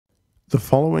The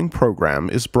following program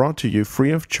is brought to you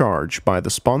free of charge by the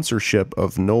sponsorship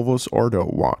of Novus Ordo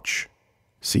Watch.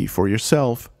 See for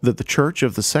yourself that the Church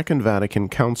of the Second Vatican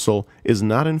Council is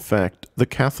not in fact the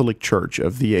Catholic Church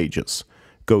of the ages.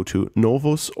 Go to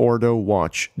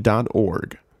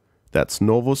novusordowatch.org. That's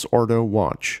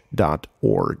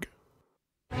novusordowatch.org.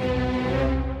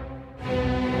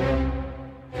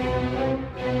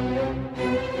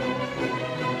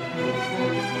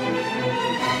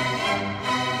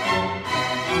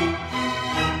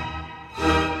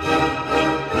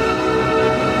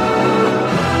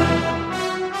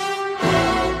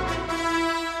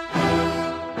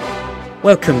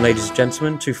 Welcome, ladies and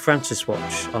gentlemen, to Francis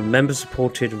Watch on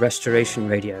member-supported Restoration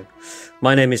Radio.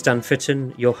 My name is Dan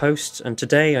Fitton, your host, and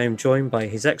today I am joined by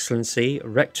His Excellency,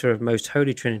 Rector of Most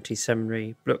Holy Trinity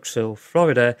Seminary, Brooksville,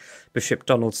 Florida, Bishop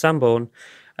Donald Sanborn,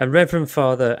 and Reverend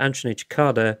Father Anthony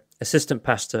Cekada, Assistant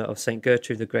Pastor of St.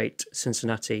 Gertrude the Great,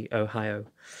 Cincinnati, Ohio.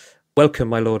 Welcome,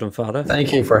 my Lord and Father.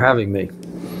 Thank you for having me.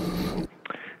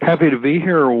 Happy to be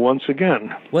here once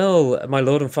again. Well, my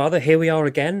Lord and Father, here we are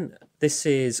again. This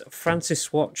is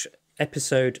Francis Watch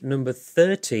episode number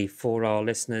 30 for our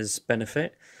listeners'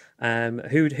 benefit.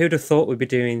 Who'd have thought we'd be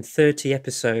doing 30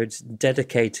 episodes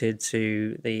dedicated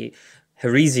to the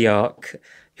heresiarch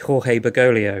Jorge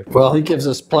Bergoglio? Well, he gives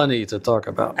us plenty to talk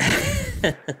about.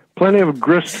 Plenty of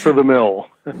grist for the mill.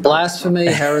 Blasphemy,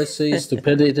 heresy,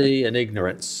 stupidity, and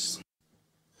ignorance.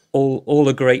 All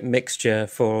a great mixture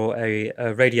for a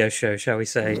radio show, shall we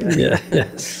say?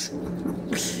 Yes.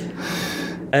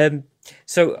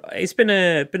 So it's been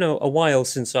a while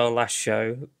since our last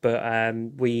show, but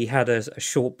we had a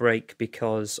short break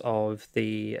because of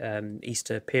the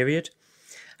Easter period.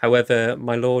 However,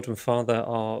 my Lord and Father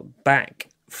are back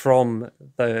from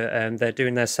they're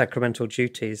doing their sacramental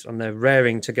duties and they're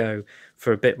raring to go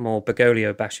for a bit more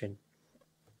Bergoglio bashing.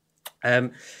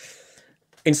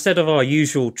 Instead of our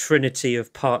usual trinity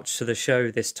of parts to the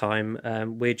show this time,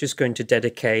 we're just going to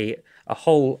dedicate a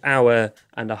whole hour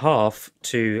and a half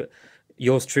to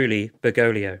yours truly,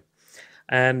 Bergoglio.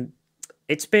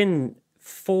 It's been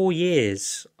 4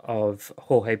 years of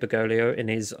Jorge Bergoglio in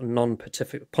his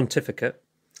non-pontificate,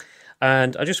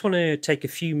 and I just want to take a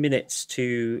few minutes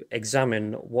to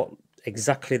examine what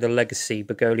exactly the legacy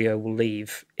Bergoglio will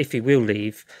leave, if he will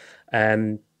leave,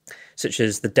 such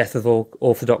as the death of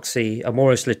orthodoxy,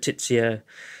 Amoris Laetitia,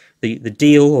 the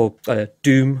deal or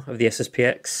doom of the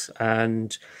SSPX,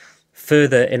 and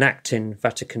further enacting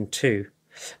Vatican II.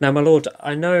 Now, my Lord,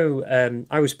 I know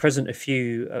I was present I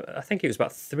think it was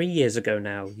about 3 years ago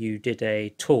now, you did a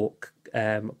talk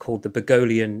called the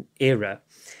Bergoglian Era.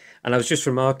 And I was just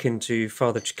remarking to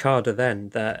Father Cekada then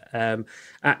that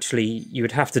actually you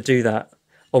would have to do that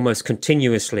almost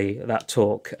continuously, that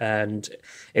talk, and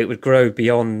it would grow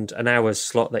beyond an hour's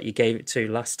slot that you gave it to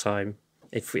last time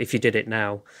if you did it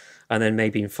now. And then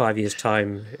maybe in 5 years'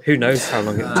 time, who knows how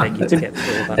long it would take you to get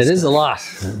through all that. It is a lot.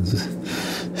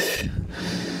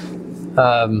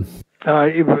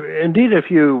 Indeed, if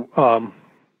you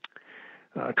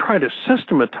try to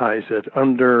systematize it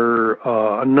under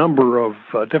a number of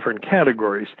different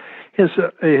categories, his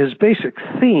basic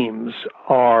themes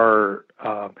are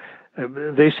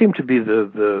they seem to be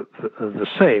the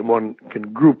same. One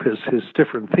can group his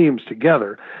different themes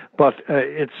together, but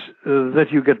it's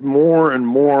that you get more and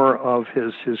more of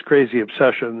his crazy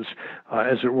obsessions,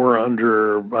 as it were,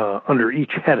 under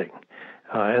each heading,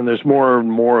 and there's more and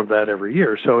more of that every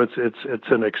year. So it's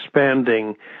an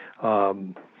expanding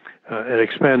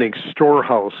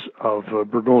storehouse of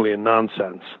Bergoglian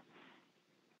nonsense.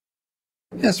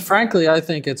 Yes, frankly, I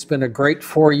think it's been a great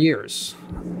 4 years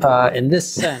in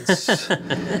this sense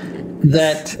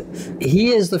that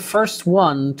he is the first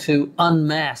one to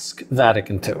unmask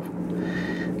Vatican II.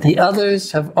 The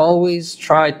others have always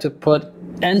tried to put,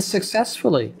 and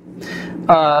successfully,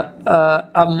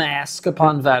 a mask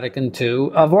upon Vatican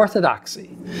II of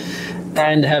orthodoxy,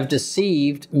 and have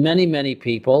deceived many, many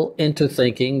people into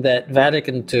thinking that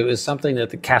Vatican II is something that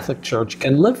the Catholic Church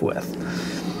can live with,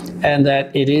 and that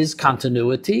it is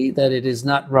continuity, that it is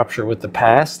not rupture with the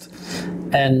past,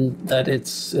 and that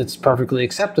it's perfectly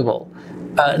acceptable.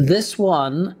 This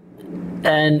one,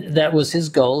 and that was his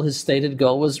goal, his stated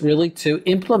goal, was really to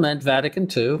implement Vatican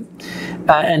II,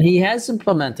 and he has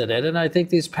implemented it, and I think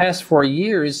these past 4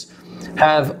 years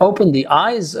have opened the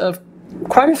eyes of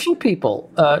quite a few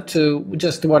people to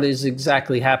just what is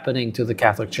exactly happening to the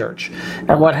Catholic Church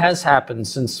and what has happened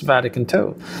since Vatican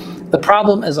II. The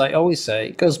problem, as I always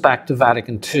say, goes back to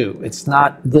Vatican II. It's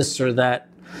not this or that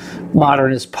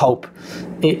modernist pope.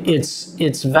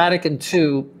 It's Vatican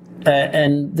II,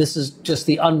 and this is just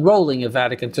the unrolling of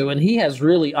Vatican II, and he has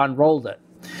really unrolled it.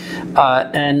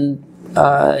 And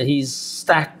He's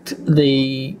stacked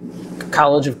the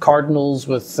College of Cardinals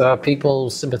with people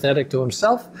sympathetic to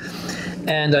himself.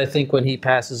 And I think when he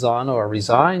passes on or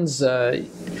resigns,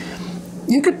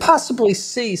 you could possibly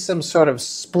see some sort of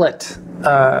split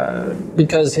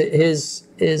because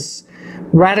his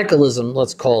radicalism,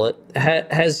 let's call it,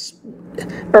 has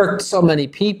irked so many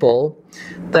people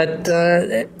that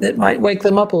it might wake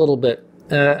them up a little bit.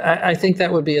 I think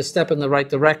that would be a step in the right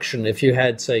direction if you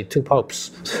had, say, two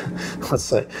popes. Let's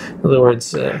say, in other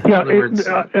words.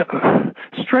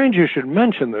 Strange you should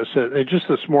mention this. Just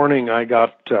this morning, I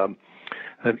got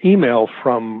an email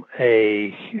from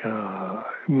a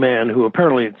man who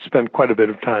apparently had spent quite a bit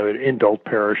of time in adult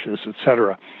parishes,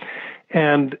 etc.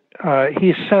 And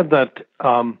he said that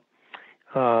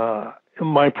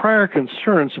my prior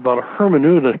concerns about a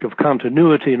hermeneutic of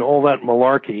continuity and all that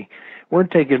malarkey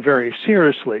weren't taken very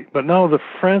seriously, but now the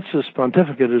Francis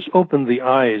pontificate has opened the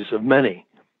eyes of many.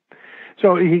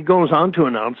 So he goes on to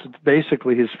announce that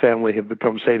basically his family have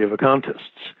become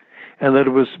sedevacantists, and that it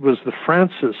was the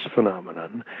Francis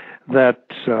phenomenon that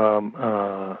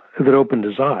that opened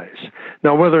his eyes.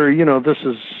 Now, whether this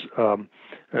is,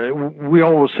 we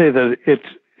always say that it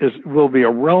will be a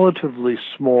relatively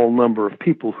small number of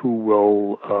people who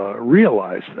will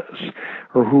realize this,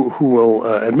 or who will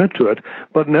admit to it.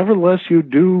 But nevertheless, you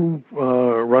do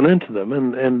run into them,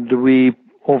 and we,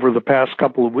 over the past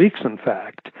couple of weeks, in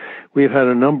fact, we've had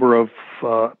a number of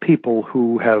people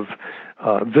who have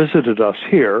visited us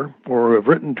here, or have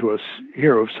written to us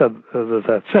here, who have said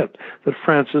that's it, that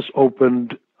Francis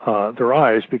opened their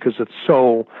eyes because it's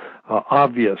so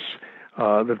obvious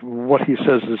that what he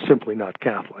says is simply not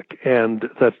Catholic, and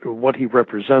that what he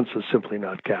represents is simply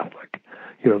not Catholic.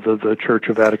 The Church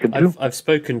of Vatican II. I've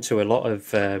spoken to a lot of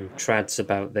trads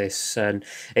about this, and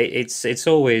it's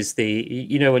always the,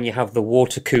 when you have the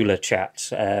water cooler chat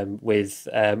with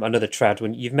another trad,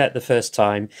 when you've met the first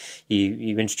time,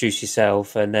 you introduce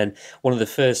yourself, and then one of the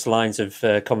first lines of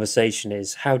conversation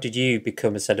is, "How did you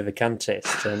become a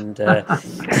sedevacantist?" And that's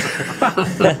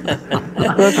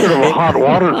sort of a hot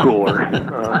water cooler.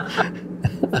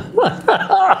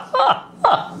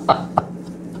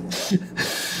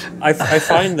 I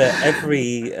find that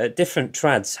every different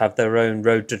trads have their own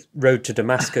road to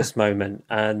Damascus moment,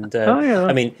 and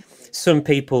I mean, some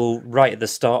people right at the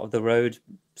start of the road,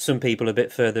 some people a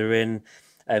bit further in,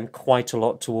 quite a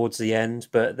lot towards the end.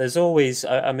 But there's always,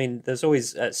 there's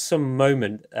always at some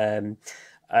moment.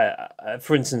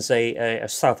 For instance, a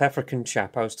South African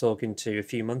chap I was talking to a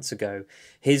few months ago,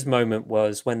 his moment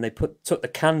was when they took the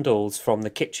candles from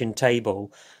the kitchen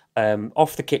table,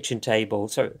 off the kitchen table.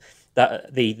 So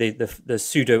that the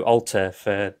pseudo altar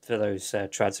for those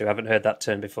trads who haven't heard that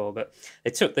term before, but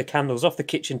they took the candles off the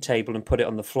kitchen table and put it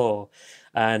on the floor,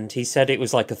 and he said it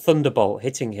was like a thunderbolt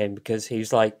hitting him, because he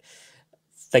was like,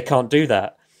 they can't do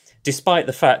that, despite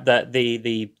the fact that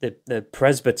the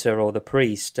presbyter or the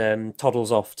priest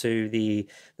toddles off to the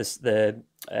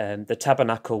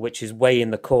tabernacle, which is way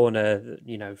in the corner,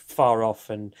 far off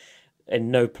and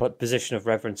in no position of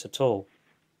reverence at all.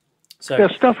 So, yeah,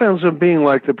 stuff ends up being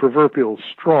like the proverbial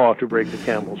straw to break the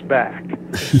camel's back,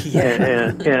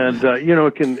 and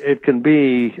it can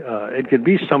be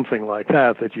something like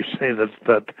that you say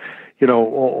that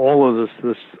all of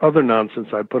this other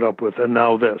nonsense I put up with, and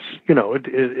now this, and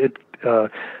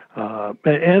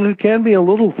it can be a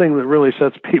little thing that really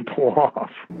sets people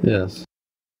off. Yes,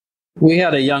 we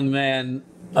had a young man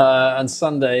on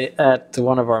Sunday at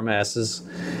one of our masses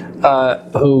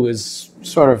who was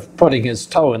sort of putting his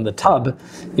toe in the tub,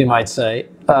 you might say,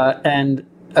 and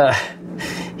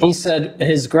he said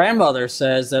his grandmother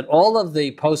says that all of the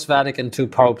post-Vatican II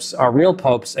popes are real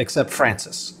popes except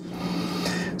Francis.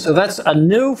 So that's a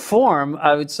new form,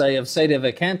 I would say, of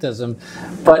sedevacantism,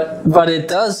 but it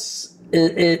does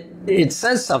it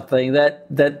says something that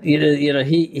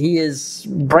he is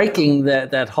breaking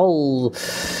that whole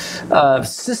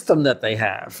system that they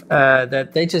have,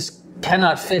 that they just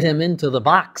cannot fit him into the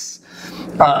box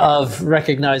of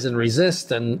recognize and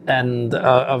resist, and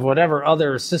of whatever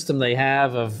other system they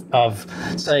have of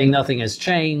saying nothing has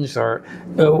changed, or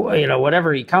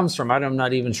whatever he comes from. I'm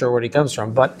not even sure where he comes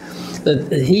from, but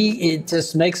it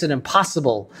just makes it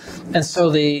impossible, and so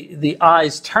the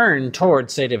eyes turn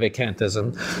towards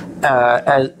sedevacantism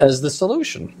as the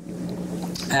solution.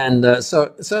 And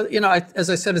so as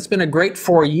I said, it's been a great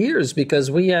 4 years, because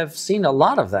we have seen a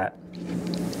lot of that.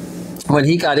 When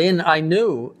he got in, I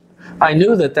knew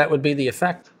that would be the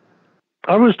effect.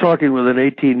 I was talking with an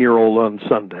 18-year-old on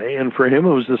Sunday, and for him it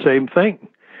was the same thing.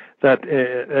 That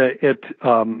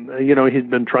he'd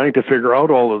been trying to figure out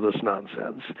all of this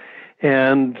nonsense,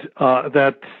 and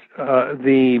that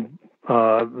the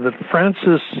that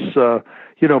Francis,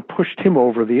 pushed him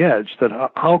over the edge.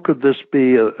 That how could this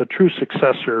be a true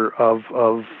successor of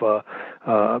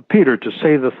Peter, to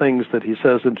say the things that he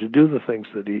says and to do the things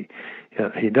that he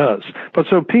does? But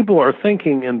so people are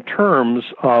thinking in terms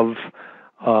of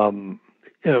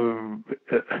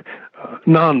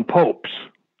non-popes.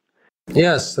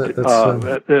 Yes, that's it's a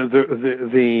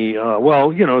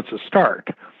start.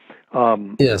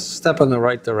 Yes, step in the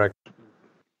right direction.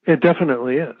 It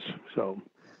definitely is. So,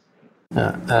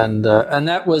 and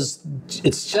that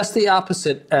it's just the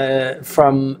opposite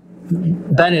from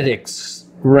Benedict's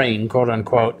reign, quote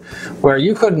unquote, where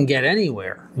you couldn't get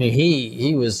anywhere. I mean,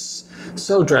 he was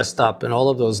so dressed up in all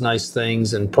of those nice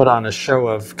things and put on a show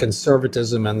of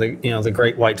conservatism and the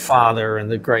great white father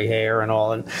and the gray hair and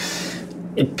all, and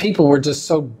people were just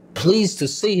so pleased to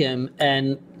see him.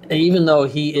 And even though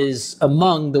he is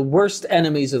among the worst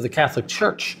enemies of the Catholic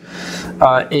Church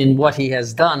in what he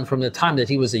has done from the time that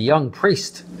he was a young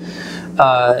priest,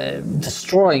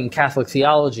 destroying Catholic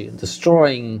theology,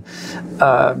 destroying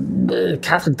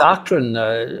Catholic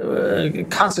doctrine,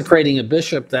 consecrating a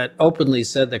bishop that openly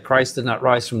said that Christ did not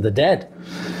rise from the dead.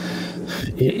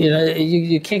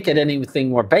 You can't get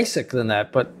anything more basic than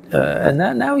that. But and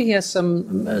now he has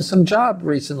some job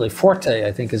recently. Forte,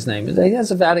 I think his name is. He has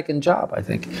a Vatican job, I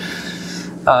think.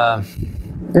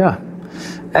 Yeah.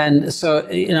 And so,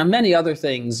 many other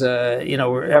things,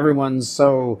 where everyone's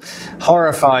so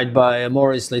horrified by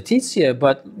Amoris Laetitia,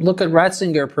 but look at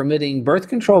Ratzinger permitting birth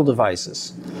control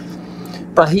devices.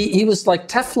 But he was like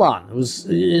Teflon. It was,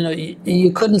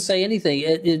 you couldn't say anything.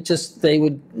 It just,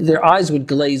 their eyes would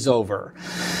glaze over.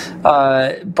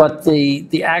 But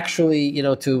the actually,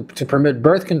 to permit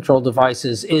birth control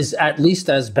devices is at least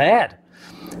as bad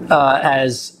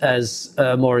as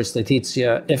Amoris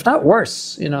Laetitia, if not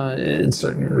worse, in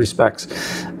certain respects.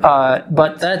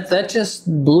 But that just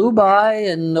blew by,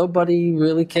 and nobody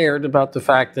really cared about the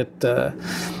fact that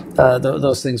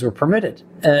those things were permitted.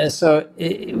 So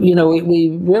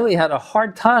we really had a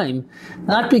hard time,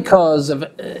 not because of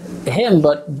him,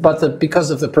 but because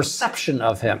of the perception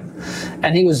of him.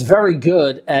 And he was very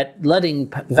good at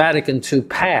letting Vatican II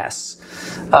pass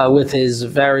with his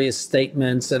various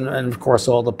statements and of course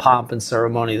all the pomp and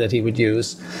ceremony that he would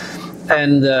use.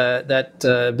 And that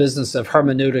business of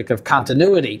hermeneutic of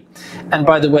continuity. And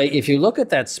by the way, if you look at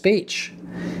that speech,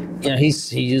 he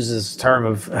uses the term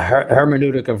of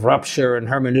hermeneutic of rupture and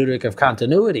hermeneutic of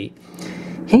continuity.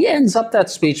 He ends up that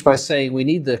speech by saying we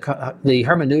need the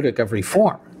hermeneutic of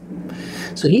reform.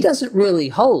 So he doesn't really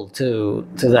hold to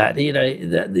that.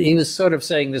 He was sort of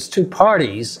saying there's two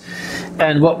parties,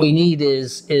 and what we need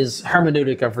is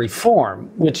hermeneutic of reform,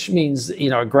 which means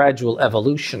a gradual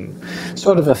evolution,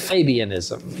 sort of a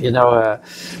Fabianism.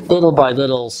 Little by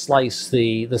little slice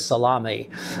the salami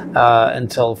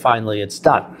until finally it's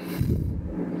done.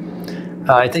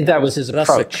 I think that was his approach.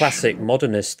 That's a classic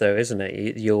modernist, though, isn't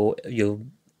it? Your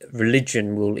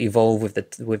religion will evolve with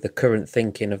the current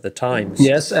thinking of the times.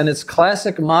 Yes, and it's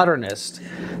classic modernist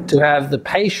to have the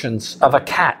patience of a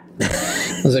cat.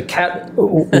 As a cat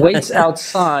waits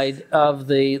outside of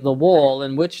the wall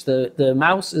in which the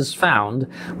mouse is found,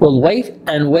 will wait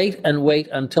and wait and wait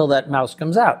until that mouse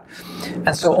comes out.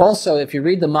 And so also, if you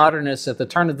read the modernists at the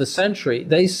turn of the century,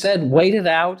 they said, wait it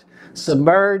out,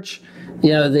 submerge.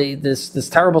 This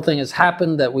terrible thing has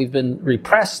happened that we've been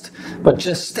repressed, but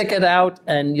just stick it out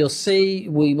and you'll see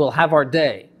we will have our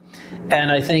day.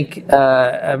 And I think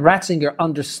Ratzinger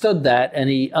understood that, and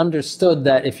he understood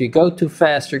that if you go too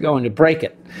fast, you're going to break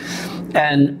it.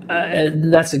 And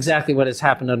that's exactly what has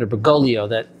happened under Bergoglio,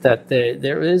 that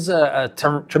there is a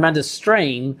tremendous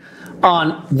strain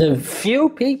on the few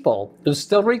people who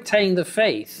still retain the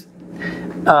faith.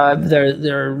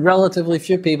 There are relatively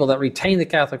few people that retain the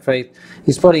Catholic faith.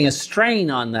 He's putting a strain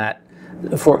on that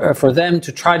for them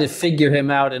to try to figure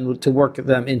him out and to work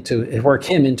him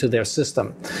into their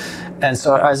system. And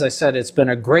so, as I said, it's been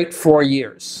a great 4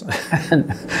 years.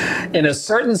 In a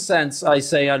certain sense, I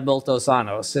say ad multos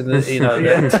annos.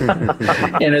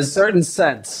 In a certain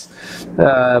sense,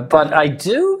 but I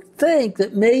do think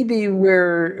that maybe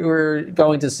we're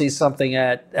going to see something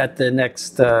at the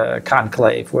next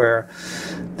conclave where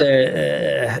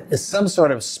there is some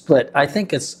sort of split. I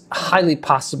think it's highly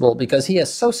possible because he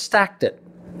has so stacked it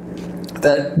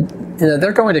that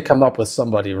they're going to come up with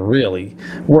somebody really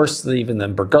worse even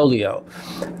than Bergoglio,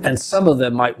 and some of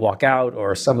them might walk out,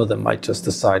 or some of them might just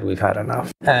decide we've had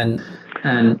enough. And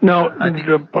now,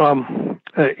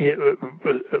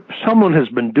 someone has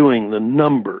been doing the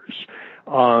numbers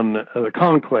on the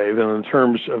conclave and in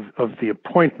terms of the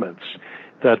appointments,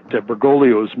 that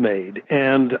Bergoglio's made,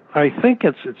 and I think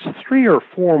it's 3 or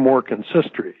 4 more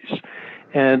consistories,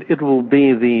 and it will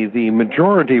be the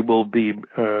majority will be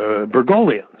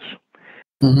Bergoglians.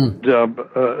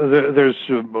 Mm-hmm. There's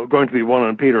going to be one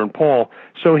on Peter and Paul,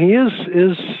 so he is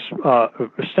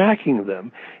stacking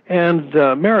them. And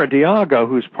Maradiaga,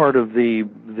 who's part of the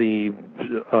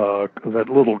that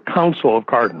little council of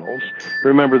cardinals,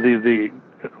 remember the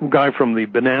guy from the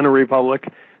Banana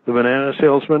Republic, the banana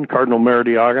salesman, Cardinal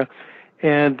Maradiaga,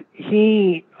 and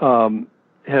he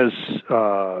is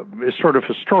sort of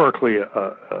historically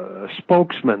a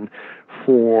spokesman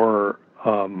for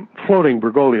floating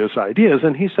Bergoglio's ideas,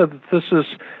 and he said that this is,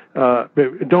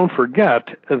 don't forget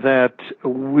that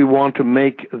we want to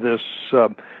make this,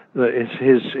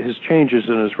 his changes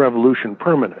and his revolution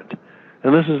permanent,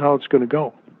 and this is how it's going to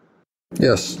go.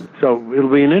 Yes. So it'll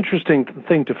be an interesting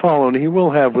thing to follow, and he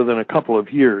will have, within a couple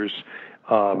of years,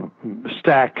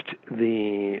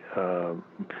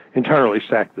 entirely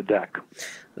stacked the deck.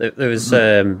 There was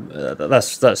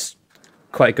that's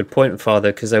quite a good point,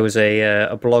 Father, because there was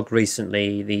a blog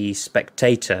recently, the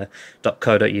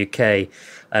spectator.co.uk.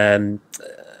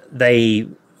 They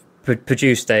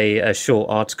produced a short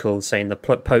article saying the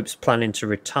Pope's planning to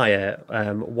retire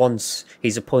once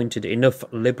he's appointed enough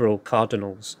liberal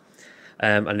cardinals,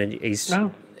 and then he's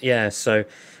so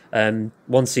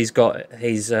once he's got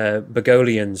his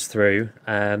Bergoglians through,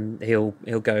 he'll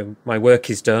go, my work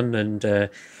is done, and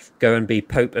go and be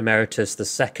Pope Emeritus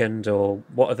II, or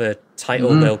whatever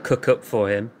title they'll cook up for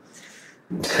him.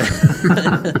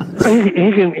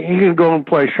 he can go and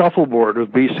play shuffleboard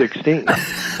with B16.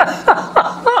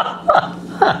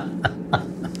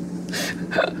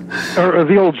 Or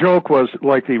the old joke was,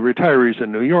 like the retirees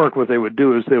in New York, what they would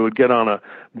do is they would get on a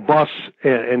bus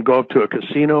and go up to a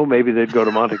casino. Maybe they'd go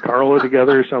to Monte Carlo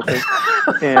together or something,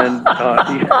 and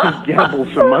gamble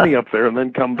some money up there and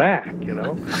then come back, you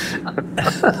know.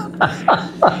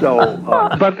 So,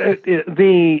 but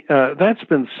that's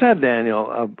been said,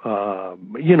 Daniel,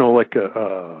 you know, like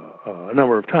a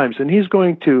number of times, and he's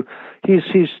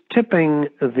tipping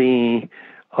the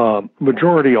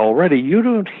majority already. You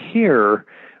don't hear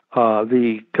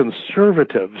the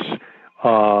conservatives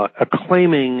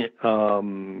acclaiming, you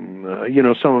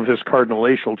know, some of his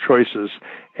cardinalatial choices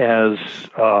as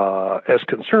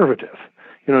conservative.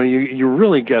 You know, you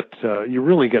really get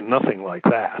nothing like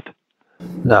that.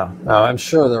 No, I'm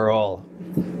sure they're all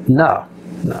no.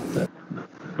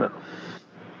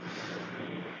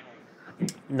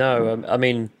 I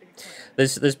mean,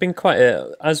 there's been quite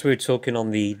as we were talking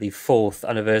on the 4th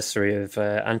anniversary of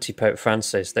Anti-Pope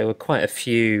Francis, there were quite a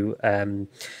few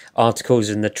articles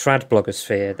in the trad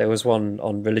blogosphere. There was one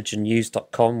on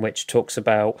religionnews.com which talks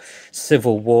about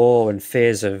civil war and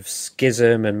fears of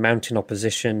schism and mounting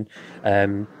opposition.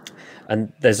 And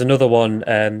there's another one,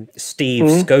 Steve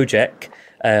Skojek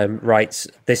writes,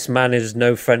 "This man is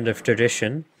no friend of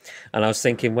tradition." And I was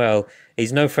thinking, well,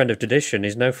 he's no friend of tradition,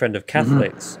 he's no friend of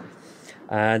Catholics.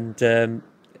 And the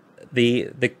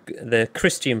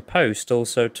Christian Post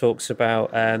also talks about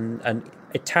an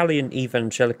Italian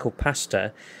evangelical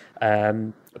pastor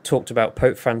talked about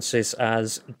Pope Francis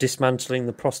as dismantling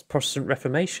the Protestant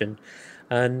Reformation.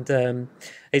 And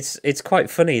it's quite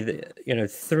funny that, you know,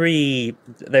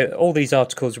 all these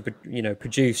articles were, you know,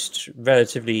 produced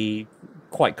relatively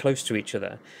quite close to each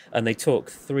other, and they talk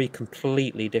 3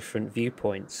 completely different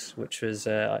viewpoints, which was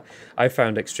I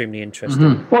found extremely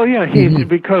interesting. Well, yeah,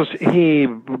 because he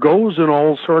goes in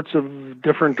all sorts of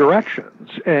different directions,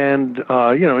 and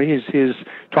you know, he's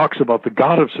talks about the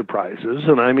God of surprises,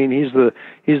 and I mean, he's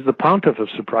the pontiff of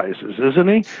surprises, isn't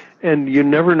he? And you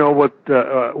never know what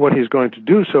he's going to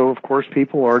do. So of course,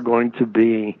 people are going to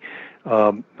be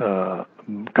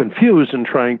confused and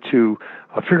trying to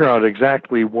figure out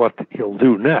exactly what he'll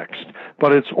do next.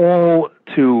 But it's all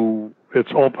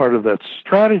part of that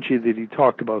strategy that he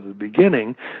talked about at the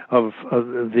beginning of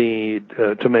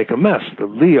to make a mess, the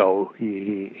Leo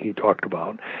he talked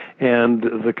about, and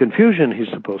the confusion he's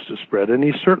supposed to spread, and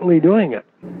he's certainly doing it.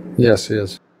 Yes, he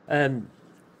is.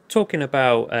 Talking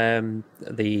about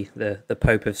the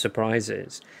Pope of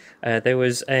Surprises, there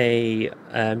was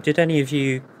did any of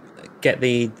you get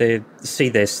see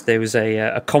this? There was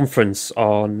a conference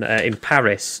in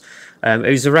Paris. It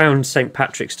was around St.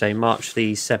 Patrick's Day, March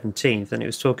the 17th, and it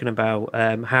was talking about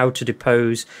how to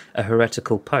depose a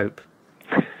heretical pope.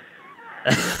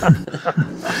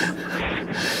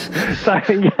 So,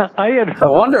 yeah, I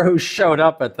wonder who showed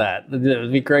up at that.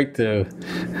 It'd be great to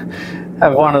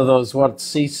have one of those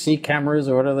CC cameras,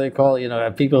 or what do they call it?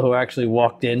 Have people who actually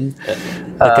walked in,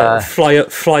 like a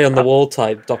fly on the wall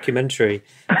type documentary.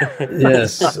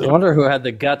 Yes, I wonder who had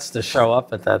the guts to show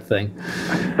up at that thing.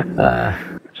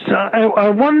 So I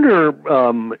wonder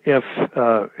if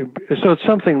so. It's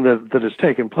something that has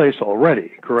taken place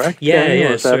already, correct? Yeah,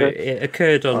 Daniel? yeah. So it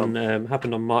occurred on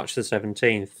happened on March the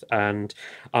 17th, and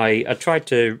I tried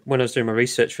to, when I was doing my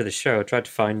research for the show, I tried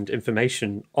to find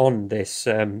information on this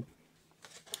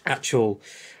actual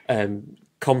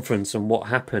conference and what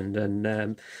happened,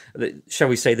 and shall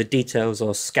we say the details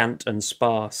are scant and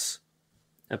sparse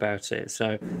about it.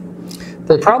 So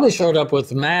they probably showed up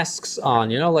with masks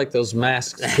on, like those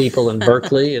masked people in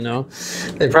Berkeley.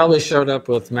 They probably showed up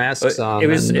with masks on. It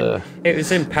was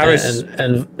in Paris,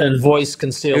 and voice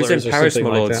concealers. It was in Paris, my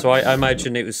lord. Like so I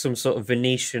imagine it was some sort of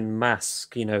Venetian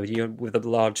mask, with the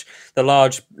large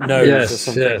nose or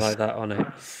something like that on it.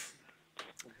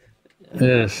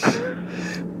 Yes,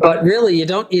 but really, you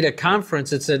don't need a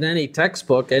conference. It's in any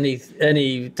textbook, any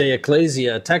De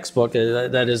Ecclesia textbook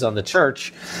that is on the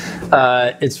church.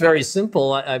 It's very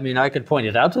simple. I mean, I could point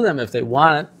it out to them if they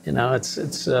want it.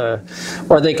 It's or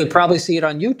they could probably see it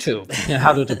on YouTube.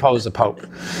 How to depose a pope,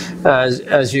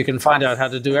 as you can find out how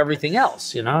to do everything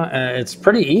else. It's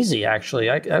pretty easy actually.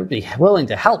 I'd be willing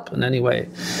to help in any way.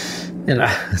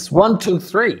 It's 1, 2,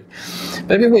 3.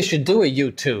 Maybe we should do a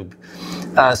YouTube.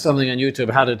 Something on YouTube,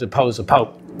 how to depose a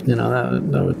pope.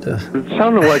 That would. It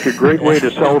sounded like a great way to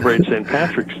celebrate St.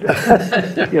 Patrick's Day.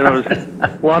 It's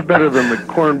a lot better than the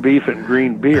corned beef and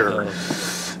green beer.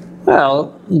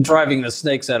 Well, driving the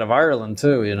snakes out of Ireland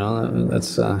too.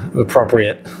 That's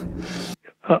appropriate.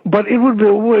 But it would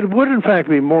in fact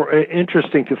be more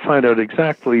interesting to find out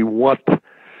exactly what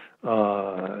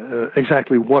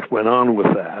went on with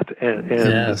that, and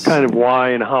yes. Kind of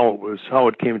why and how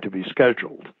it came to be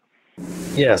scheduled.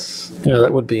 Yes,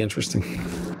 that would be interesting.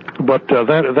 But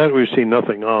that we've seen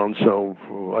nothing on, so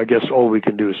I guess all we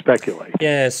can do is speculate.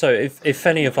 Yeah, so if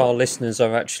any of our listeners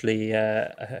are actually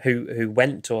who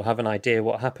went or have an idea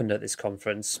what happened at this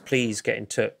conference, please get in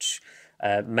touch.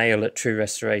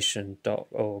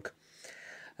 mail@truerestoration.org.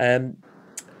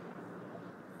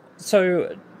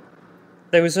 So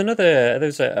there was I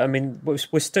mean,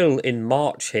 we're still in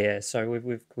March here,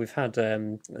 so we've had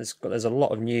there's a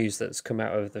lot of news that's come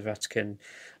out of the Vatican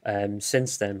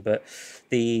since then. But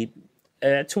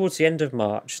towards the end of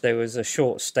March, there was a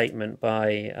short statement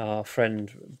by our friend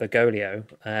Bergoglio,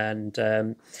 and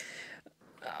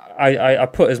I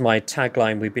put as my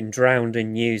tagline, "We've been drowned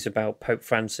in news about Pope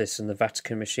Francis and the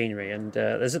Vatican machinery," and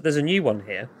there's a new one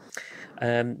here.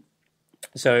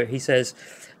 So he says,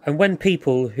 and when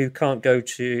people who can't go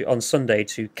on Sunday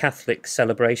to Catholic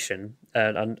celebration,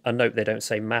 and I note they don't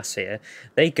say Mass here,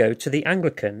 they go to the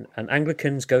Anglican, and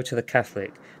Anglicans go to the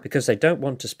Catholic because they don't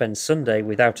want to spend Sunday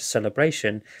without a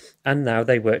celebration, and now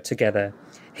they work together.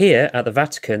 Here at the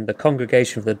Vatican, the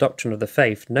Congregation of the Doctrine of the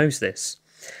Faith knows this.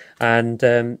 And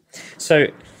so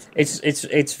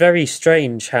it's very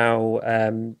strange how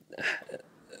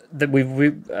that we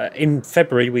in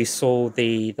February we saw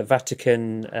the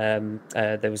Vatican.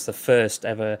 There was the first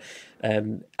ever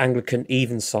Anglican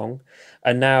evensong,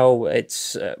 and now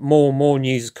it's more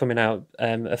news coming out,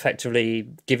 effectively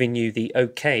giving you the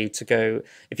okay to go.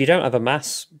 If you don't have a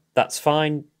mass, that's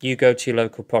fine. You go to your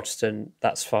local Protestant,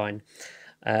 that's fine.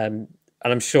 And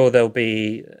I'm sure there'll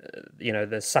be,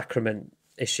 the sacrament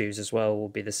issues as well will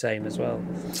be the same as well.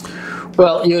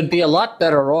 Well, you'd be a lot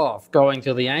better off going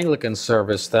to the Anglican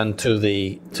service than to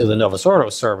the Novus Ordo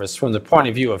service from the point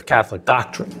of view of Catholic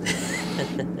doctrine.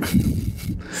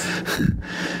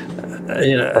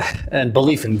 And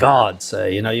belief in God,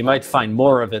 say. You might find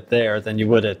more of it there than you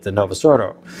would at the Novus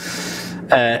Ordo.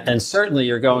 And certainly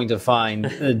you're going to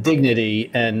find dignity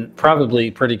and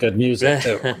probably pretty good music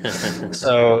too.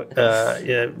 So,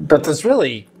 but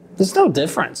there's no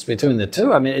difference between the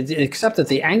two. I mean, except that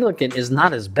the Anglican is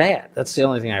not as bad. That's the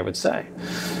only thing I would say.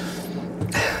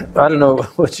 I don't know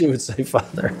what you would say,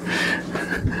 Father.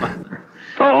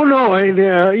 Oh no,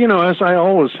 as I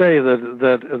always say that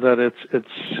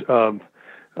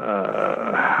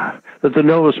that the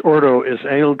Novus Ordo is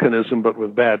Anglicanism but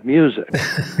with bad music.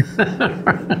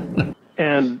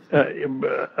 And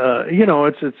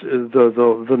it's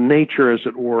the nature, as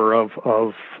it were, of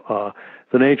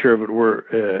the nature of it were,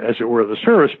 as it were, the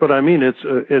service. But I mean, it's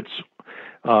the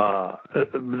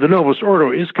Novus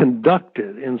Ordo is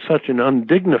conducted in such an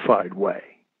undignified way.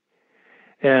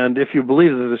 And if you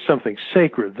believe that there's something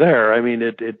sacred there, I mean,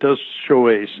 it does show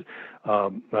a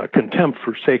contempt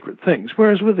for sacred things.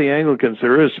 Whereas with the Anglicans,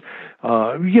 there is,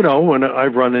 when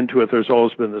I've run into it, there's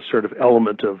always been this sort of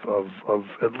element of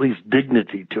at least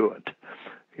dignity to it.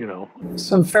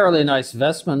 Some fairly nice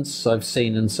vestments I've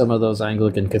seen in some of those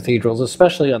Anglican cathedrals,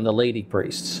 especially on the lady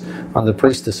priests, on the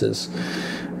priestesses.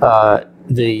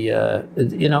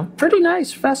 Pretty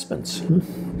nice vestments,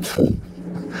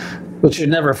 which you'd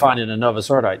never find in a Novus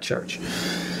Ordi church.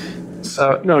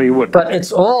 So no, you wouldn't. But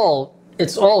it's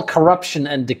all corruption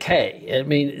and decay. I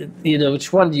mean,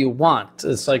 which one do you want?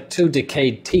 It's like two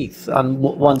decayed teeth on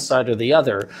one side or the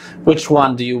other. Which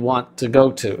one do you want to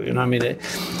go to? I mean,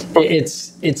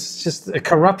 it's just a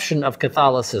corruption of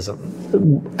Catholicism,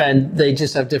 and they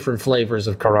just have different flavors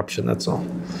of corruption. That's all.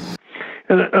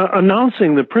 And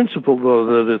announcing the principle, though,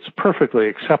 that it's perfectly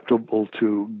acceptable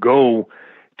to go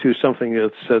to something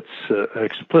that's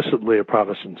explicitly a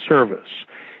Protestant service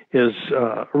is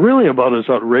really about as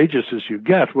outrageous as you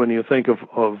get when you think of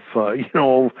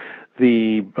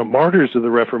the martyrs of the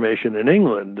Reformation in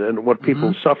England and what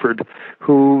people suffered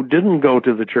who didn't go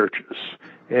to the churches,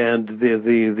 and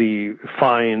the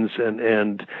fines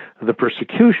and the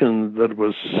persecution that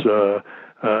was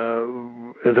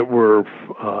that were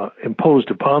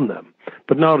imposed upon them.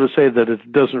 But now to say that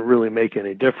it doesn't really make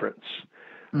any difference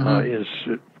is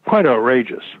quite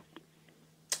outrageous.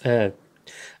 Can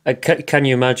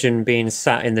you imagine being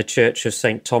sat in the Church of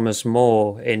St. Thomas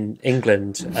More in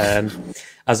England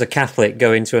as a Catholic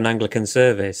going to an Anglican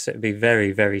service? It'd be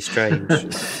very, very strange.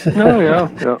 Yeah.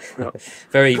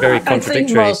 Very, very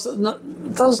contradictory. I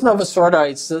think those Novus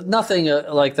Ordites, nothing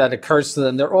like that occurs to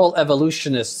them. They're all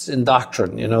evolutionists in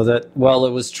doctrine. That it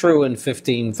was true in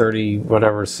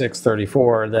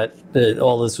 634 that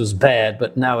all this was bad,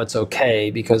 but now it's okay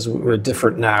because we're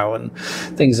different now and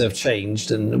things have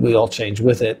changed and we all change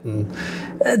with it. And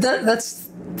that's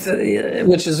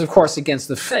which is, of course, against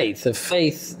the faith. The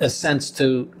faith assents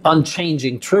to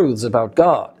unchanging truths about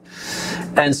God.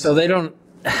 And so they don't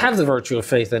have the virtue of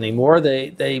faith anymore.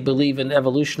 They believe in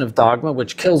evolution of dogma,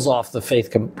 which kills off the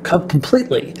faith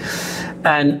completely.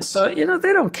 And so,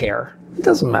 they don't care. It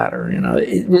doesn't matter.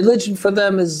 Religion for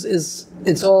them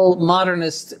it's all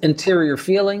modernist interior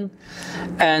feeling.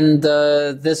 And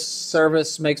this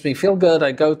service makes me feel good.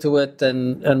 I go to it,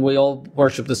 and we all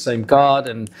worship the same God,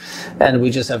 and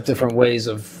we just have different ways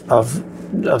of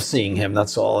seeing Him.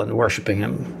 That's all, and worshiping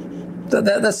Him.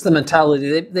 That's the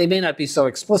mentality. They may not be so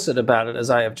explicit about it as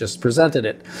I have just presented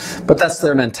it, but that's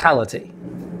their mentality.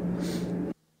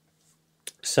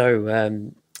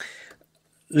 So,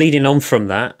 leading on from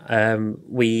that,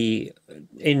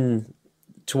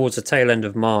 towards the tail end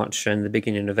of March and the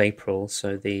beginning of April.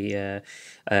 So the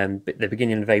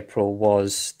beginning of April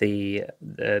was the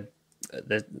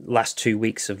last 2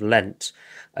 weeks of Lent.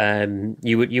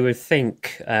 You would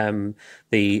think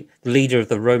the leader of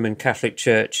the Roman Catholic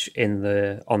Church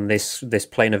on this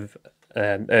plane of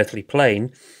earthly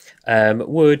plane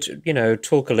would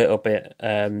talk a little bit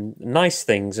nice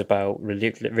things about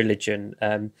religion.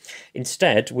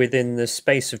 Instead, within the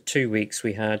space of 2 weeks,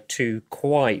 we had two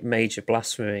quite major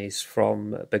blasphemies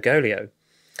from Bergoglio.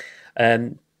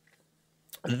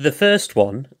 The first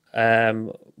one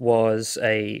was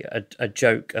a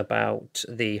joke about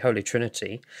the Holy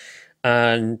Trinity,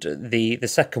 and the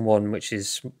second one, which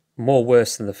is more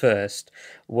worse than the first,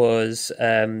 was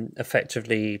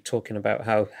effectively talking about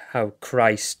how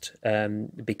Christ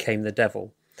became the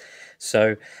devil.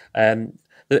 So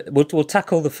we'll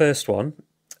tackle the first one.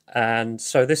 And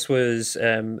so this was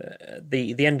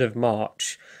the end of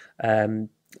March.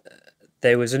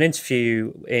 There was an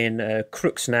interview in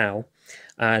Crux Now,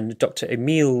 and Dr.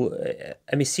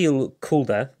 Emicile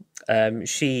Kulda,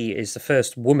 she is the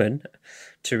first woman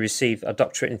to receive a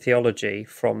doctorate in theology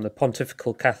from the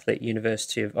Pontifical Catholic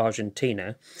University of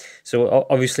Argentina. So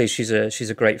obviously she's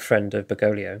a great friend of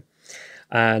Bergoglio.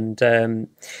 And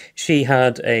she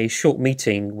had a short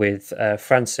meeting with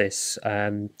Francis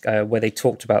where they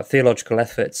talked about theological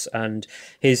efforts. And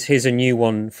here's a new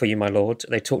one for you, my lord.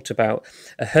 They talked about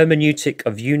a hermeneutic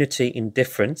of unity in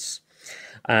difference.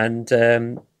 And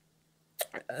the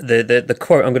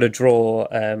quote I'm going to draw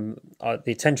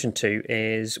the attention to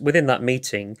is, within that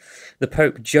meeting, the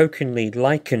Pope jokingly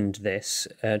likened this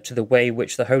to the way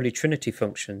which the Holy Trinity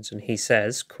functions. And he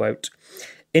says, quote,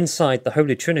 "Inside the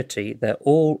Holy Trinity, they're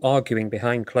all arguing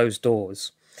behind closed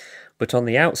doors, but on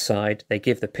the outside, they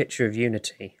give the picture of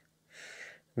unity."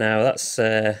 Now, that's,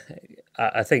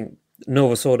 I think,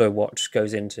 Novus Ordo Watch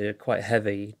goes into quite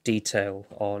heavy detail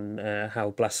on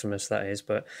how blasphemous that is,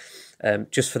 but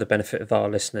just for the benefit of our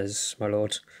listeners, my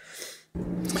lord.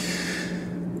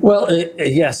 Well,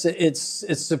 yes, it's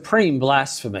supreme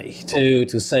blasphemy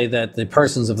to say that the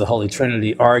persons of the Holy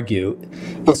Trinity argue.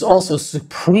 It's also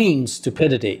supreme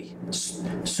stupidity,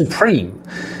 supreme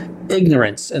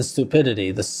ignorance and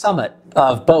stupidity, the summit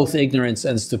of both ignorance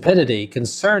and stupidity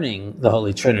concerning the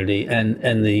Holy Trinity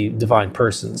and the divine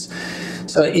persons.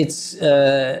 So it's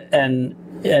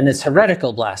and it's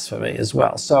heretical blasphemy as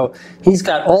well. So he's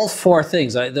got all four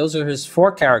things. Those are his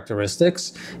four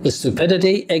characteristics: is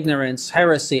stupidity, ignorance,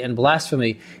 heresy, and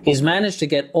blasphemy. He's managed to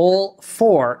get all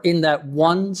four in that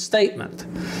one statement,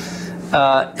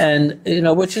 and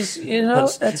which is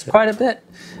that's quite a bit.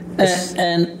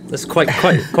 And that's quite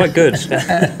good.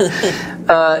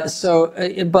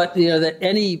 But that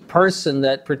any person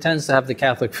that pretends to have the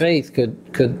Catholic faith could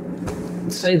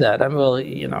say that. I mean, well,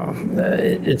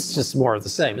 it's just more of the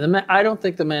same. I don't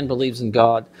think the man believes in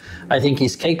God. I think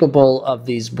he's capable of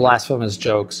these blasphemous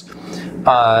jokes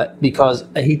because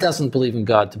he doesn't believe in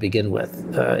God to begin with.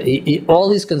 All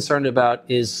he's concerned about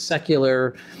is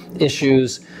secular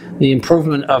issues, the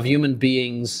improvement of human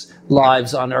beings'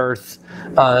 lives on earth,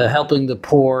 helping the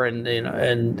poor,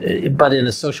 but in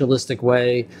a socialistic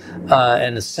way,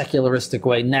 and a secularistic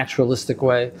way, naturalistic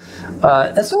way.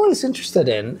 That's all he's interested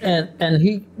in, and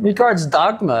he regards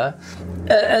dogma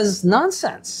as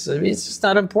nonsense. I mean, it's just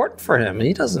not important for him.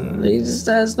 He just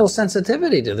has no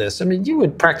sensitivity to this. I mean, you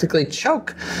would practically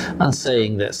choke on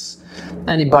saying this.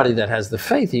 Anybody that has the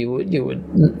faith, you would.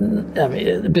 I mean,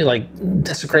 it'd be like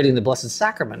desecrating the Blessed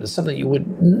Sacrament. It's something you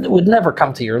would never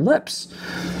come to your lips.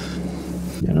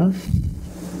 Yeah,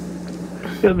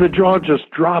 the jaw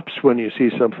just drops when you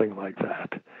see something like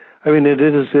that. I mean,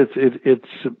 it's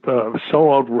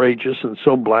so outrageous and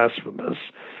so blasphemous.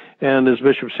 And as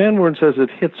Bishop Sanborn says,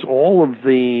 it hits all of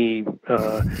the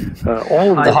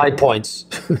high points.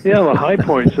 Yeah, the high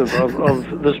points of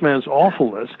this man's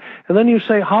awfulness. And then you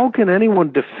say, how can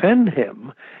anyone defend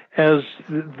him as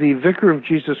the vicar of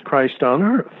Jesus Christ on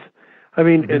earth? I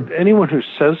mean, anyone who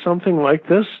says something like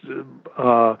this, do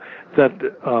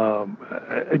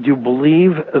you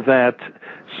believe that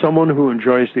someone who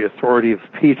enjoys the authority of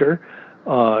Peter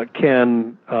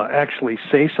can actually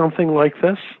say something like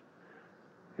this?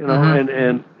 But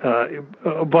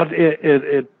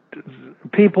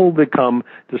people become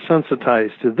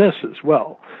desensitized to this as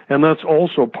well, and that's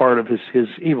also part of his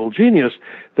evil genius,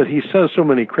 that he says so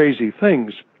many crazy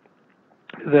things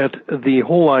that the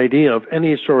whole idea of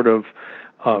any sort of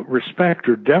respect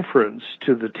or deference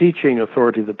to the teaching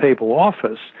authority of the papal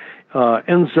office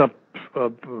ends up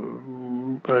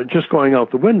just going out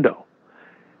the window.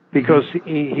 Because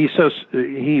he says,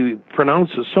 he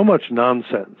pronounces so much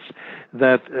nonsense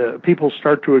that people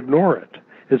start to ignore it.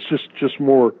 It's just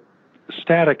more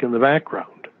static in the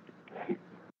background.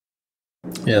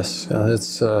 Yes,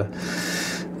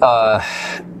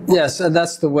 yes, and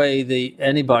that's the way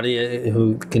anybody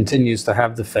who continues to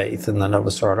have the faith in the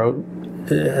Novus Ordo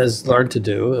has learned to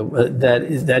do.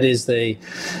 That is, they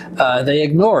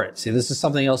ignore it. See, this is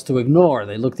something else to ignore.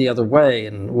 They look the other way,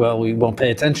 and we won't pay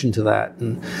attention to that,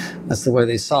 and that's the way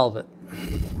they solve it.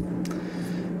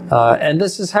 And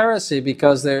this is heresy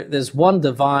because there's one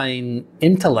divine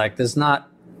intellect. There's not.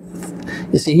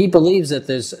 You see, he believes that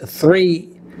there's three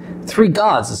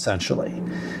gods essentially.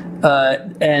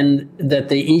 And that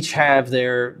they each have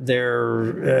their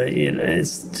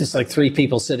it's just like three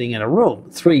people sitting in a room,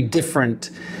 three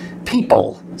different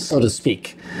people, so to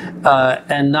speak,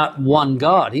 and not one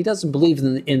God. He doesn't believe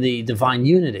in the divine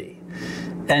unity,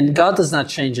 and God does not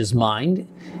change his mind.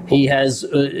 He has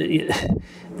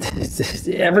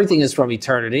everything is from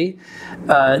eternity.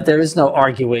 There is no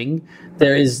arguing.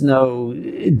 There is no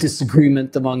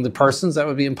disagreement among the persons. That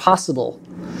would be impossible.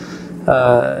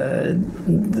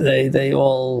 They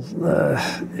all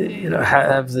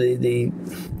have the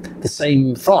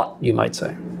same thought, you might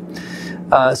say.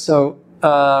 So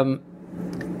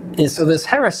there's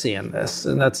heresy in this,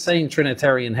 and that same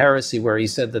Trinitarian heresy where he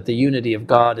said that the unity of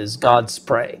God is God's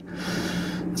spray.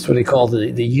 That's what he called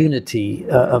the unity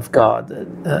of God,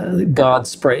 God's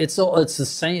spray. It's the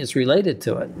same. It's related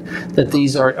to it. That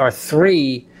these are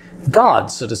three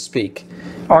gods, so to speak,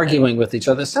 arguing with each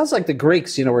other. It sounds like the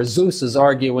Greeks, where Zeus is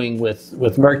arguing with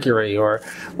Mercury or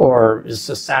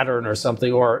Saturn or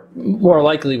something, or more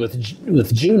likely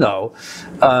with Juno,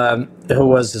 who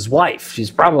was his wife.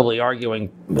 She's probably arguing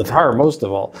with her most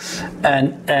of all,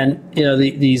 and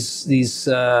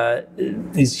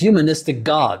these humanistic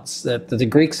gods that the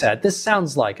Greeks had. This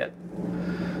sounds like it.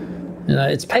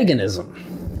 It's paganism,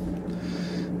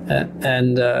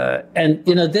 and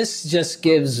this just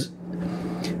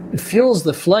fuels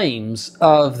the flames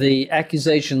of the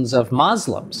accusations of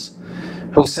Muslims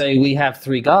who say we have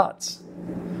three gods.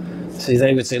 See,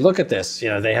 they would say, look at this.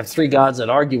 They have three gods that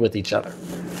argue with each other.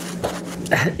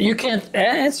 You can't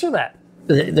answer that.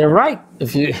 They're right.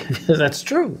 That's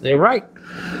true. They're right.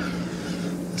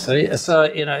 So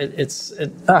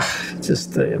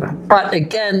But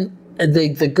again,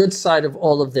 the good side of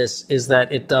all of this is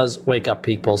that it does wake up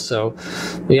people. So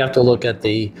we have to look at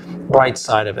the bright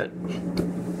side of it.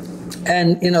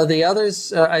 And the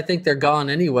others, I think they're gone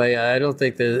anyway. I don't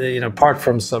think that apart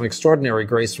from some extraordinary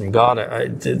grace from God,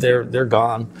 they're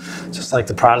gone. Just like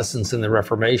the Protestants in the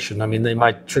Reformation. I mean, they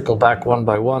might trickle back one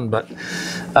by one, but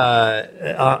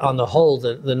on the whole,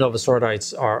 the Novus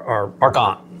Ordites are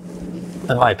gone,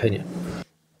 in my opinion.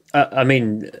 I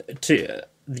mean,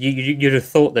 you'd have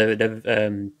thought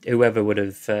that whoever would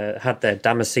have had their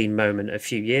Damascene moment a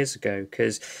few years ago,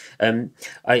 because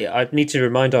I need to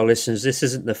remind our listeners, this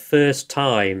isn't the first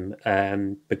time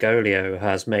Bergoglio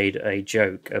has made a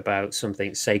joke about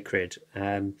something sacred.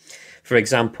 For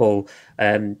example,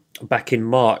 back in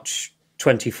March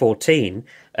 2014,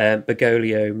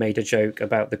 Bergoglio made a joke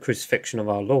about the crucifixion of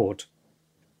our Lord.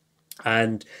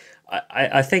 And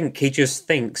I think he just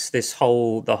thinks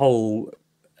the whole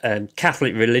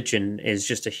Catholic religion is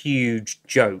just a huge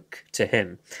joke to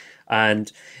him,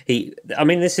 and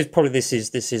this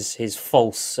is his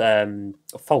false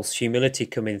humility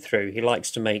coming through. He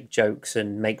likes to make jokes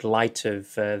and make light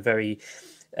of very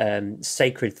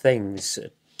sacred things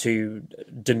to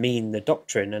demean the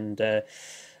doctrine. And to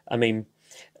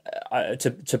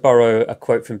borrow a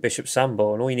quote from Bishop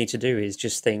Sanborn, all you need to do is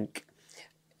just think,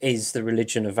 is the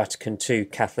religion of Vatican II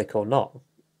Catholic or not?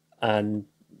 And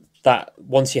that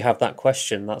once you have that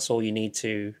question, that's all you need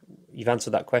to. You've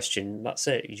answered that question. That's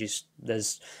it.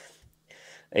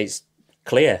 It's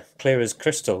clear as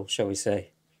crystal, shall we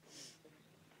say?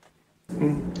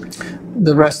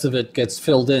 The rest of it gets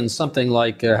filled in, something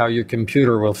like how your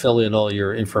computer will fill in all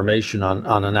your information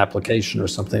on an application or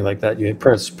something like that. You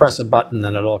press a button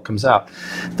and it all comes out.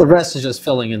 The rest is just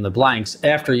filling in the blanks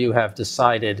after you have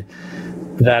decided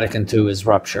Vatican II is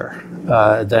rupture.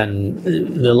 Then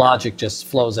the logic just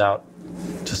flows out,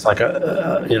 just like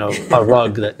a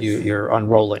rug that you're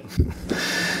unrolling.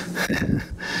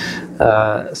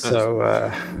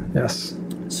 Yes.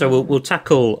 So we'll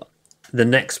tackle the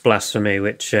next blasphemy,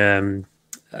 which I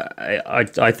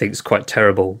think is quite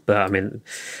terrible. But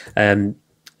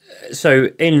so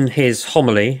in his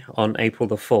homily on April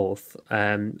the 4th,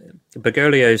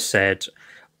 Bergoglio said,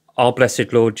 "Our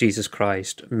blessed Lord Jesus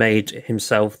Christ made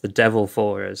himself the devil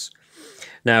for us."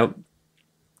 Now,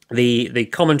 the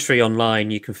commentary online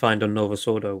you can find on Novus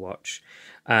Ordo Watch,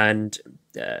 and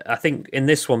I think in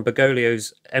this one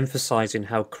Bergoglio's emphasizing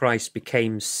how Christ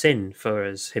became sin for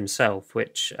us himself,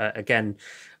 which again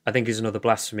I think is another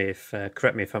blasphemy.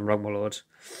 Correct me if I'm wrong, my lord.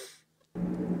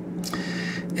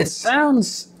 It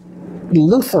sounds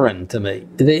Lutheran to me.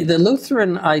 The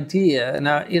Lutheran idea.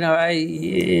 Now,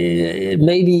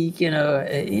 maybe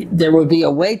there would be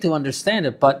a way to understand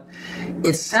it, but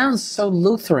it sounds so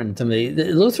Lutheran to me. The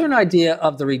Lutheran idea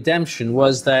of the redemption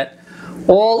was that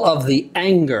all of the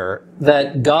anger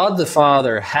that God the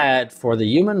Father had for the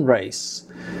human race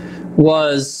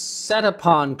was set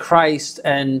upon Christ,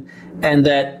 and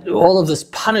that all of this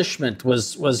punishment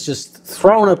was just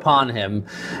thrown upon him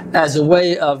as a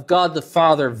way of God the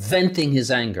Father venting his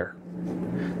anger.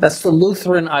 That's the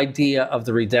Lutheran idea of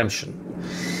the redemption.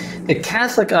 The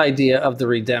Catholic idea of the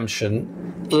redemption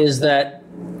is that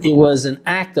it was an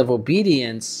act of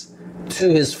obedience to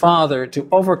his Father to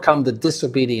overcome the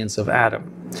disobedience of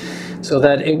Adam. So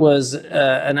that it was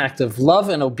an act of love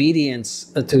and obedience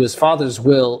to his Father's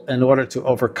will in order to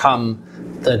overcome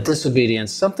the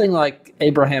disobedience. Something like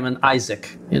Abraham and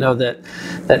Isaac,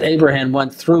 that Abraham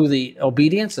went through the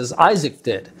obedience as Isaac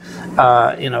did,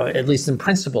 at least in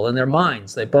principle, in their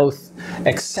minds. They both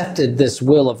accepted this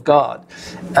will of God.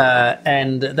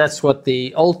 And that's what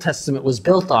the Old Testament was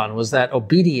built on, was that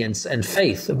obedience and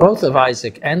faith, both of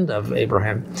Isaac and of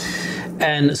Abraham.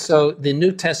 And so the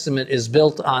New Testament is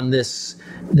built on this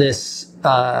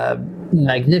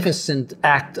magnificent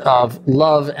act of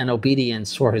love and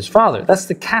obedience for his Father. That's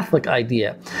the Catholic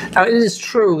idea. Now, it is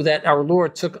true that our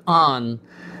Lord took on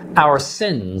our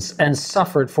sins and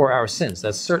suffered for our sins.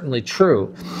 That's certainly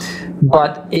true.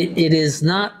 But it is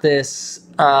not this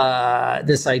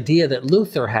idea that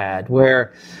Luther had,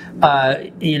 where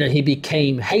he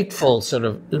became hateful, so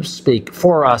to speak,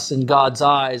 for us in God's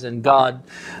eyes, and God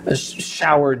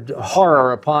showered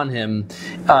horror upon him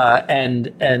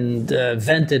and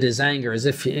vented his anger as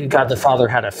if God the Father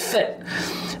had a fit,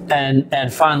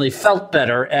 and finally felt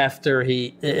better after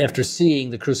seeing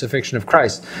the crucifixion of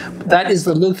Christ. That is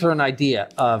the Lutheran idea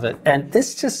of it, and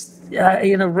this just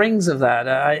rings of that.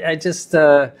 I just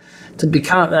to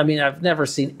become. I mean, I've never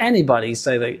seen anybody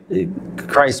say that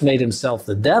Christ made himself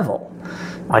the devil.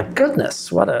 My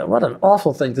goodness, what an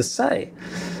awful thing to say.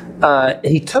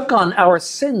 He took on our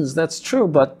sins. That's true,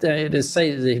 but to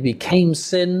say that he became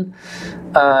sin,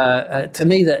 to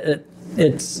me that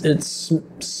it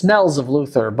smells of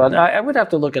Luther. But I would have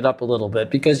to look it up a little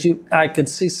bit, because I could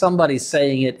see somebody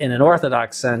saying it in an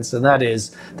Orthodox sense, and that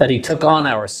is that he took on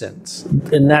our sins.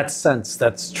 In that sense,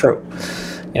 that's true.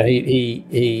 He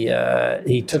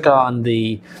took on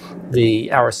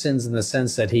our sins in the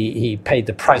sense that he paid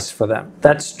the price for them.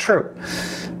 That's true,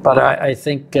 but I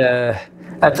think.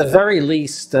 At the very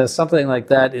least, something like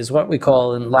that is what we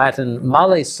call in Latin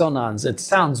male sonans. It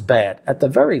sounds bad, at the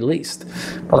very least.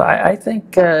 But I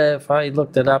think if I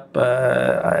looked it up,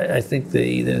 I think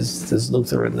there's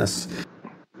Luther in this.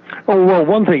 Oh, well,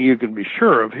 one thing you can be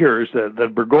sure of here is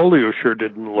that Bergoglio sure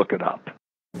didn't look it up.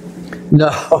 No.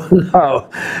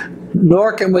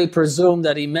 Nor can we presume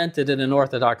that he meant it in an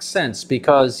Orthodox sense,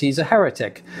 because he's a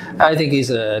heretic. I think he's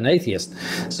an atheist.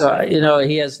 So,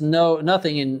 he has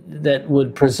nothing that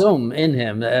would presume in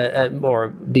him, or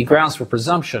be grounds for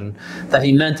presumption, that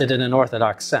he meant it in an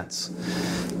Orthodox sense.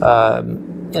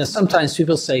 Sometimes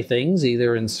people say things,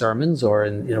 either in sermons or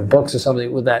in books or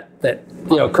something, with that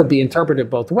could be interpreted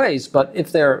both ways. But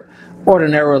if they're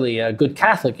ordinarily a good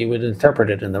Catholic, he would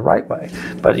interpret it in the right way.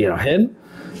 But him,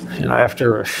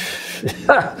 after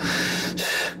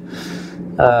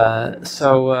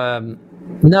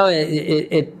no,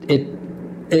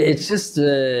 it's just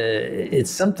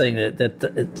it's something that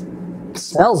it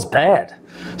smells bad.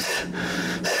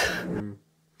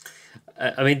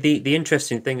 I mean, the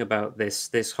interesting thing about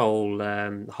this whole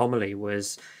homily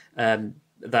was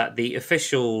that the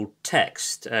official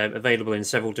text, available in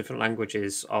several different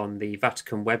languages on the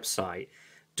Vatican website,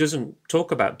 doesn't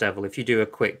talk about devil. If you do a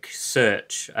quick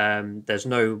search, there's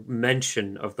no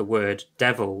mention of the word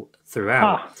devil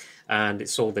throughout, and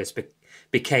it's all this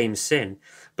became sin.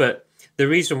 But the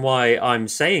reason why I'm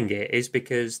saying it is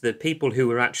because the people who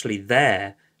were actually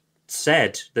there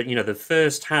said that, the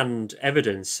first-hand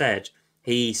evidence said,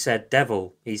 he said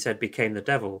devil, he said became the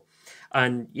devil.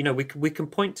 And, we can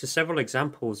point to several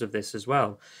examples of this as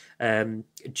well.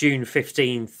 June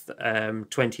 15th,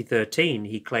 2013,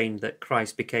 he claimed that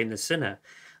Christ became the sinner.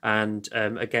 And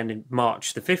again, in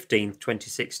March the 15th,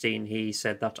 2016, he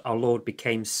said that our Lord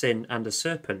became sin and a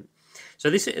serpent. So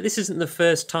this isn't the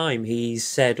first time he's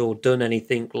said or done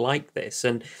anything like this.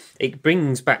 And it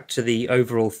brings back to the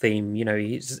overall theme.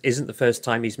 It isn't the first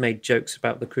time he's made jokes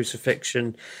about the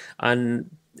crucifixion and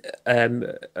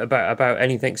about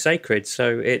anything sacred.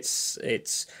 So it's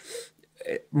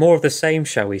more of the same,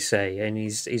 shall we say, and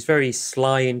he's very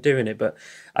sly in doing it. But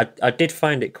I did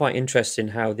find it quite interesting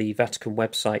how the Vatican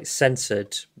website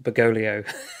censored Bergoglio.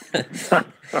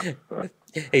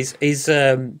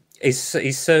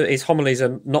 His homilies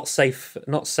are not safe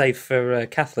for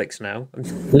Catholics now.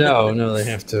 No, they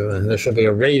have to. There should be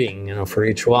a rating, for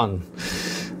each one.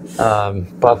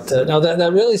 But no,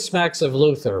 that really smacks of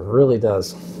Luther. Really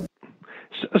does.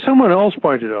 Someone else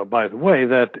pointed out, by the way,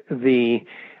 that the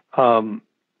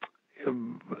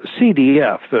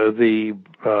CDF, the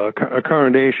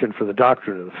Congregation for the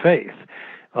Doctrine of the Faith,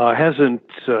 hasn't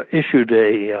issued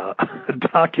a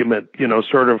document,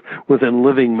 sort of within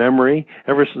living memory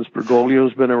ever since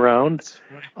Bergoglio's been around.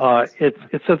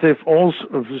 It's that they've all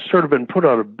sort of been put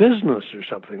out of business or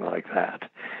something like that.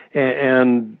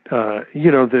 And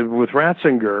with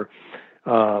Ratzinger,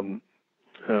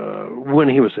 when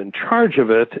he was in charge of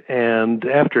it, and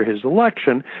after his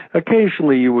election,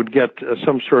 occasionally you would get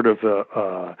some sort of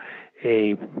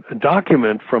a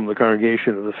document from the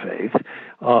Congregation of the Faith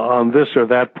on this or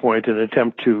that point, an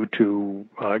attempt to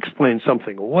explain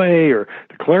something away or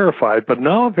to clarify it. But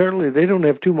now apparently they don't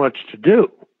have too much to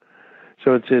do.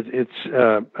 So it's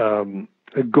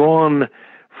gone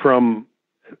from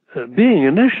being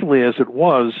initially, as it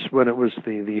was when it was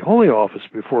the Holy Office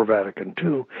before Vatican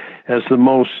II, as the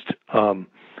most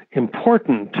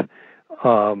important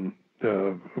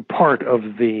part of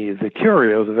the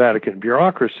curia of the Vatican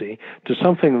bureaucracy, to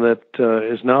something that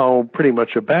is now pretty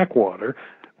much a backwater,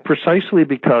 precisely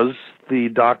because the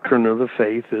doctrine of the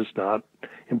faith is not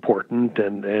important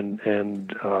and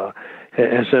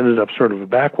has ended up sort of a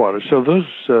backwater. So those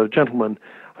gentlemen,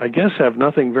 I guess, have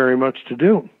nothing very much to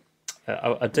do.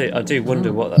 I do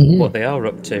wonder what they are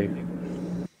up to.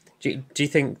 Do you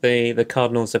think the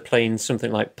Cardinals are playing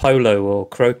something like polo or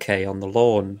croquet on the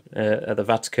lawn at the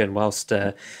Vatican whilst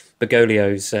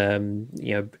Bergoglio's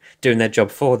doing their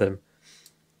job for them?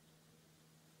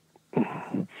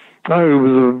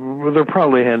 They're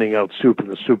probably handing out soup in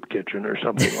the soup kitchen or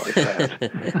something like that.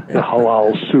 The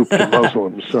halal soup to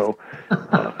Muslims, so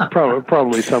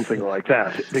probably something like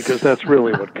that, because that's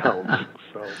really what counts.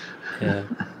 So, Yeah.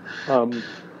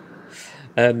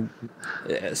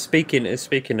 Speaking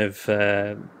of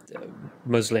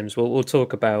Muslims, we'll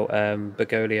talk about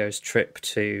Bergoglio's trip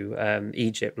to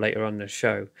Egypt later on in the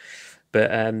show. But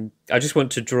I just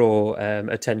want to draw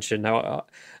attention. Now,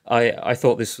 I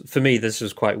thought this, for me, this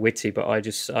was quite witty, but I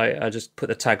just put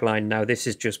the tagline, "Now this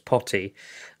is just potty,"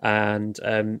 and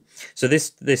so this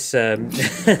This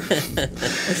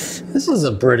is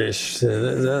a British.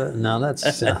 No,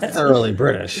 that's thoroughly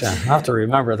British. I'll have to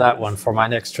remember that one for my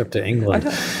next trip to England.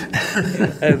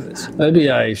 Maybe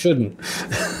I shouldn't.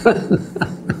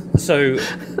 So,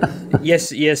 yes.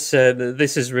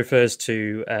 This refers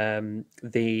to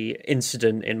the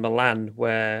incident in Milan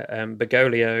where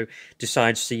Bergoglio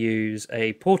decides to use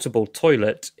a portable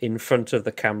toilet in front of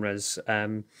the cameras.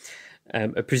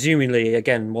 Presumably,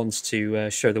 again, wants to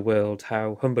show the world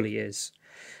how humble he is.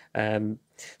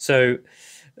 So,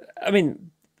 I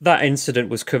mean, that incident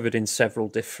was covered in several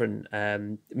different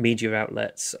media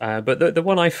outlets, but the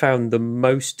one I found the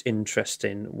most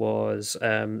interesting was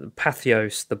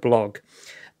Pathos, the blog,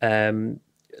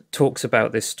 talks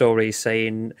about this story,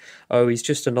 saying, "Oh, he's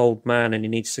just an old man and he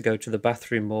needs to go to the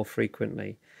bathroom more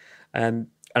frequently," and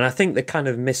I think they kind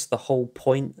of missed the whole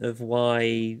point of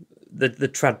why the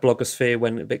trad blogosphere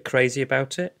went a bit crazy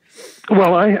about it.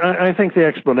 Well, I think the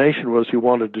explanation was he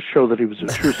wanted to show that he was a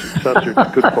true successor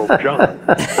to good Pope John,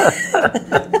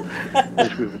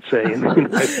 as we would say in the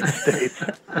United States.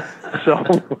 So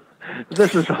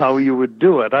this is how you would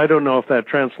do it. I don't know if that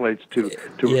translates to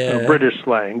British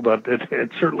slang, but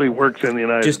it certainly works in the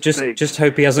United States. Just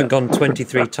hope he hasn't gone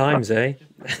 23 times, eh?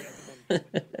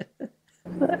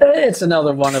 It's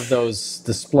another one of those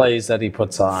displays that he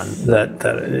puts on that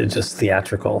is just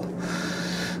theatrical.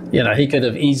 You know, he could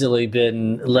have easily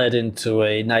been led into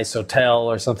a nice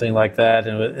hotel or something like that,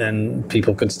 and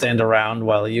people could stand around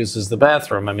while he uses the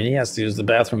bathroom. I mean, he has to use the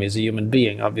bathroom. He's a human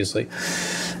being, obviously.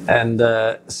 And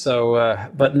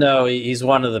but no, he's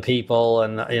one of the people,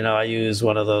 and, you know, I use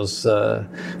one of those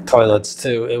toilets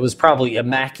too. It was probably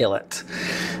immaculate.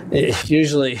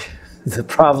 Usually the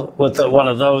problem with one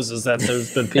of those is that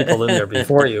there's been people in there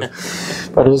before you,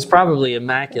 but it was probably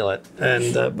immaculate.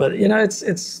 And but, you know,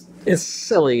 it's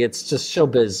silly. It's just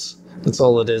showbiz. That's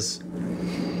all it is.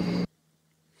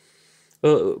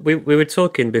 Well, we were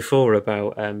talking before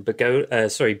about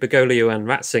Bergoglio and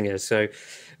Ratzinger. So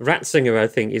Ratzinger, I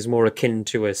think, is more akin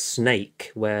to a snake,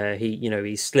 where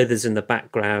he slithers in the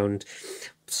background,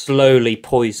 slowly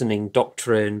poisoning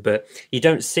doctrine, but you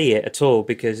don't see it at all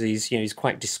because he's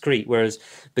quite discreet. Whereas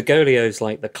Bergoglio's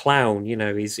like the clown.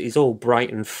 He's all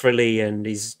bright and frilly, and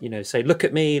he's say, look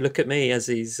at me, as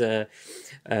he's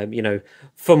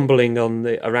fumbling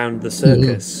around the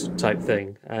circus type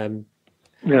thing.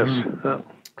 Yes.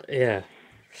 Yeah.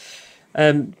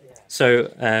 So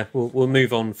we'll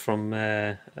move on from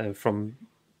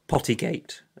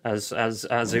Pottygate, as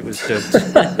it was dubbed.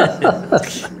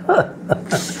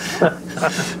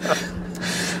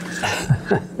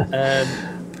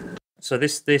 So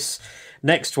this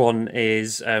next one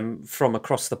is from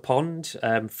across the pond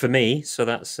for me. So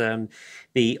that's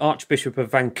the Archbishop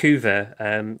of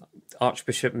Vancouver.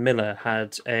 Archbishop Miller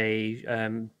had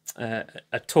a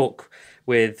talk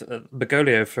with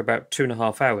Bergoglio for about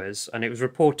 2.5 hours, and it was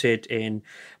reported in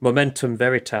Momentum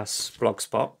Veritas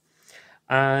blogspot.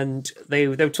 And they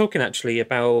were talking actually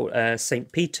about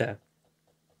Saint Peter,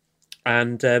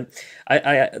 and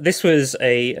this was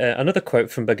another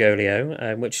quote from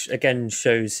Bergoglio, which again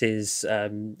shows his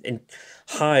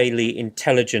highly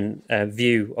intelligent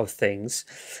view of things.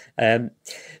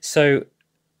 So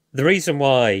the reason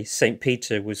why Saint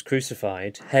Peter was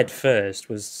crucified head first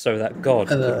was so that God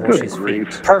could wash his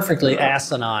feet. Perfectly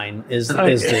asinine is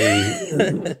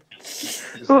the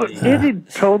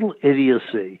total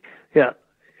idiocy. Yeah.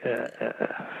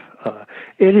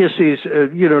 Idiocy is,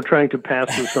 trying to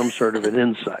pass as some sort of an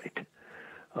insight.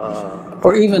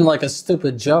 Or even like a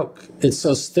stupid joke. It's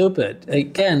so stupid.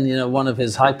 Again, one of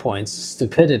his high points,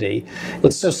 stupidity.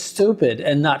 It's so stupid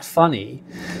and not funny.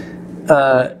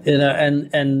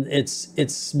 And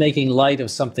it's making light of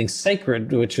something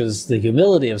sacred, which is the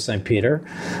humility of St. Peter,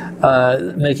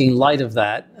 making light of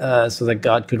that so that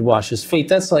God could wash his feet.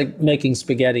 That's like making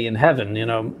spaghetti in heaven.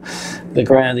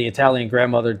 The Italian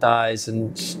grandmother dies,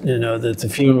 and the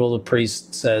funeral, the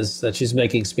priest says that she's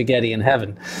making spaghetti in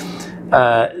heaven.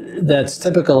 That's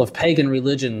typical of pagan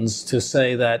religions, to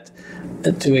say that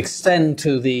to extend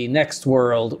to the next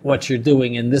world what you're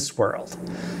doing in this world.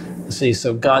 See,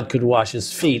 so God could wash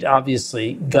his feet.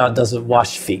 Obviously, God doesn't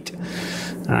wash feet.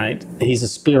 All right, he's a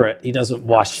spirit. He doesn't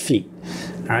wash feet.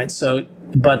 All right, so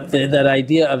but that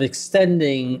idea of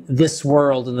extending this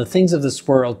world and the things of this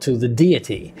world to the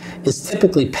deity is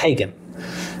typically pagan.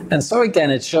 And so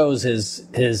again, it shows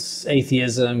his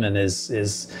atheism and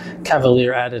his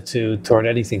cavalier attitude toward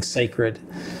anything sacred,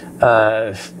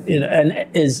 and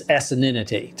his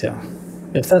asininity too,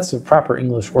 if that's a proper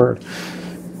English word.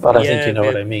 But I think you know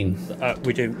what I mean.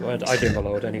 We do. I do, my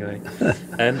lord. Anyway,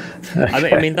 I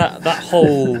mean that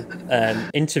whole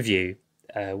interview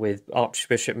with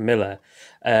Archbishop Miller,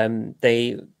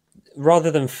 they,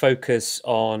 rather than focus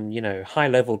on high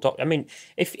level I mean,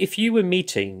 if you were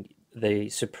meeting the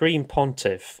Supreme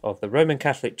Pontiff of the Roman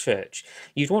Catholic Church,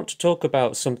 you'd want to talk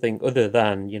about something other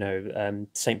than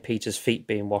St. Peter's feet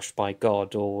being washed by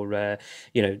God, or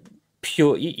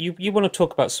pure. You want to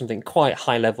talk about something quite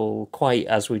high level, quite,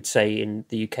 as we'd say in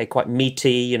the UK, quite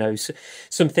meaty.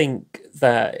 Something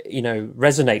that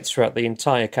resonates throughout the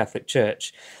entire Catholic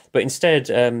Church. But instead,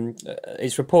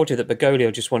 it's reported that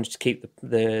Bergoglio just wanted to keep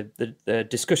the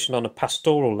discussion on a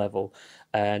pastoral level,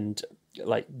 and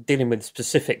like dealing with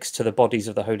specifics to the bodies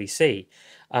of the Holy See.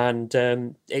 And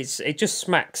it just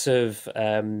smacks of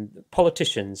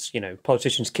politicians,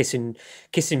 politicians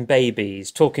kissing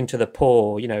babies, talking to the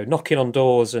poor, knocking on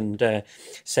doors and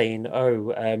saying,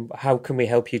 "Oh, how can we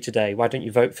help you today? Why don't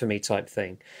you vote for me?" type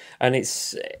thing. And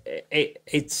it's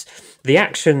the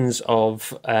actions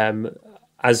of,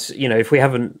 as if we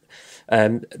haven't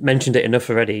mentioned it enough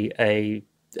already,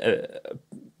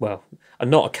 I'm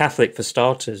not a Catholic for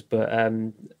starters, but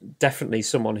definitely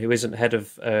someone who isn't head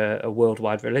of a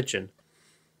worldwide religion.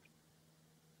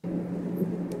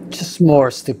 Just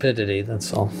more stupidity,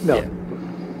 that's all. No.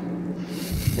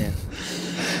 Yeah.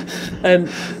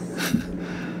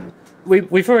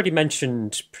 We've already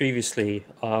mentioned previously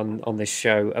on this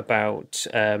show about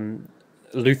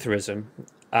Lutheranism.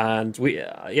 And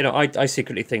I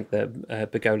secretly think that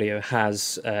Bergoglio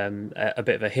has a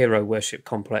bit of a hero worship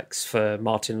complex for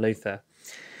Martin Luther.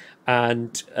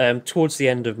 And towards the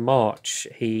end of March,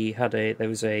 there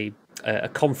was a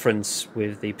conference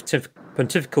with the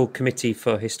Pontifical Committee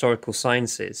for Historical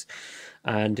Sciences,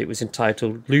 and it was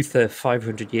entitled "Luther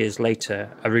 500 Years Later: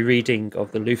 A Rereading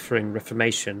of the Lutheran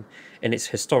Reformation in its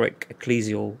Historic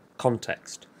Ecclesial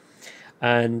Context."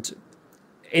 And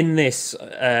in this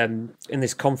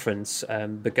conference,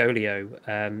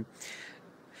 Bergoglio,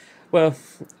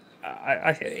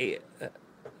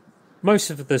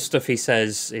 most of the stuff he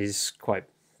says is quite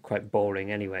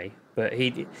boring anyway. But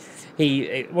he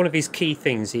one of his key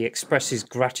things, he expresses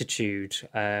gratitude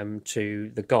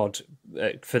to the God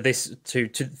for this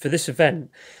for this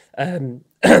event,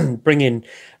 bringing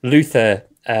Luther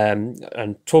and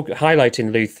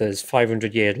highlighting Luther's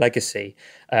 500-year legacy,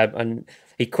 and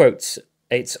he quotes,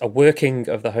 "It's a working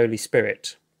of the Holy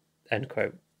Spirit," end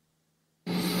quote.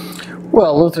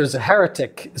 Well, Luther's a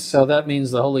heretic, so that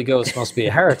means the Holy Ghost must be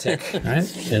a heretic, right?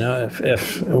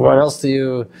 If what else do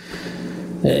you?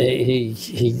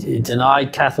 He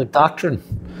denied Catholic doctrine,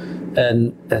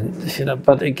 and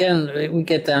But again, we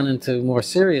get down into more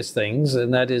serious things,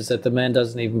 and that is that the man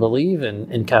doesn't even believe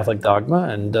in Catholic dogma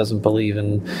and doesn't believe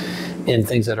in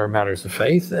things that are matters of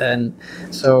faith. And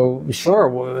so, sure,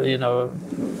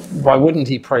 why wouldn't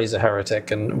he praise a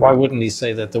heretic, and why wouldn't he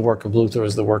say that the work of Luther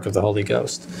is the work of the Holy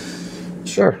Ghost?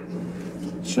 Sure,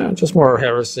 just more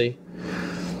heresy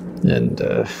and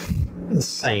the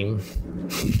same.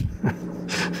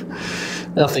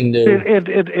 Nothing new.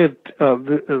 The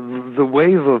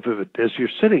wave of it as you're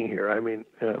sitting here, I mean,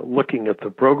 looking at the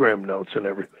program notes and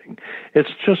everything, it's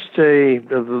just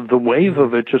the wave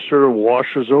of it just sort of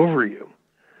washes over you.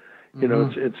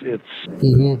 There's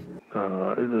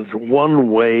one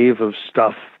wave of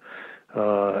stuff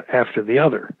after the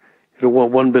other.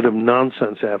 One bit of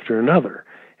nonsense after another.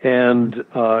 And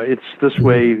it's this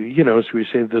way, as we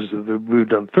say, we've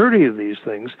done 30 of these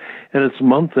things, and it's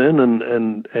month in and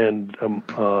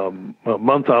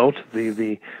month out.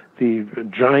 The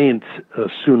giant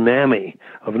tsunami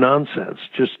of nonsense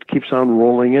just keeps on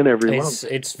rolling in every month.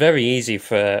 It's very easy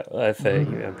for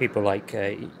people like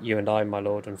you and I, my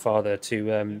Lord and Father,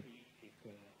 to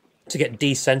get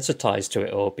desensitized to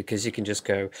it all, because you can just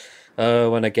go,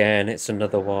 "Oh, and again, it's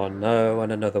another one. Oh,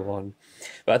 and another one."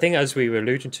 But I think, as we were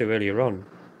alluding to earlier on,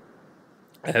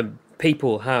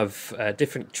 people have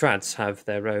different trads have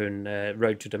their own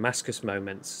road to Damascus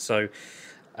moments. So,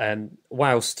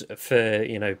 whilst for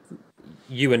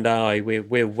you and I,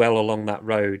 we're well along that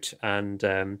road, and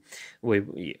we're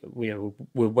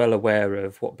well aware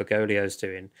of what Bergoglio's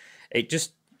doing. It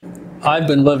just I've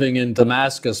been living in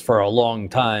Damascus for a long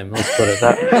time. Let's put it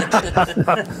that way.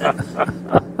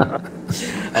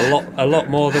 A lot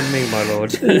more than me, my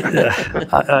lord.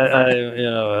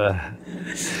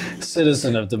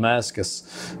 Citizen of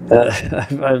Damascus.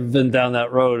 I've been down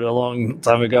that road a long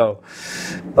time ago.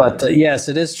 But yes,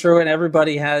 it is true, and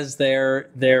everybody has their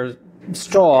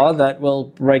straw that will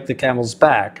break the camel's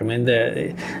back. I mean,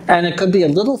 and it could be a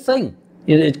little thing.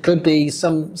 It could be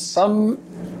some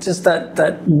just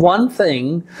that one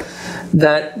thing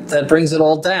that brings it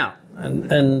all down.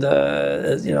 And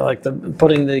like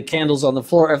putting the candles on the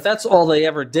floor. If that's all they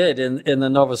ever did in the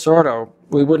Novus Ordo,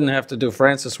 we wouldn't have to do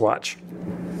Francis Watch.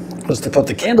 Was to put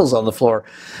the candles on the floor,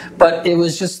 but it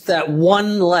was just that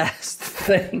one last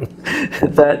thing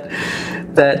that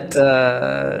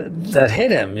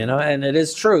hit him, And it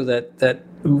is true that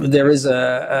there is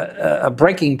a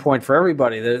breaking point for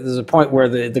everybody. There's a point where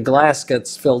the glass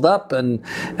gets filled up and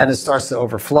it starts to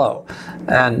overflow,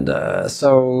 and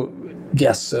so.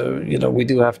 Yes, we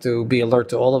do have to be alert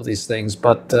to all of these things,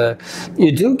 but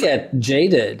you do get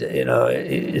jaded.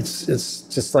 It's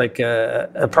just like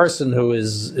a person who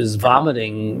is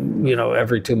vomiting,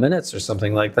 every 2 minutes or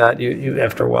something like that. You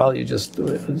after a while, you just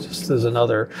there's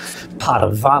another pot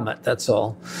of vomit. That's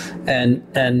all, and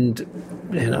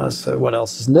so what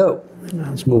else is new?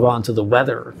 Let's move on to the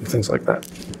weather and things like that.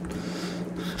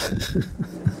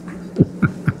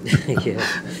 Yeah.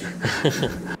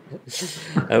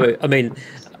 I mean,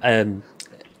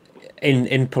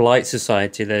 in polite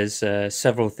society, there's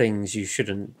several things you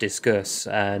shouldn't discuss,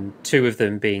 and two of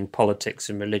them being politics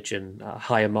and religion,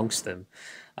 high amongst them.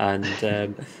 And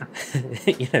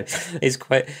it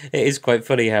is quite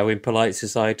funny how in polite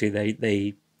society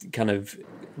they kind of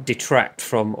detract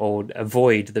from or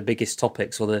avoid the biggest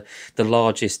topics or the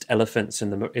largest elephants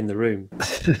in the room.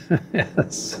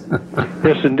 Yes.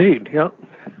 Yes, indeed. Yeah.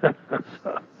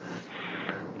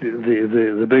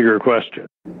 The bigger question.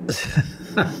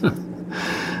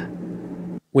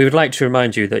 We would like to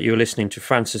remind you that you're listening to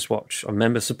Francis Watch on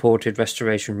member-supported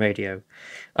Restoration Radio.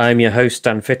 I am your host,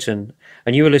 Dan Fitton,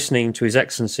 and you are listening to His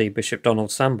Excellency Bishop Donald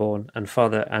Sanborn and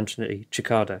Father Anthony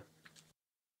Cekada.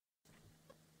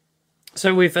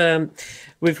 So we've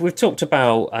talked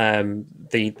about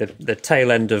the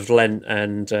tail end of Lent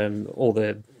and all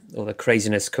the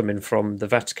craziness coming from the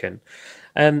Vatican.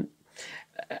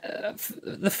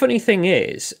 The funny thing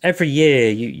is, every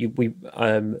year we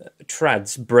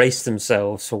trads brace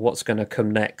themselves for what's going to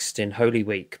come next in Holy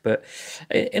Week. But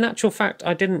in actual fact,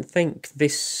 I didn't think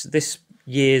this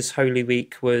year's Holy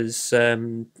Week was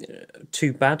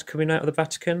too bad coming out of the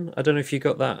Vatican. I don't know if you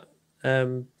got that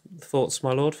thoughts,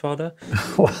 my Lord, Father?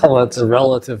 Well, that's a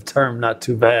relative term, not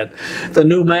too bad. The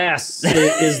new Mass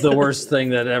is the worst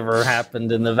thing that ever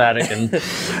happened in the Vatican.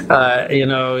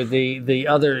 The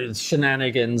other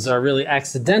shenanigans are really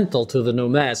accidental to the new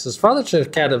Mass. As Father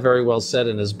Cekada very well said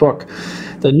in his book,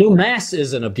 the new Mass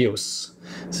is an abuse.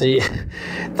 See,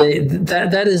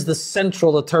 that is the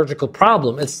central liturgical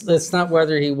problem. It's not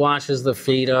whether he washes the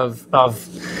feet of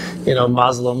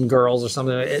Muslim girls or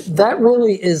something. That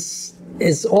really is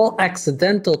all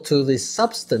accidental to the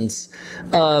substance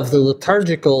of the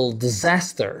liturgical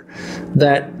disaster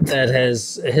that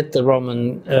has hit the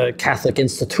Roman Catholic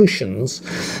institutions.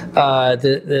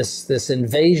 This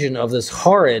invasion of this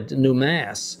horrid new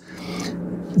Mass.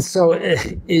 So,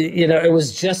 it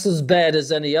was just as bad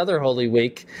as any other Holy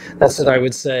Week. That's what I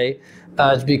would say,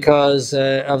 because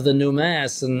of the new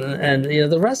Mass, and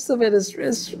the rest of it is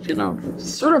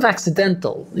sort of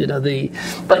accidental. There's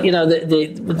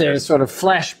sort of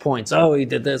flashpoints. Oh, he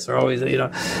did this, or always,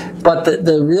 But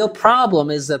the real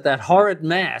problem is that horrid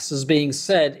Mass is being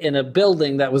said in a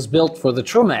building that was built for the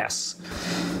true Mass.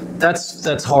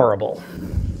 That's horrible.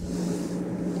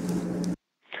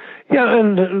 Yeah,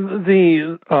 and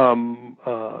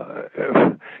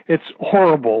it's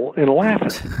horrible in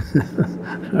Latin.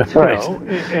 Right.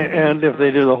 And if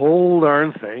they do the whole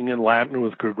darn thing in Latin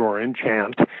with Gregorian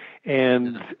chant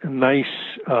and nice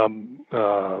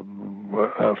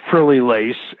frilly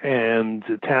lace and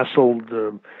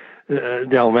tasseled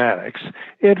dalmatics,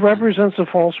 it represents a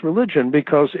false religion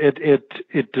because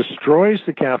it destroys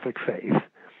the Catholic faith.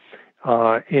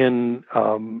 It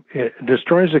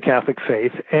destroys the Catholic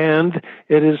faith, and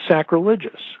it is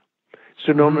sacrilegious.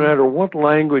 So no matter what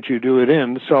language you do it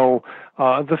in, so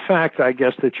the fact, I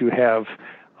guess, that you have,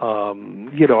 I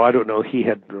don't know,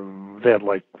 they had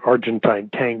like Argentine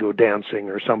tango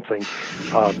dancing or something,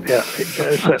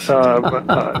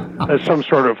 some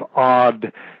sort of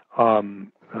odd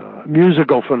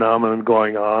musical phenomenon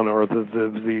going on, or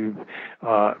the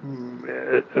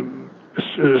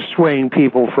swaying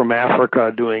people from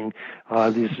Africa doing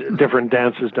these different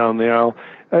dances down the aisle.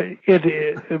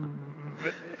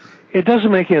 It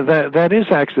doesn't make it that is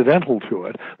accidental to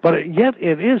it, but yet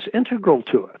it is integral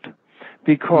to it,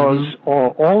 because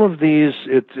all of these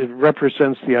it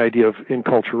represents the idea of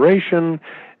enculturation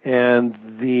and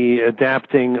the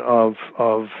adapting of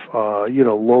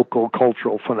local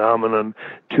cultural phenomenon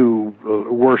to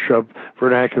worship,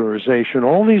 vernacularization.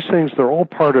 All these things, they're all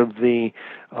part of the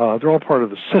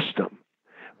system.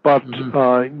 But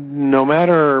no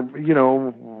matter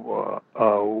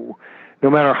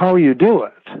how you do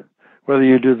it, whether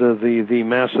you do the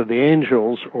Mass of the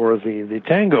Angels or the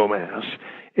Tango Mass,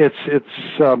 it's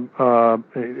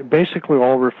basically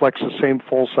all reflects the same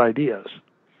false ideas.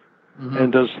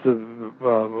 And has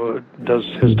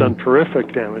done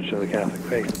terrific damage to the Catholic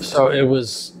faith. So it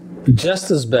was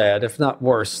just as bad, if not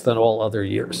worse, than all other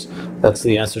years. That's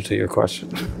the answer to your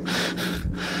question.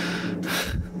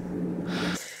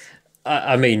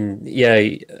 I mean,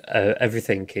 yeah,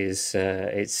 everything is.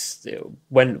 It's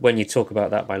when you talk about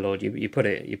that, my lord, you put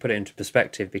it into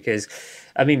perspective, because,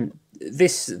 I mean,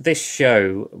 this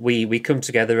show, we come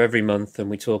together every month and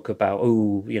we talk about,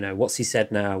 what's he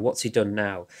said now, what's he done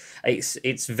now.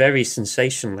 It's very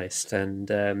sensationalist,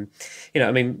 and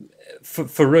I mean,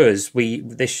 for us,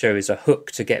 this show is a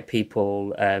hook to get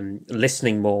people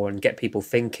listening more and get people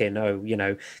thinking.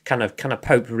 Can a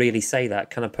Pope really say that?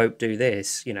 Can a Pope do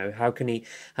this? How can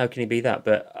he be that?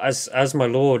 But as my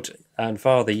Lord and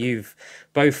Father, you've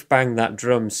both banged that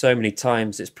drum so many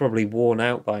times, it's probably worn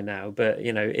out by now. But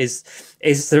is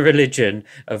the religion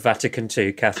of Vatican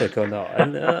II Catholic or not?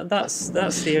 And that's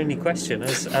the only question.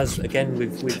 As again,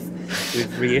 we've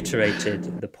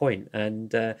reiterated the point,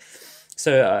 and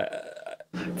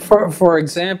For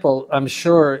example, I'm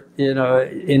sure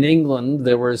in England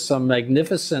there were some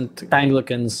magnificent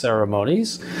Anglican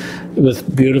ceremonies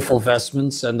with beautiful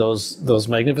vestments and those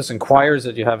magnificent choirs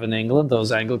that you have in England,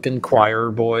 those Anglican choir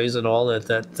boys and all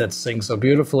that sing so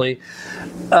beautifully.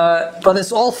 But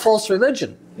it's all false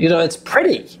religion. It's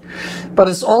pretty, but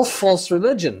it's all false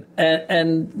religion,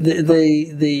 and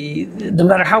no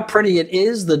matter how pretty it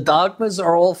is, the dogmas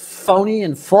are all phony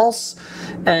and false,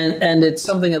 and it's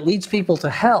something that leads people to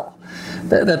hell.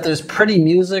 That there's pretty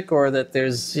music, or that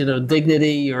there's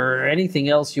dignity, or anything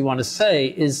else you want to say,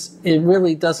 it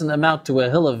really doesn't amount to a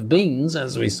hill of beans,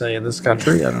 as we say in this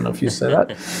country. I don't know if you say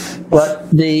that, but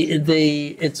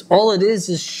it's all it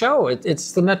is show.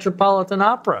 It's the Metropolitan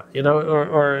Opera,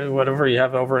 or whatever you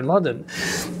have over in London.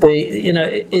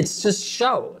 It's just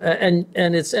show, and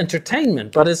it's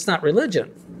entertainment, but it's not religion.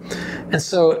 And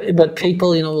so, but people,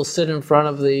 will sit in front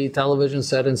of the television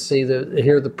set and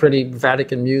hear the pretty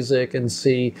Vatican music, and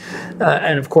see,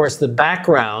 and of course the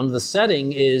background, the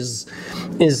setting is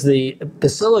the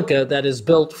basilica that is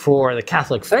built for the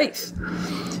Catholic faith.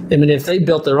 I mean, if they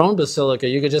built their own basilica,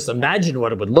 you could just imagine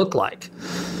what it would look like.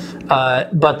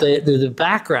 But the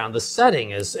background, the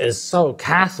setting is so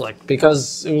Catholic,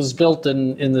 because it was built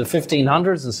in the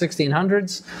 1500s and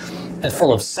 1600s, and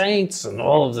full of saints and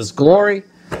all of this glory.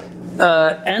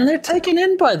 And they're taken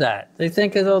in by that. They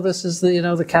think, this is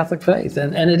the Catholic faith,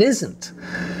 and it isn't.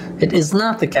 It is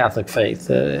not the Catholic faith.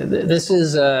 This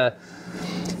is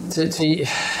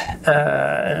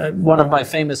one of my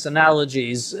famous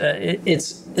analogies.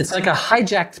 It's like a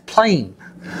hijacked plane.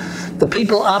 The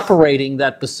people operating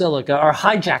that basilica are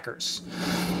hijackers.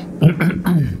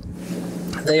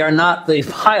 They are not the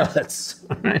pilots.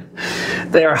 Right?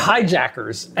 They are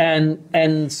hijackers,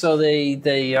 and so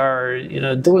they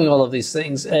are doing all of these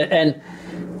things, and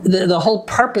the whole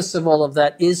purpose of all of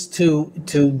that is to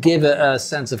give a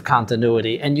sense of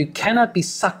continuity, and you cannot be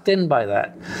sucked in by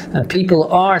that, and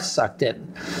people are sucked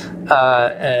in,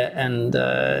 and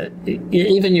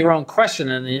even your own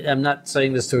question, and I'm not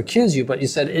saying this to accuse you, but you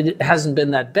said it hasn't been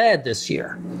that bad this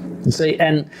year. You see,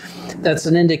 and that's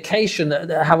an indication that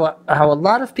how a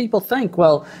lot of people think.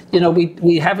 Well,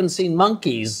 we haven't seen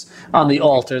monkeys on the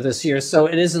altar this year, so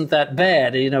it isn't that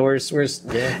bad. It was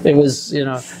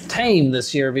tame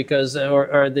this year, because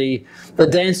or the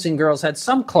dancing girls had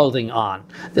some clothing on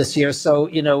this year, so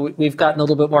we've gotten a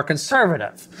little bit more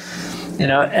conservative.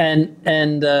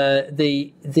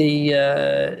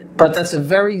 But that's a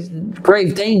very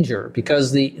grave danger,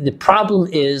 because the problem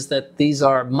is that these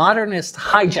are modernist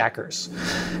hijackers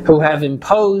who have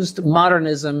imposed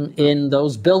modernism in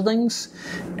those buildings,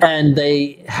 and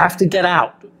they have to get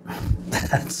out.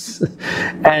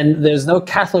 And there's no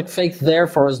Catholic faith there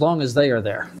for as long as they are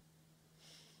there.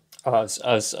 I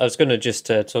was going to just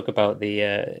talk about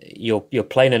the your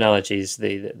plane analogies,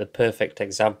 the perfect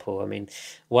example. I mean,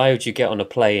 why would you get on a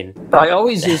plane? I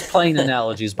always use plane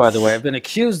analogies, by the way. I've been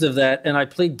accused of that, and I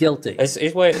plead guilty. I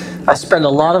spend a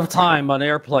lot of time on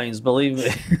airplanes, believe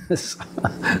me.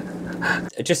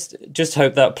 Just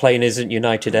hope that plane isn't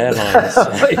United Airlines.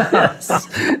 Yes.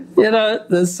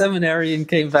 The seminarian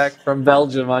came back from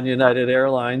Belgium on United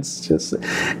Airlines,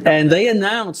 and they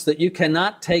announced that you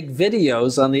cannot take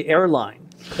videos on the airline.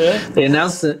 They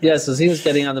announced that, yes, as he was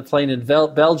getting on the plane in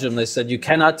Belgium, they said, you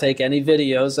cannot take any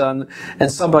videos on, and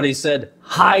somebody said,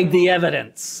 hide the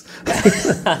evidence.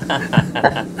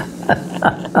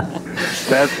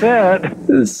 That's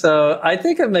it. So I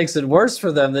think it makes it worse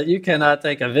for them that you cannot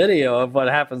take a video of what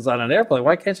happens on an airplane.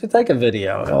 Why can't you take a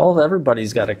video?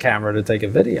 Everybody's got a camera to take a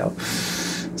video.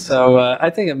 So I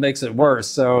think it makes it worse.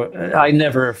 So I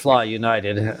never fly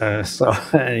United.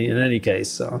 In any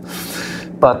case,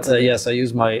 but yes, I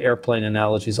use my airplane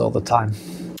analogies all the time.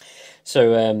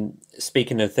 So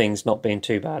speaking of things not being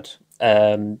too bad,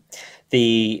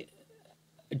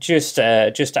 just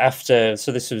after,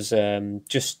 so this was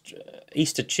just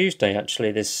Easter Tuesday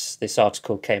actually. This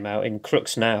article came out in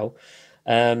Crux Now.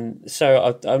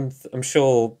 So I'm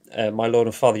sure, my Lord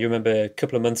and Father, you remember a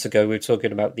couple of months ago we were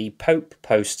talking about the Pope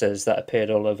posters that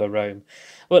appeared all over Rome.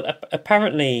 Well,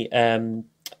 apparently,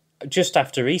 just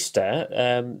after Easter,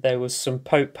 there was some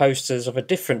Pope posters of a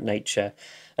different nature,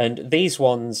 and these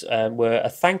ones were a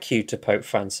thank you to Pope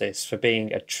Francis for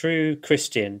being a true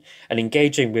Christian and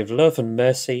engaging with love and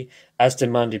mercy as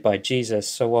demanded by Jesus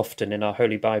so often in our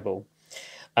Holy Bible.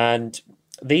 And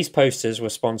these posters were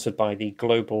sponsored by the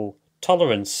Global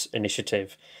Tolerance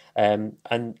Initiative, and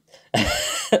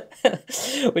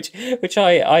which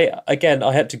I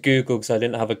had to Google because I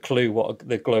didn't have a clue what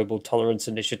the Global Tolerance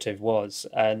Initiative was,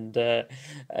 and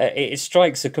it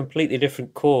strikes a completely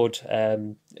different chord,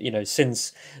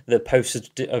 since the posters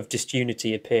of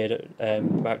disunity appeared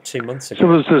about 2 months ago. So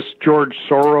was this George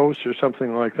Soros or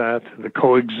something like that? The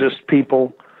coexist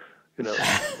people,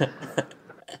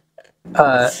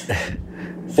 By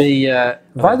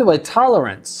the way,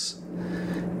 tolerance,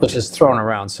 which is thrown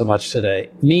around so much today,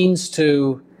 means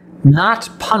to not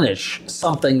punish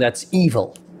something that's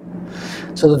evil.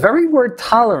 So the very word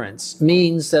tolerance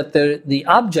means that the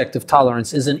object of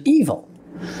tolerance is an evil.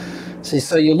 See,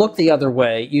 so you look the other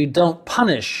way, you don't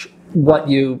punish what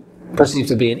you perceive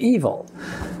to be an evil.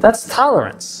 That's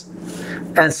tolerance.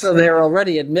 And so they're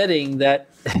already admitting that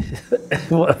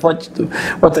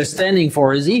what they're standing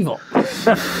for is evil.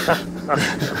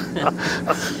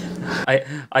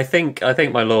 I think,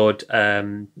 my Lord, I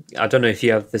don't know if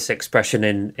you have this expression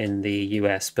in the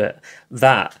US, but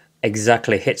that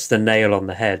exactly hits the nail on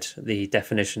the head, the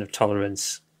definition of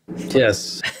tolerance.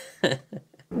 Yes.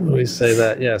 We say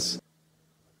that, yes.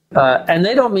 And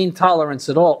they don't mean tolerance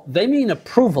at all. They mean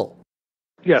approval.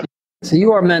 Yes. So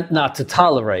you are meant not to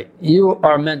tolerate. You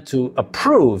are meant to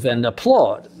approve and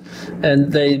applaud.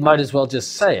 And they might as well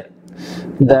just say it.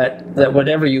 That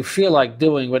whatever you feel like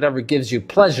doing, whatever gives you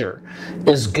pleasure,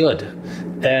 is good.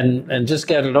 And just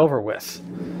get it over with.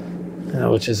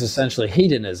 Which is essentially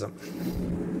hedonism.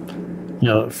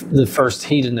 The first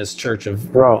hedonist church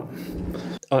of Rome.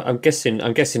 I'm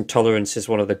guessing tolerance is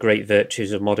one of the great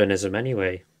virtues of modernism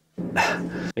anyway.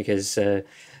 Because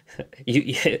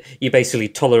you basically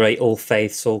tolerate all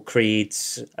faiths, all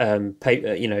creeds.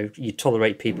 You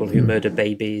tolerate people who murder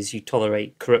babies. You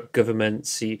tolerate corrupt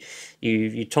governments.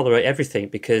 You tolerate everything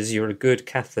because you're a good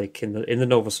Catholic in the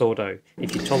Novus Ordo.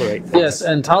 If you tolerate things. Yes,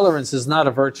 and tolerance is not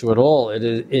a virtue at all. It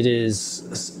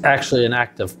is actually an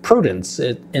act of prudence,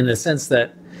 in the sense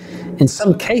that in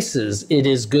some cases it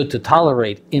is good to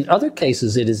tolerate. In other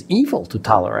cases, it is evil to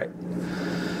tolerate.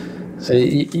 So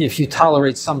if you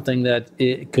tolerate something that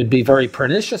it could be very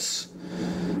pernicious,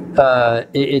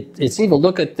 it's evil.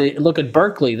 Look at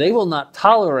Berkeley. They will not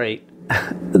tolerate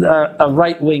a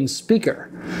right-wing speaker.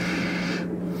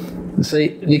 See,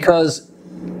 because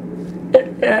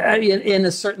in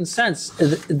a certain sense,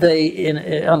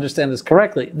 they understand this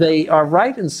correctly. They are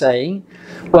right in saying,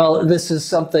 well, this is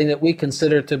something that we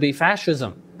consider to be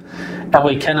fascism, and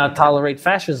we cannot tolerate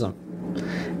fascism.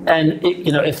 And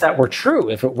if that were true,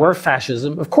 if it were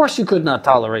fascism, of course you could not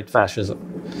tolerate fascism.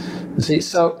 You see,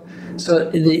 so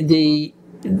the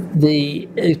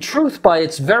truth by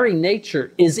its very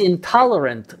nature is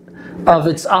intolerant of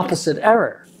its opposite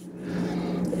error.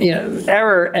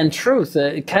 Error and truth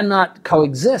cannot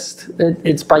coexist.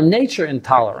 It's by nature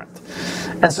intolerant.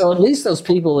 And so at least those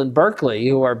people in Berkeley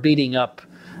who are beating up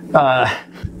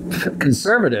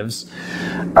conservatives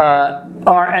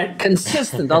are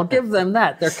consistent. I'll give them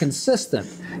that. They're consistent.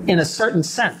 in a certain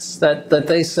sense, that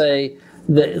they say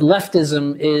that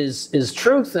leftism is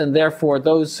truth, and therefore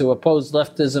those who oppose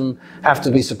leftism have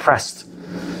to be suppressed.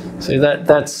 See,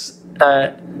 that's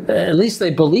at least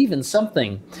they believe in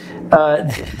something.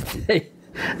 They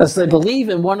believe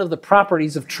in one of the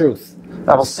properties of truth.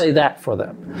 I will say that for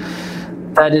them.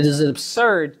 That it is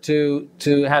absurd to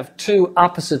have two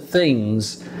opposite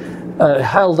things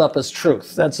held up as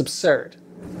truth. That's absurd.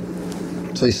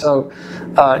 See, so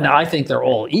now I think they're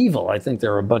all evil. I think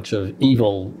there are a bunch of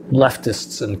evil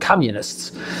leftists and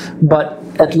communists. But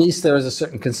at least there is a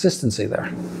certain consistency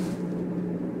there.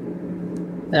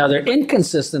 Now, they're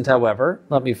inconsistent, however,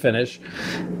 let me finish,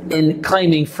 in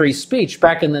claiming free speech.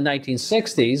 Back in the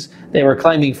 1960s, they were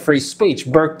claiming free speech.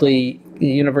 Berkeley, the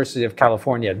University of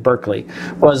California at Berkeley,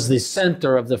 was the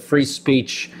center of the free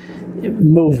speech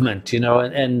movement,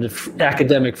 and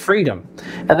academic freedom.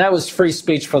 And that was free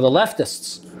speech for the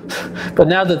leftists. But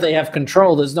now that they have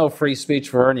control, there's no free speech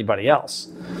for anybody else.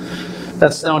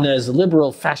 That's known as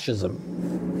liberal fascism,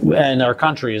 and our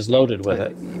country is loaded with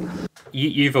it.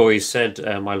 You've always said,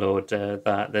 my lord,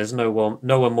 that there's no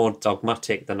one more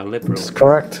dogmatic than a liberal. That's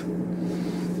correct.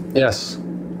 Yes.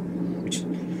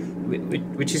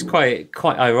 Which is quite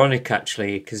ironic,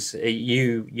 actually, because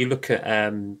you look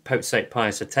at Pope St.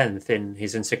 Pius X in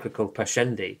his encyclical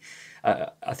Pascendi.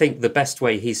 I think the best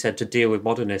way he said to deal with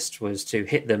modernists was to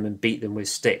hit them and beat them with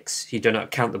sticks. You do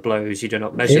not count the blows, you do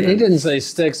not measure them. He didn't say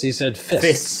sticks, he said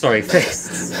fists.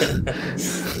 Fists.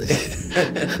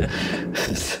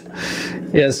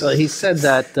 Yeah, so he said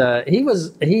that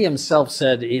he himself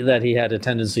said that he had a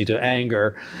tendency to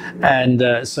anger,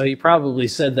 and so he probably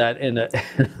said that in a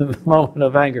moment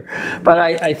of anger. But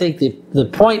I think the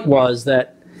point was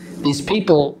that these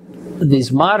people,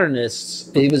 these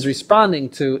modernists, he was responding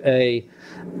to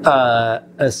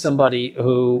somebody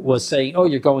who was saying, "Oh,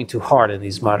 you're going too hard on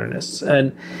these modernists,"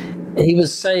 and he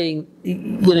was saying,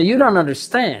 you don't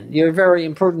understand. You're a very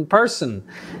imprudent person.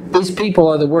 These people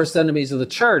are the worst enemies of the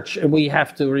church, and we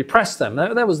have to repress them.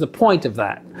 That was the point of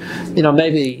that.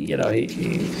 Maybe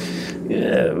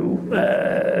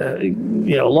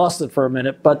he lost it for a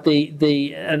minute, but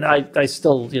and I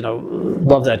still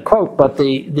love that quote. But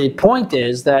the point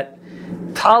is that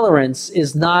tolerance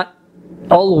is not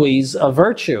always a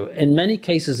virtue. In many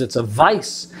cases, it's a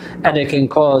vice, and it can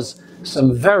cause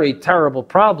some very terrible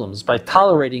problems by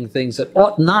tolerating things that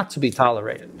ought not to be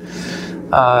tolerated.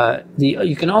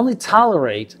 You can only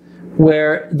tolerate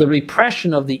where the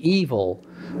repression of the evil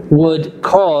would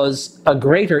cause a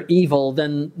greater evil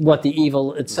than what the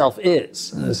evil itself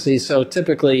is. See, so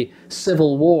typically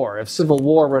civil war, if civil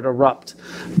war would erupt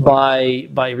by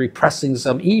repressing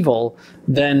some evil,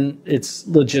 then it's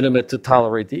legitimate to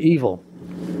tolerate the evil.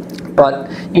 But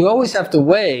you always have to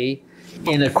weigh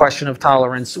in a question of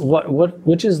tolerance,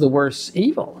 which is the worst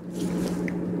evil?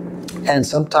 And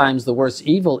sometimes the worst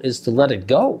evil is to let it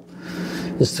go,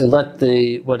 is to let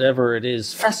whatever it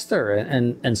is fester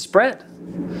and spread.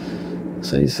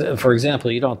 So, for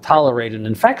example, you don't tolerate an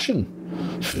infection.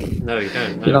 No, you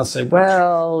don't. No. You don't say,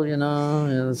 well,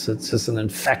 it's just an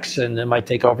infection. It might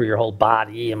take over your whole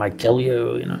body. It might kill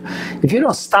you. If you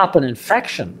don't stop an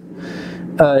infection,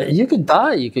 you could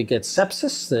die. You could get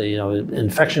sepsis,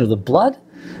 infection of the blood,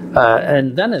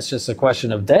 and then it's just a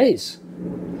question of days.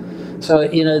 So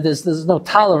there's no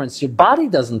tolerance. Your body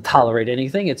doesn't tolerate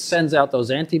anything. It sends out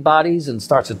those antibodies and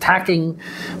starts attacking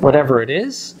whatever it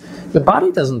is. The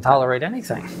body doesn't tolerate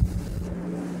anything.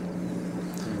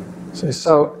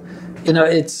 So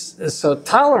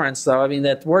tolerance, though. I mean,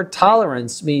 that word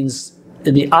tolerance means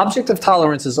the object of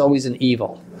tolerance is always an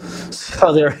evil.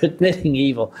 So they're admitting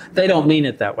evil. They don't mean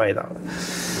it that way, though.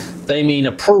 They mean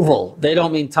approval. They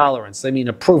don't mean tolerance. They mean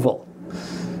approval.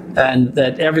 And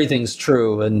that everything's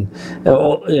true, and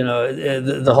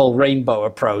the whole rainbow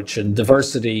approach and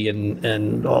diversity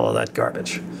and all of that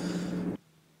garbage.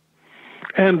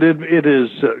 And it is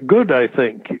good, I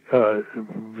think,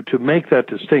 to make that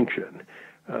distinction,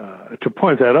 to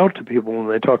point that out to people when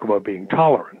they talk about being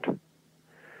tolerant.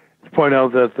 To point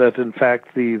out that in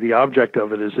fact the object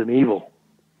of it is an evil.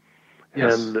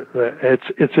 Yes. And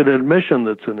it's an admission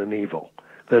that's an evil,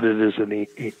 that it is an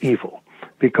evil.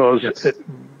 Because, yes.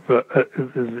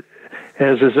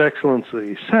 As His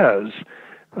Excellency says,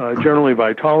 generally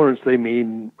by tolerance they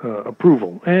mean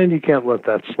approval, and you can't let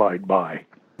that slide by.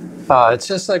 It's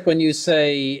just like when you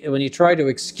try to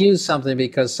excuse something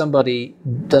because somebody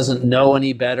doesn't know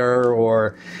any better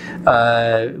or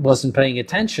wasn't paying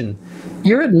attention,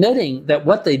 you're admitting that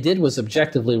what they did was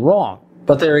objectively wrong,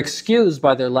 but they're excused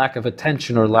by their lack of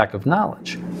attention or lack of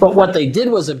knowledge. But what they did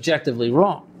was objectively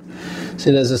wrong.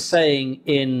 See, there's a saying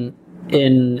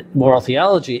in moral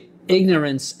theology,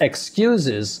 ignorance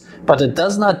excuses, but it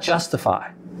does not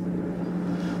justify.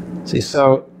 See,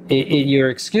 so you're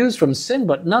excused from sin,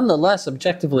 but nonetheless,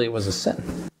 objectively, it was a sin.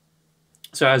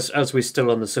 So as we're still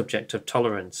on the subject of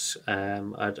tolerance,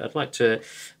 I'd like to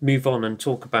move on and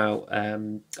talk about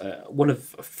one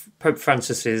of Pope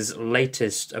Francis's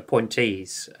latest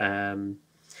appointees.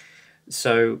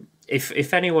 So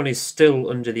if anyone is still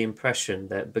under the impression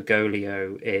that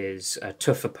Bergoglio is a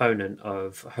tough opponent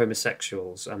of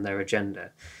homosexuals and their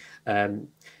agenda,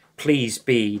 please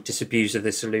be disabused of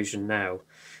this illusion now.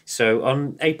 So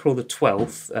on April the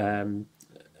 12th,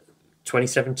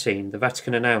 2017, the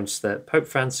Vatican announced that Pope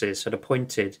Francis had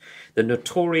appointed the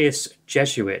notorious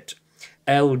Jesuit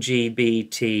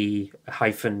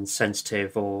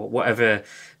LGBT-sensitive, or whatever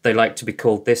they like to be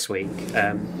called this week.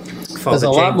 There's a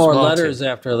lot more letters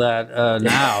after that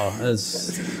now.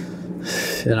 It's,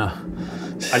 you know.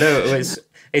 I know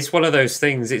it's one of those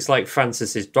things. It's like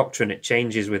Francis's doctrine; it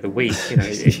changes with the week. You know,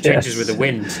 it changes with the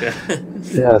wind.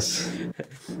 Yes,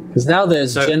 because now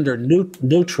there's gender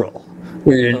neutral.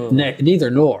 We're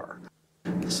neither nor.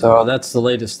 So that's the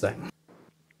latest thing.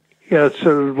 Yeah, it's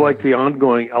sort of like the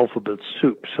ongoing alphabet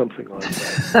soup, something like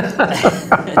that.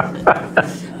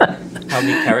 How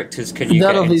many characters can you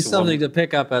That'll get be into something to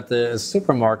pick up at the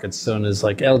supermarket soon, is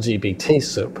like LGBT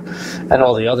soup and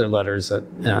all the other letters that,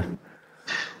 yeah.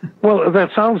 Well,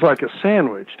 that sounds like a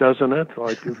sandwich, doesn't it?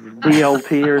 Like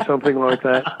BLT or something like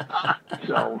that.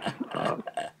 So,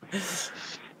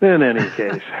 in any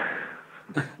case.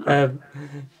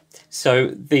 So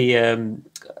the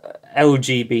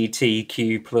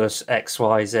LGBTQ plus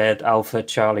XYZ Alpha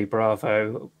Charlie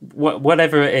Bravo,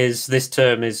 whatever it is this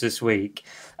term is this week,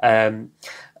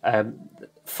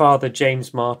 Father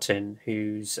James Martin,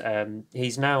 who's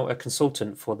he's now a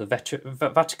consultant for the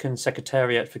Vatican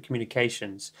Secretariat for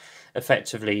Communications,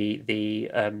 effectively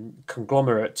the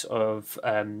conglomerate of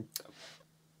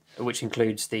which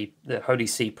includes the Holy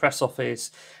See Press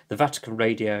Office, the Vatican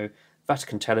Radio,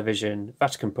 Vatican Television,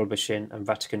 Vatican Publishing, and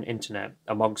Vatican Internet,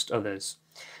 amongst others.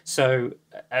 So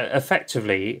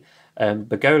effectively,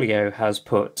 Bergoglio has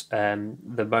put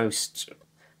the most,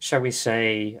 shall we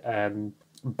say,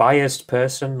 biased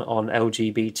person on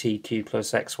LGBTQ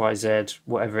plus XYZ,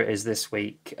 whatever it is this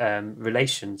week,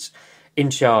 relations, in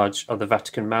charge of the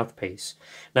Vatican mouthpiece.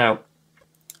 Now,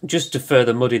 just to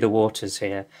further muddy the waters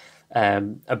here,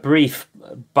 a brief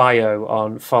bio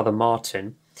on Father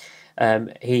Martin.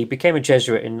 He became a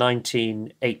Jesuit in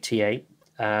 1988,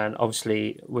 and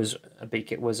obviously was a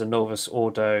Novus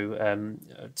Ordo,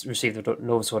 received the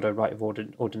Novus Ordo rite of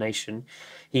ordination.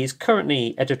 He's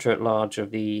currently editor-at-large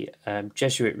of the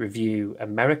Jesuit Review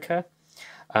America,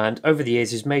 and over the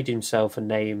years he's made himself a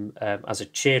name as a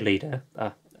cheerleader.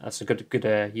 That's a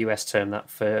good US term, that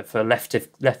for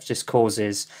leftist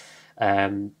causes,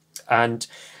 and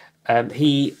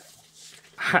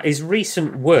his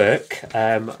recent work.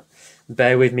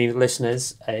 Bear with me,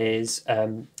 listeners, is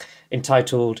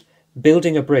entitled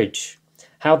Building a Bridge,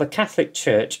 How the Catholic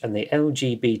Church and the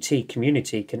LGBT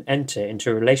Community Can Enter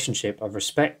into a Relationship of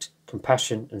Respect,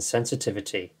 Compassion and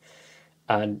Sensitivity.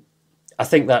 And I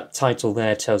think that title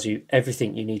there tells you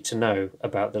everything you need to know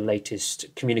about the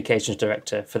latest communications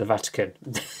director for the Vatican.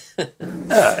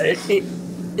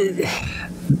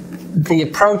 The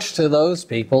approach to those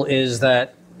people is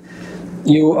that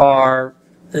you are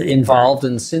involved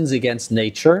in sins against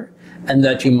nature, and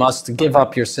that you must give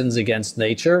up your sins against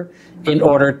nature in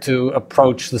order to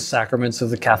approach the sacraments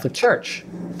of the Catholic Church.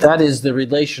 That is the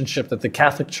relationship that the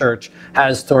Catholic Church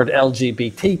has toward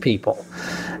LGBT people,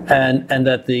 and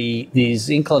that these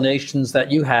inclinations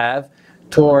that you have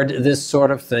toward this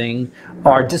sort of thing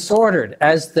are disordered,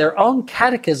 as their own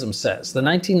catechism says. The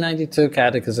 1992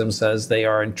 catechism says they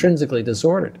are intrinsically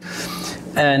disordered,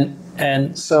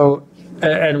 and so.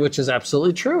 And which is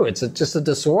absolutely true. It's just a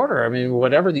disorder. I mean,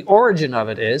 whatever the origin of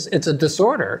it is, it's a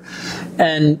disorder.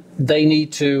 And they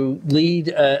need to lead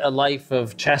a life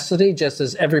of chastity, just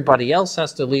as everybody else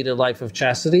has to lead a life of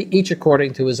chastity, each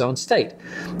according to his own state.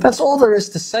 That's all there is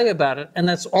to say about it. And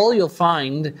that's all you'll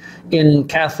find in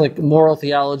Catholic moral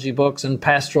theology books and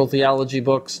pastoral theology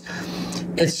books.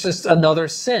 It's just another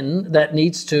sin that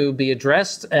needs to be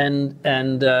addressed, and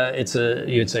it's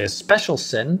you'd say a special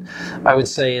sin, I would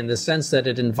say, in the sense that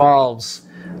it involves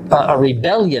a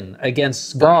rebellion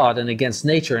against God and against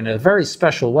nature in a very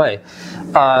special way.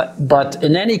 But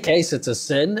in any case, it's a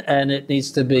sin, and it needs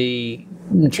to be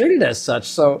treated as such.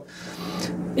 So,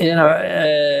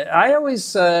 I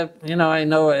always, I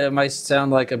know it might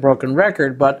sound like a broken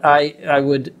record, but I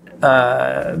would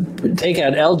take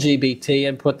out LGBT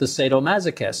and put the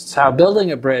sadomasochists. How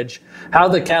building a bridge, how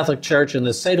the Catholic Church and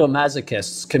the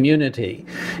sadomasochists community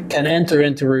can enter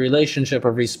into a relationship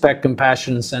of respect,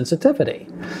 compassion, and sensitivity.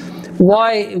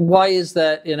 Why is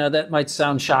that? That might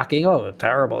sound shocking. Oh,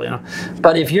 terrible,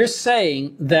 But if you're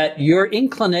saying that your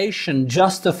inclination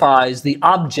justifies the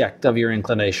object of your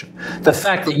inclination, the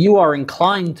fact that you are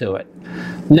inclined to it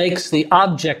makes the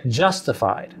object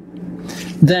justified,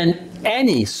 then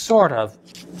any sort of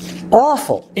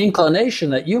awful inclination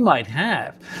that you might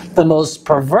have, the most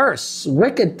perverse,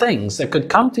 wicked things that could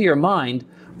come to your mind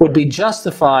would be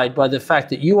justified by the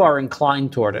fact that you are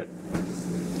inclined toward it.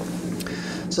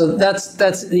 So that's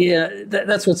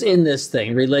what's in this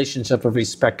thing, relationship of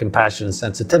respect, compassion, and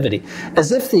sensitivity.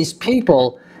 As if these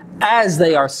people, as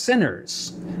they are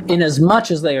sinners, in as much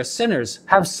as they are sinners,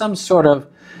 have some sort of,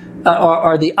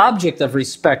 are the object of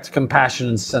respect, compassion,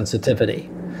 and sensitivity.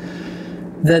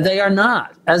 That they are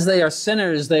not. As they are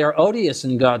sinners, they are odious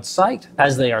in God's sight,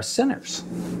 as they are sinners.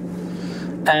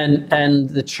 And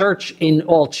the church, in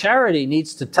all charity,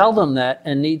 needs to tell them that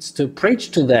and needs to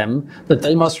preach to them that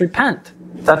they must repent.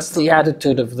 That's the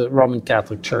attitude of the Roman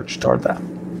Catholic Church toward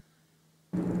them.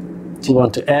 Do you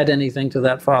want to add anything to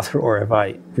that, Father, or have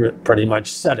I pretty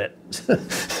much said it?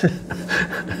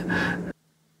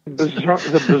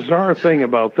 The bizarre thing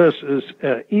about this is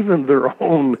even their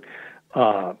own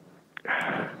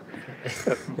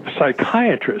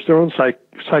psychiatrists, their own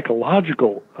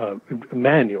psychological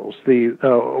manuals. They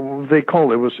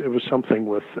call it was something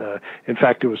with. In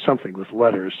fact, it was something with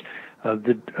letters.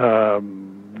 The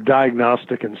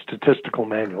Diagnostic and Statistical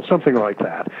Manual, something like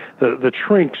that. The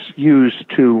shrinks used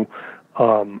to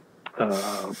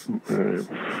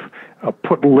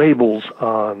put labels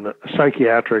on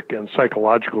psychiatric and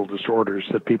psychological disorders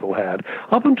that people had,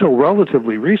 up until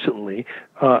relatively recently,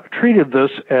 treated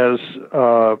this as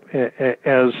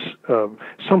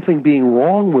something being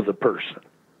wrong with a person,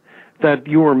 that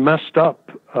you were messed up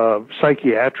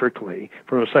psychiatrically,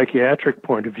 from a psychiatric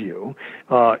point of view,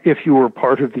 if you were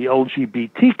part of the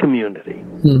LGBT community.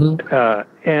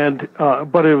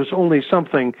 But it was only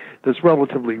something that's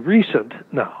relatively recent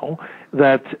now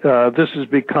that this has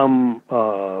become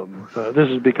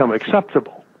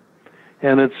acceptable,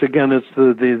 and it's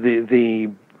the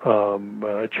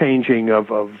changing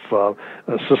of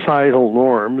societal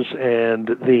norms and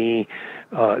the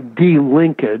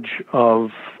delinkage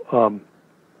of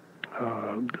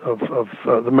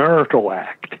the marital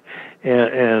act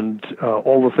and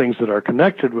all the things that are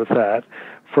connected with that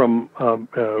from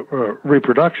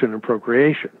reproduction and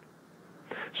procreation.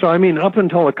 So, I mean, up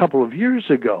until a couple of years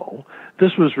ago,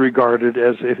 this was regarded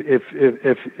as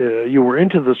if you were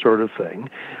into this sort of thing,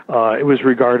 it was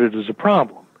regarded as a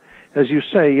problem. As you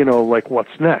say, like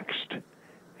what's next?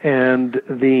 And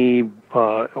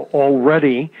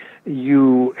already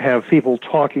you have people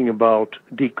talking about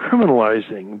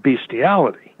decriminalizing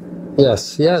bestiality.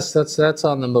 Yes, that's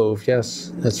on the move.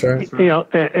 Yes, that's right.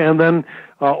 And then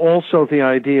also the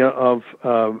idea of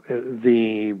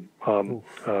the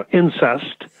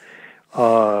incest.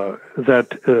 That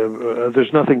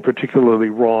there's nothing particularly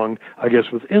wrong, I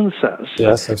guess, with incest.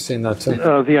 Yes, I've seen that too.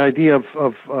 The idea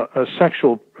of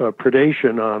sexual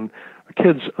predation on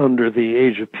kids under the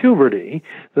age of puberty,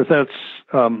 that's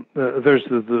there's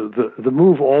the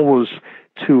move always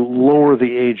to lower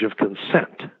the age of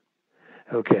consent.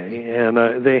 Okay, and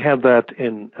they have that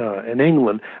in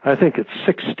England. I think it's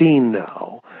 16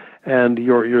 now, and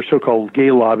your so-called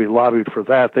gay lobby lobbied for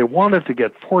that. They wanted to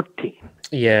get 14.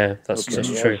 Yeah, that's true.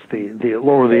 The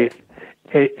lower the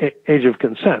age of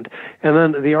consent, and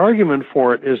then the argument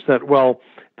for it is that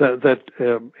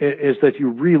is that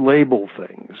you relabel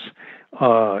things.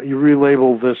 You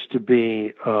relabel this to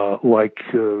be like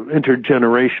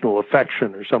intergenerational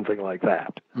affection or something like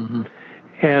that,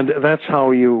 and that's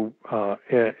how it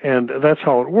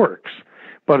works.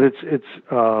 But it's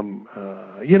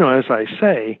as I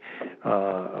say,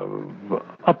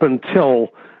 up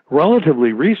until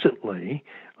relatively recently,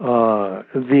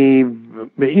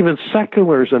 even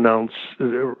seculars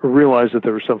realized that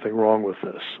there was something wrong with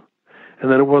this, and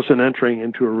that it wasn't entering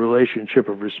into a relationship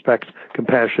of respect,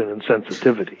 compassion, and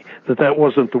sensitivity, that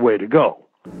wasn't the way to go.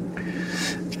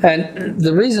 And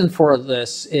the reason for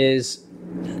this is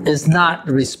not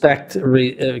respect,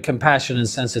 compassion, and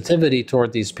sensitivity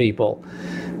toward these people.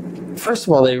 First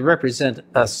of all, they represent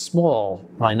a small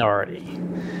minority.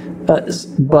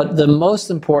 But the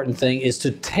most important thing is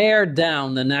to tear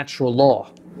down the natural law,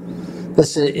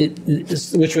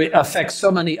 which affects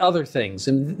so many other things.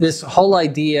 And this whole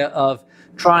idea of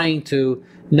trying to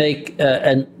make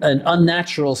an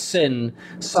unnatural sin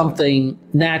something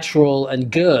natural and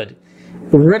good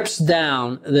rips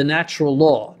down the natural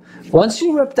law. Once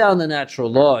you rip down the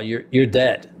natural law, you're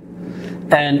dead.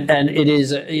 And it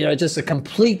is just a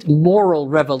complete moral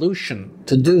revolution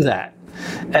to do that.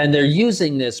 And they're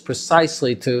using this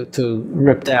precisely to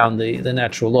rip down the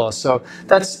natural law. So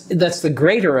that's the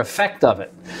greater effect of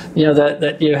it.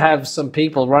 That you have some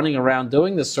people running around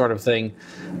doing this sort of thing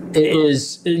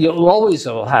you'll always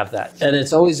will have that, and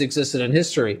it's always existed in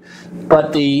history.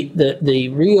 But the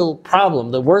real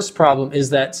problem, the worst problem,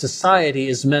 is that society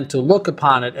is meant to look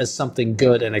upon it as something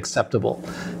good and acceptable.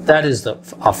 That is a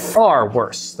far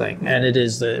worse thing, and it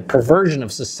is the perversion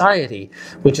of society,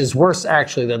 which is worse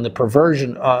actually than the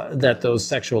perversion that those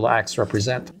sexual acts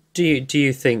represent. Do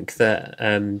you think that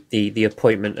the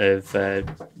appointment of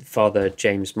Father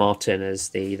James Martin as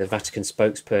the Vatican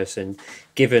spokesperson,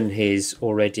 given his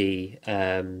already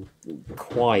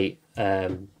quite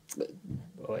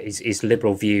his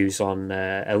liberal views on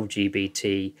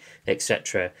LGBT,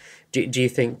 etc., do you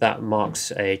think that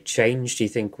marks a change? Do you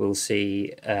think we'll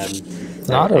see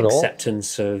Not at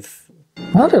acceptance of?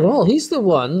 Not at all. He's the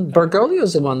one,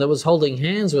 Bergoglio's the one that was holding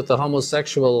hands with the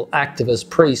homosexual activist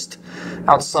priest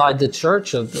outside the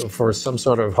church for some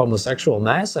sort of homosexual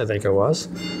mass, I think it was.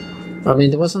 I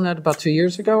mean, wasn't that about 2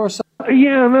 years ago or so?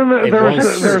 Yeah,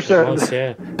 there's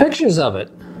pictures of it.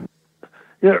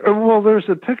 Yeah, well, there's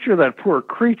a picture of that poor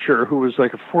creature who was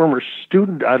like a former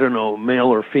student, I don't know, male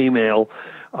or female,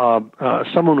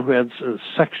 someone who had a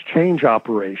sex change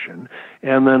operation,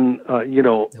 and then,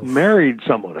 married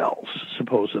someone else,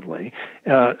 supposedly,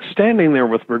 standing there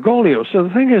with Bergoglio. So the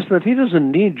thing is that he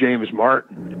doesn't need James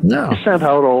Martin. No. He sent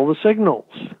out all the signals.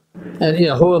 And,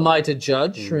 who am I to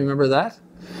judge? Remember that?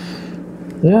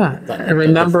 Yeah. And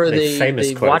remember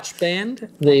the watch band,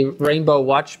 the rainbow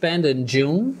watch band in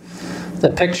June? The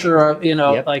picture of,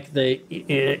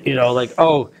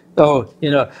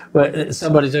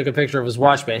 somebody took a picture of his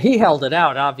watch band. He held it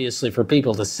out, obviously, for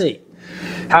people to see.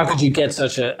 How could you get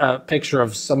such a picture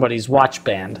of somebody's watch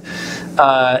band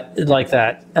like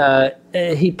that?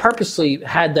 He purposely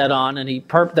had that on, and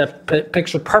that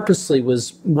picture purposely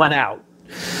went out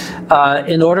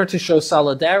in order to show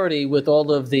solidarity with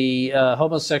all of the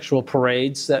homosexual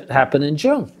parades that happen in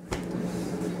June.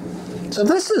 So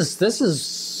this is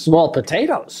small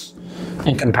potatoes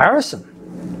in comparison.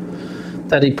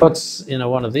 That he puts,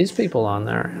 one of these people on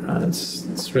there.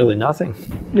 It's really nothing.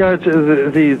 Yeah, it's,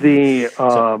 the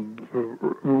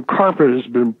carpet has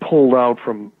been pulled out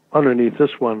from underneath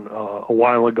this one a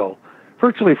while ago.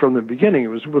 Virtually from the beginning, it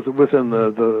was within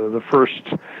the first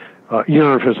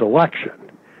year of his election.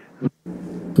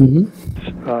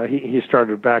 Mm-hmm. He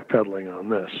started backpedaling on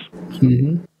this.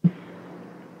 Mm-hmm.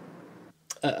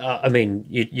 I mean,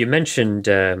 you mentioned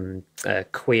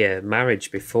queer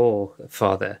marriage before,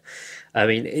 Father. I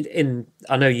mean,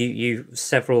 I know you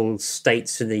several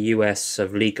states in the US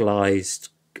have legalized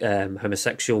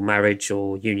homosexual marriage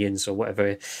or unions or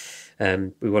whatever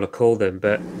we want to call them,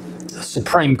 but the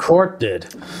Supreme Court did.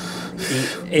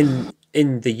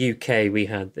 In the UK, we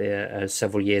had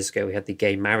several years ago we had the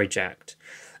Gay Marriage Act.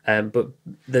 But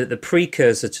the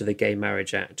precursor to the Gay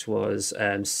Marriage Act was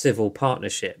civil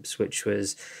partnerships, which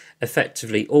was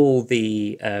effectively all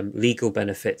the legal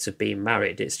benefits of being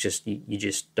married. It's just you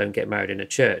just don't get married in a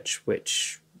church,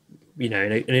 which, in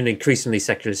an increasingly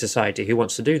secular society, who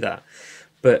wants to do that?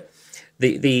 But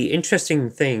the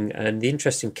interesting thing and the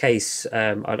interesting case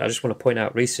I just want to point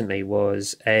out recently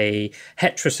was a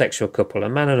heterosexual couple, a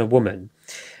man and a woman,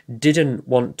 didn't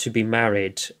want to be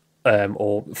married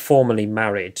or formally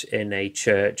married in a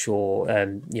church or,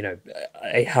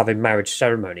 have a marriage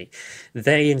ceremony.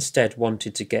 They instead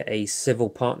wanted to get a civil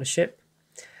partnership,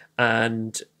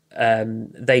 and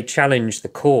they challenged the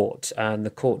court, and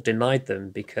the court denied them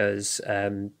because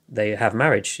they have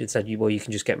marriage. It said, well, you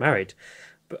can just get married.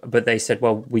 But they said,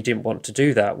 well, we didn't want to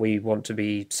do that. We want to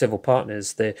be civil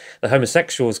partners. The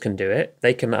homosexuals can do it.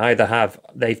 They can either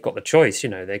they've got the choice,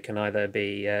 they can either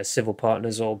be civil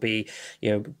partners or be,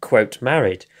 quote,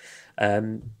 married.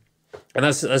 And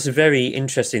that's a very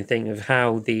interesting thing of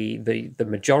how the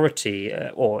majority,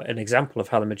 or an example of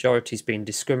how the majority is being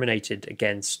discriminated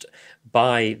against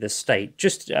by the state.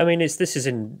 This is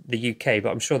in the UK,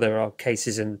 but I'm sure there are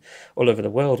cases all over the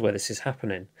world where this is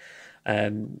happening.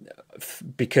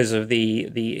 Because of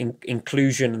the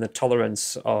inclusion and the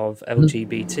tolerance of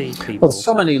LGBT people. Well,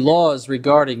 so many laws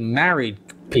regarding married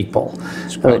people,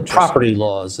 property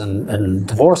laws and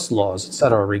divorce laws,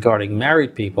 etc., regarding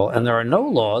married people, and there are no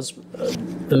laws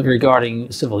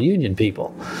regarding civil union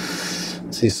people.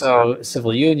 See, so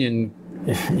civil union,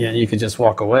 you could just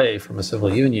walk away from a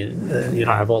civil union. You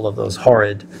don't have all of those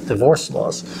horrid divorce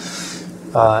laws.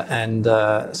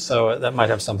 So that might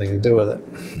have something to do with it.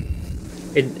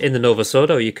 In the Novus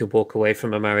Ordo, you could walk away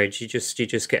from a marriage. You just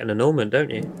get an annulment, don't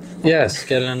you? Yes,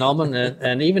 get an annulment,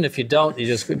 and even if you don't, you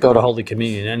just go to Holy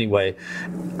Communion anyway.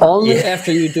 Only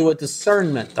after you do a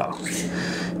discernment, though.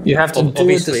 You have to do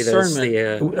a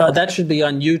discernment. That should be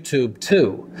on YouTube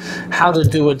too. How to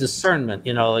do a discernment,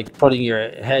 like putting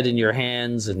your head in your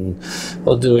hands and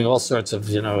doing all sorts of,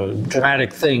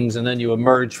 dramatic things, and then you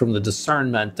emerge from the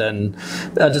discernment. And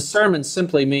a discernment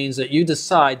simply means that you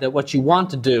decide that what you want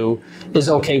to do is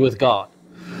okay with God.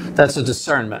 That's a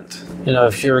discernment.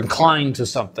 If you're inclined to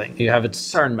something, you have a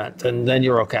discernment, and then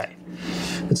you're okay.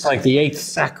 It's like the eighth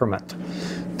sacrament,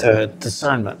 the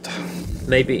discernment.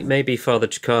 Maybe Father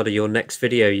Cekada, your next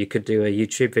video, you could do a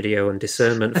YouTube video on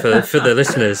discernment for the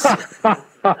listeners.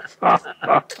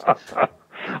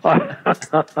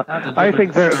 I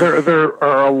think there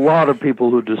are a lot of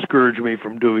people who discourage me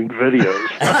from doing videos.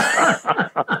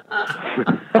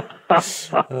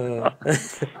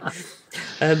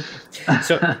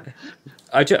 So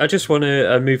I just want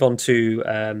to move on to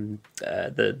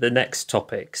the next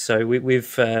topic. So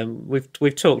we've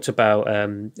talked about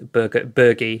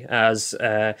Bergie as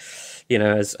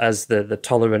as the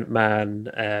tolerant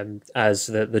man, as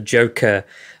the joker.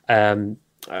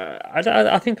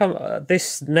 I think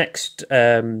this next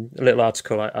little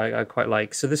article I quite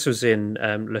like. So this was in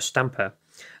La Stampa,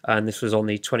 and this was on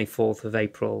the 24th of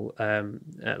April,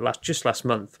 last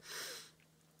month.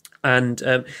 And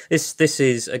this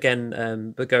is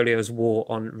again Bergoglio's war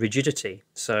on rigidity,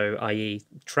 so i.e.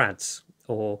 trads,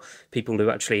 or people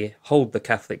who actually hold the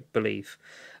Catholic belief.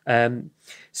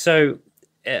 So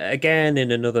again, in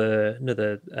another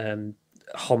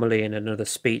homily, in another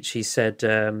speech, he said,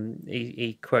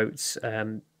 he quotes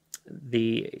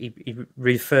he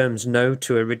reaffirms no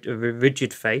to a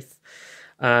rigid faith,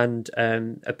 and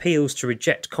appeals to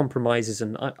reject compromises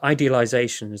and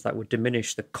idealizations that would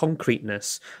diminish the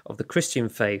concreteness of the Christian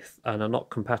faith and are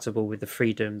not compatible with the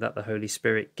freedom that the Holy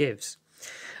Spirit gives.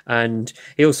 And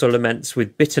he also laments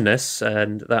with bitterness,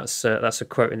 and that's a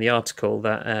quote in the article,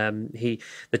 that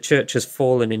the church has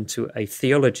fallen into a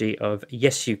theology of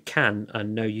yes you can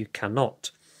and no you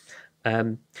cannot.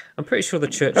 I'm pretty sure the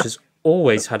church has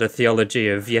always had a theology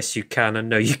of yes you can and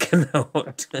no you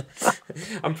cannot.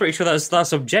 I'm pretty sure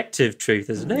that's objective truth,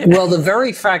 isn't it? Well, the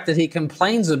very fact that he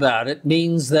complains about it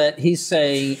means that he's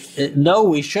saying no,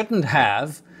 we shouldn't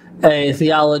have a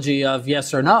theology of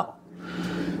yes or no.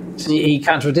 See, he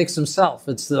contradicts himself.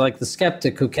 It's like the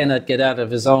skeptic who cannot get out of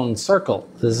his own circle,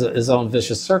 his own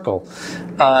vicious circle.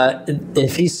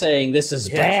 If he's saying this is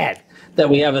bad, that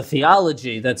we have a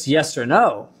theology that's yes or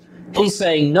no, he's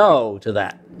saying no to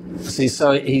that. See,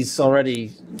 so he's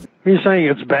already... He's saying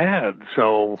it's bad,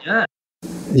 so...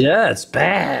 Yeah, it's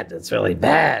bad. It's really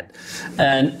bad.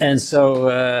 And so...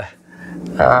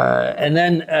 and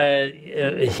then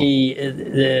he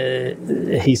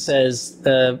says,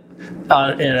 at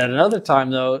another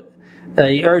time, though,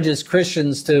 he urges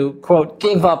Christians to, quote,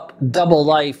 give up double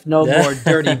life, no more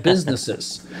dirty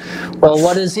businesses. Well,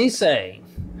 what is he saying?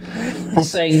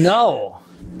 He's saying no.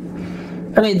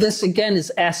 I mean, this again is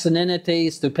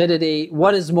asininity, stupidity.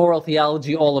 What is moral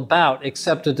theology all about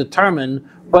except to determine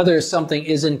whether something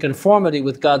is in conformity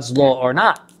with God's law or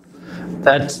not?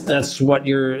 That's what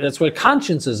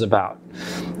conscience is about.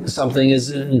 Something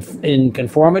is in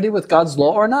conformity with God's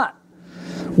law or not.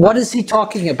 What is he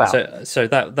talking about? So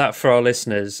that for our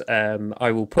listeners,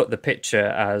 I will put the picture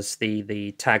as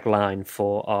the tagline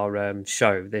for our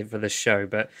show, for the show.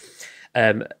 But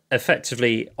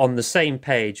effectively, on the same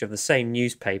page of the same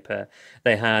newspaper,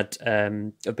 they had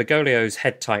Bergoglio's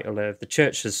head title of "The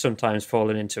Church has sometimes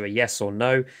fallen into a yes or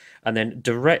no," and then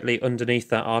directly underneath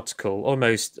that article,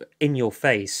 almost in your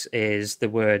face, is the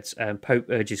words "Pope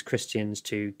urges Christians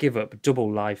to give up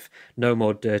double life, no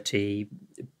more dirty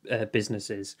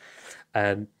businesses."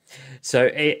 So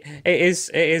it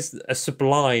is a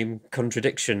sublime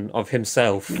contradiction of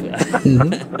himself.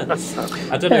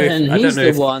 Mm-hmm. I don't know. And he's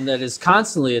the one that is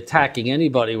constantly attacking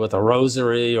anybody with a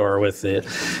rosary or with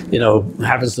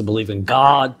happens to believe in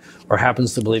God or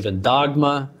happens to believe in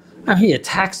dogma. And he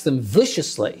attacks them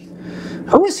viciously.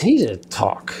 Who is he to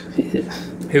talk?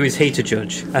 Who is he to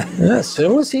judge? Yes,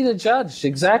 who is he to judge?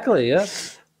 Exactly.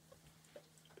 Yes.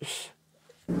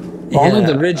 Only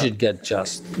the rigid get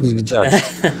judged.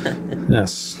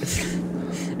 Yes.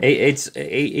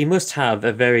 He must have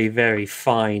a very, very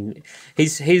fine...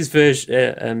 His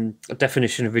version,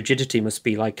 definition of rigidity must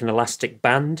be like an elastic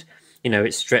band.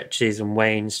 It stretches and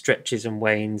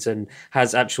wanes, and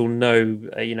has actual no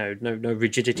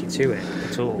rigidity to it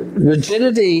at all.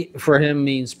 Rigidity for him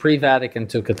means pre-Vatican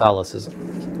II Catholicism.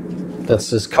 That's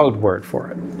his code word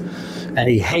for it. And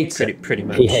he hates it. Pretty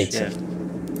much. He hates yeah. it.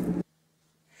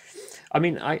 I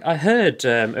mean, I heard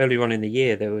earlier on in the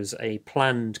year there was a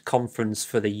planned conference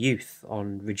for the youth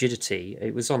on rigidity.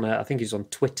 It was on, I think it was on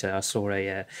Twitter. I saw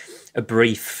a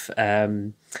brief,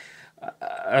 I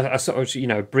saw,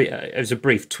 it was a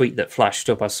brief tweet that flashed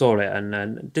up. I saw it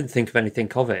and didn't think of anything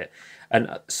of it.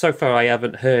 And so far, I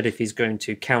haven't heard if he's going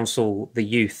to counsel the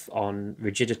youth on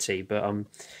rigidity. But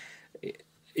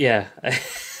yeah,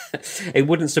 it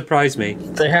wouldn't surprise me.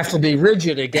 They have to be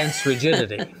rigid against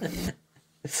rigidity.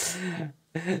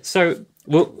 So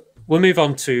we'll move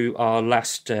on to our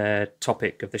last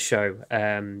topic of the show.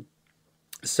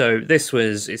 So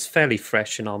it's fairly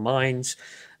fresh in our minds.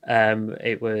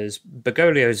 It was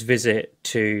Bergoglio's visit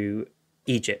to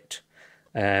Egypt,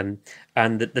 and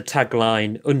the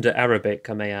tagline under Arabic,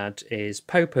 I may add, is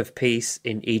 "Pope of Peace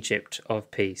in Egypt of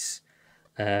Peace."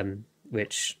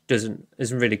 Which isn't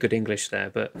really good English there,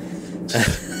 but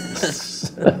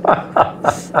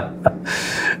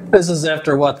this is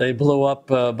after what? They blew up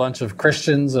a bunch of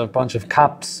Christians, a bunch of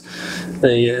Copts.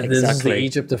 This is the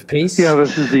Egypt of peace? Yeah,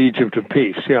 this is the Egypt of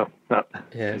peace, yeah.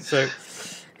 Yeah, so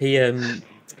he, I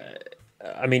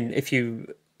mean, if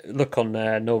you look on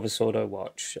Novus Ordo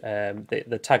Watch,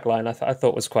 the tagline I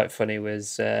thought was quite funny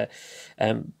was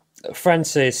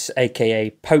Francis, a.k.a.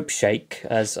 Pope Sheikh,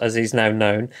 as he's now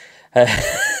known,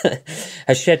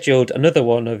 has scheduled another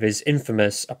one of his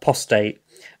infamous apostate,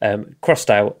 crossed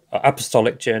out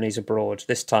apostolic journeys abroad,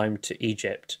 this time to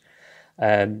Egypt.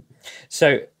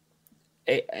 So,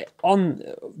 on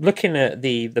looking at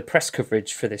the press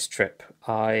coverage for this trip,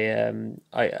 he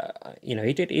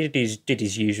did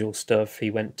his usual stuff. He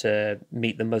went to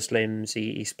meet the Muslims.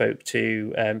 He spoke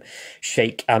to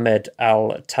Sheikh Ahmed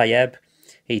Al Tayeb.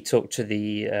 He talked to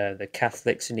the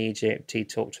Catholics in Egypt. He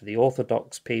talked to the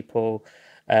Orthodox people,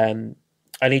 and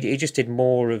he just did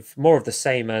more of the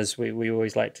same, as we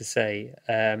always like to say.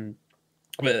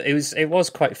 But it was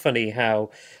quite funny how,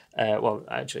 well,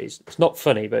 actually, it's not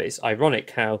funny, but it's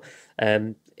ironic how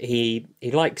he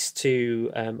likes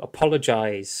to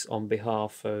apologize on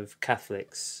behalf of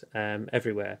Catholics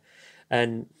everywhere.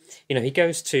 And, he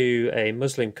goes to a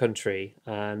Muslim country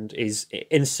and is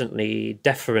instantly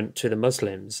deferent to the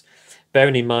Muslims,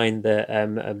 bearing in mind that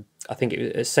I think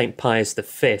it was St. Pius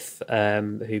V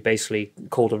who basically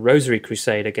called a rosary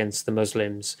crusade against the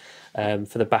Muslims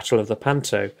for the Battle of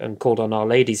Lepanto and called on Our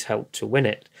Lady's help to win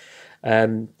it.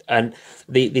 And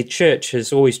the church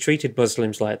has always treated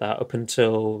Muslims like that up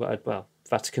until,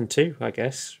 Vatican II, I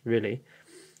guess, really.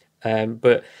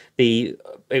 But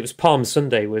it was Palm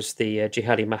Sunday was the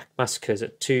jihadi massacres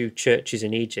at two churches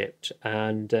in Egypt,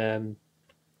 and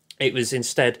it was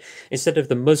instead of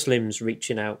the Muslims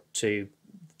reaching out to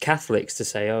Catholics to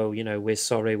say, "Oh, we're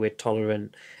sorry, we're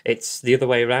tolerant," it's the other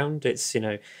way around. It's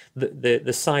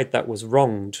the side that was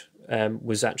wronged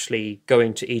was actually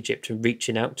going to Egypt and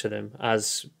reaching out to them,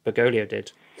 as Bergoglio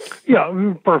did.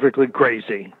 Yeah, perfectly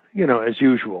crazy, as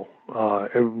usual.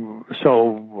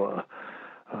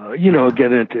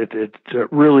 Again, it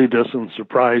really doesn't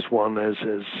surprise one as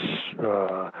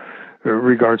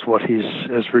regards to what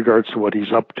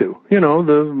he's up to.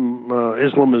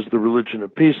 Islam is the religion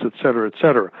of peace, et cetera, et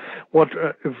cetera. What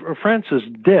Francis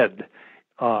did,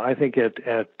 I think at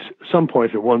some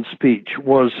point in one speech,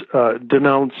 was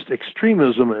denounced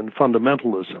extremism and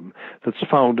fundamentalism that's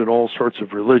found in all sorts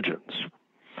of religions.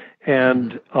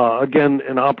 And again,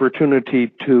 an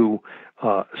opportunity to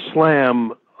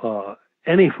slam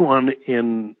anyone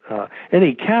in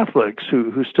any Catholics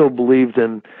who still believed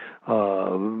in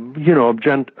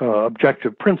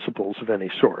objective principles of any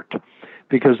sort,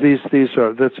 because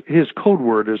that's his code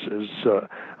word is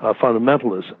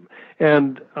fundamentalism.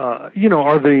 And are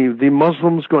the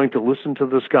Muslims going to listen to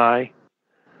this guy?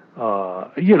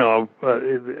 And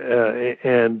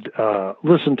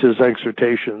listen to his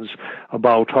exhortations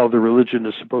about how the religion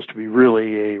is supposed to be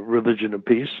really a religion of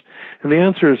peace? And the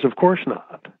answer is, of course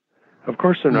not. Of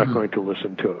course they're not going to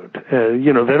listen to it.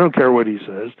 They don't care what he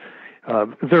says.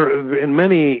 They're, in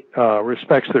many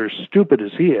respects, they're as stupid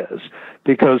as he is,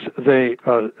 because the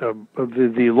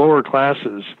lower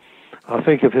classes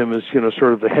think of him as,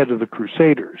 sort of the head of the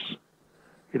Crusaders,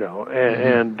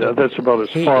 and that's about as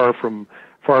far from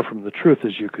the truth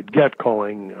as you could get,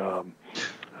 calling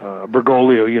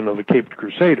Bergoglio, the Caped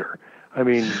Crusader. I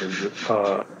mean,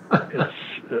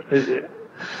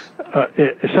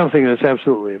 it's something that's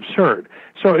absolutely absurd.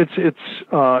 So it's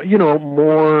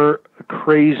more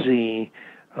crazy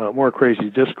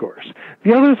discourse.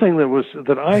 The other thing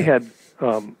that I had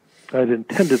I'd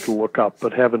intended to look up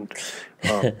but haven't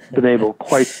been able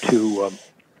quite to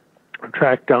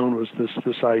track down was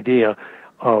this idea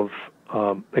of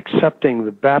accepting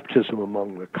the baptism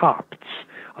among the Copts.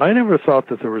 I never thought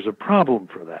that there was a problem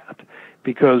for that,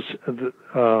 because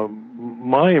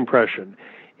my impression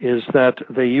is that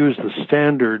they use the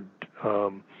standard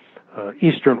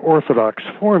Eastern Orthodox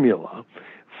formula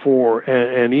for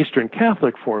an Eastern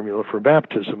Catholic formula for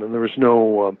baptism, and there was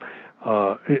no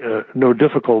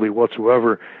difficulty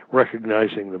whatsoever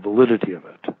recognizing the validity of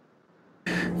it.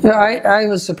 Yeah, I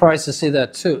was surprised to see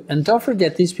that too. And don't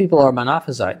forget, these people are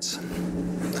Monophysites.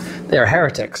 They are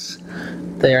heretics.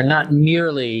 They are not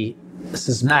merely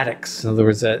schismatics. In other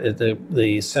words,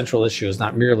 the central issue is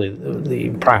not merely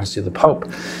the primacy of the Pope,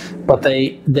 but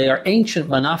they are ancient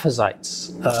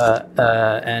Monophysites,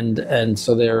 and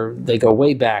so they go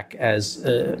way back as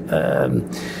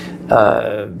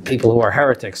people who are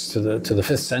heretics to the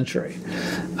 5th century,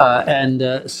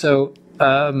 So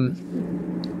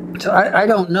I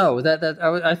don't know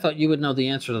I thought you would know the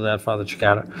answer to that, Father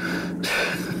Cekada.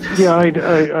 Yeah,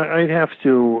 I'd have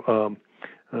to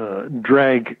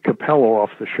drag Capello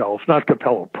off the shelf. Not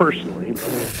Capello personally,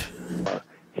 but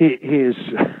he is.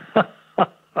 I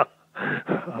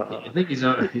think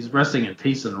he's resting in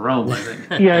peace in Rome. I think.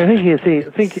 Yeah, I think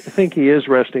he is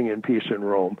resting in peace in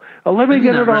Rome. Let me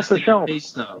get it off the shelf.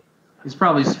 Peace, though. He's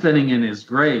probably spinning in his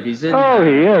grave. He's in. Oh,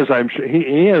 he is. I'm sure.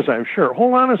 He is. I'm sure.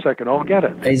 Hold on a second. I'll get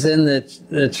it. He's in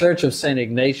the Church of Saint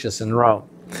Ignatius in Rome,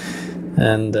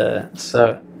 and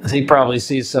so he probably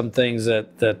sees some things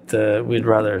that we'd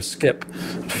rather skip.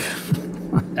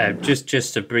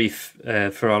 Just a brief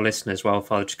for our listeners while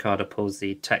Father Cekada pulls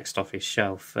the text off his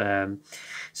shelf.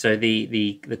 So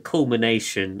the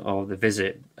culmination of the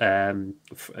visit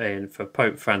for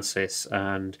Pope Francis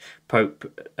and Pope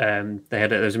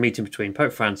there was a meeting between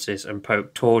Pope Francis and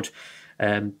Pope Tordros,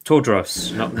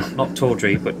 not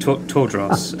Tawdry, but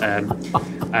Tordros,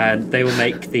 and they will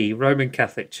make the Roman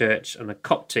Catholic Church and the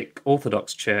Coptic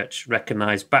Orthodox Church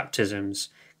recognise baptisms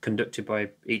conducted by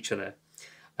each other.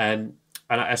 And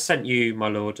I sent you, my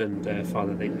Lord and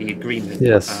Father, the agreement.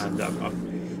 Yes. And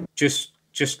I'm just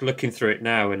looking through it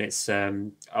now, and it's a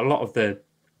lot of the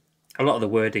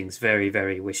wording's very,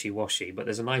 very wishy-washy. But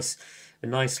there's a nice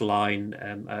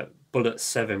line, bullet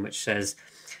 7, which says,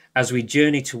 "As we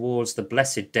journey towards the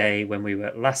blessed day when we will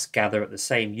at last gather at the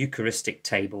same Eucharistic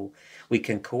table, we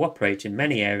can cooperate in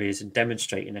many areas and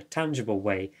demonstrate in a tangible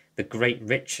way the great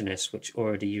richness which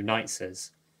already unites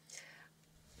us."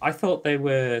 I thought they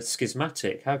were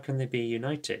schismatic. How can they be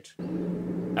united?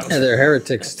 Yeah, they're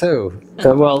heretics too.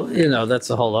 Well,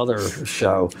 that's a whole other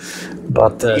show.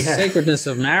 But sacredness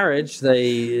of marriage,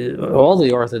 all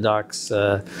the Orthodox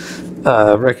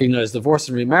recognize divorce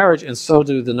and remarriage, and so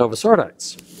do the Novus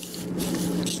Ordites.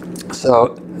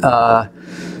 So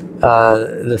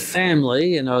the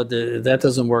family, that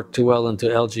doesn't work too well into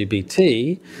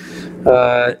LGBT,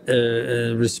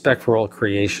 respect for all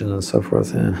creation and so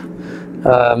forth. Yeah.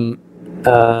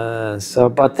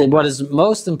 But what is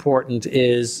most important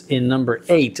is in number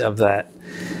 8 of that,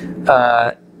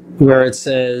 where it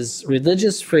says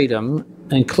religious freedom,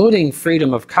 including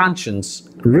freedom of conscience,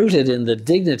 rooted in the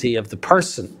dignity of the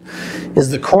person,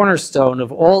 is the cornerstone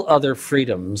of all other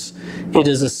freedoms. It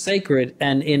is a sacred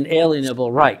and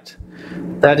inalienable right.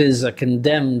 That is a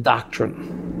condemned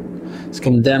doctrine. It's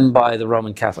condemned by the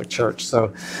Roman Catholic Church.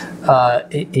 So,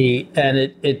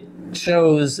 it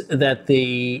shows that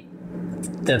the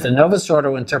Novus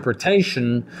Ordo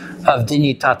interpretation of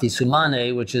Dignitatis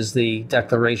Humanae, which is the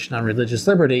Declaration on Religious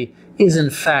Liberty, is in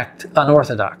fact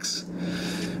unorthodox.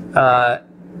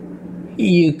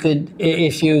 You could,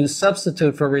 if you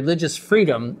substitute for religious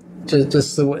freedom,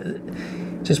 just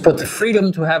put the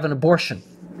freedom to have an abortion,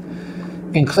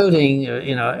 including,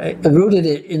 rooted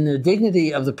in the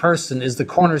dignity of the person is the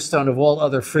cornerstone of all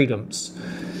other freedoms.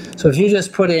 So if you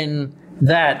just put in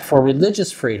that for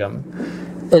religious freedom,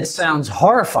 it sounds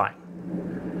horrifying.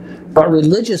 But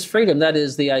religious freedom, that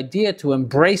is the idea to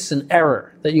embrace an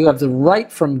error, that you have the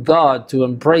right from God to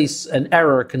embrace an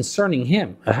error concerning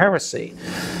Him, a heresy,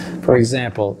 for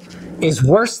example, is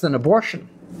worse than abortion.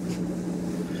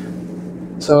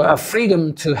 So a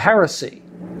freedom to heresy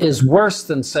is worse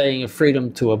than saying a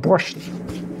freedom to abortion.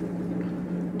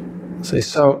 See,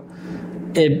 so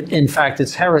in fact,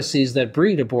 it's heresies that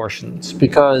breed abortions,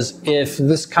 because if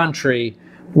this country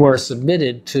were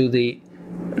submitted to the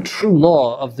true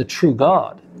law of the true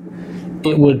God,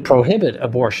 it would prohibit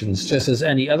abortions just as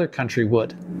any other country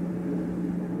would.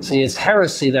 See, it's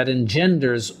heresy that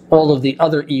engenders all of the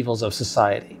other evils of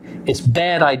society. It's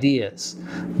bad ideas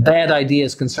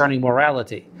concerning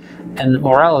morality, and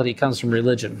morality comes from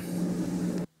religion.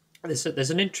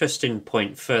 There's an interesting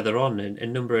point further on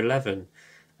in number 11.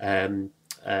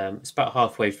 It's about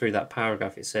halfway through that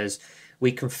paragraph. It says,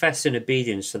 we confess in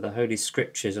obedience to the Holy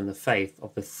Scriptures and the faith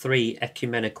of the three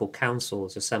ecumenical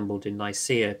councils assembled in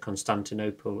Nicaea,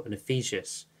 Constantinople, and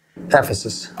Ephesus.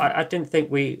 Ephesus. I didn't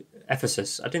think we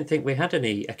had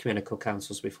any ecumenical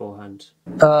councils beforehand.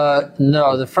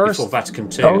 No, the first. Before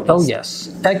Vatican II. Oh, yes.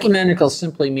 Ecumenical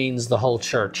simply means the whole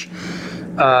church.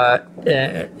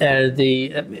 It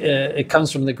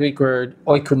comes from the Greek word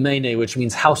oikumene, which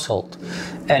means household,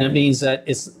 and it means that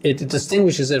it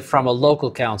distinguishes it from a local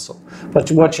council.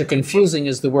 But what you're confusing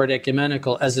is the word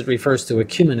ecumenical as it refers to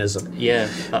ecumenism. Yeah.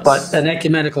 But an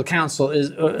ecumenical council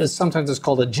is sometimes it's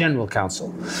called a general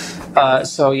council.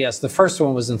 So yes, the first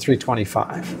one was in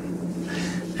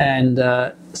 325, and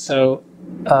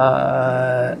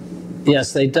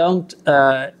yes, they don't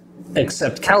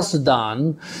accept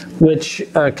Chalcedon, which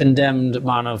condemned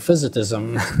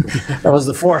monophysitism. That was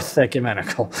the fourth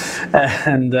ecumenical,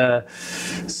 and and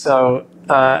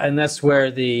that's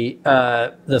where the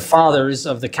fathers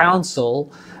of the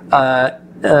council,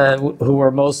 who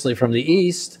were mostly from the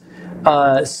East,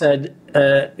 said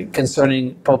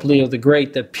concerning Pope Leo the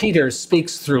Great that Peter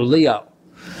speaks through Leo.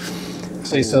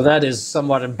 See, so that is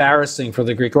somewhat embarrassing for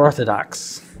the Greek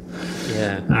Orthodox.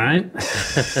 Yeah. All right.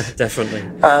 Definitely.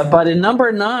 But in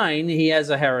number 9, he has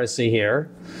a heresy here.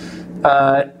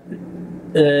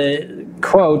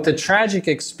 Quote, the tragic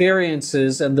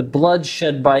experiences and the blood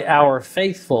shed by our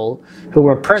faithful who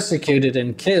were persecuted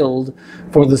and killed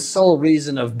for the sole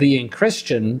reason of being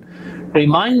Christian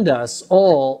remind us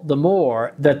all the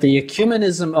more that the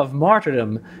ecumenism of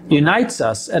martyrdom unites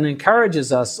us and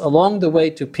encourages us along the way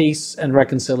to peace and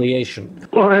reconciliation.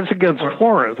 Well, that's against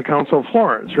Florence, the Council of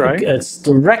Florence, right? It's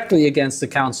directly against the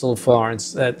Council of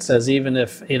Florence that says even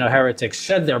if heretics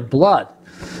shed their blood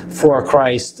for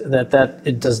Christ, that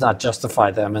it does not justify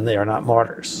them and they are not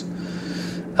martyrs.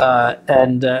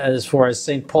 And as far as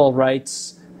St. Paul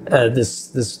writes,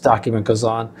 this document goes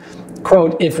on,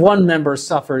 quote, if one member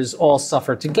suffers, all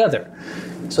suffer together.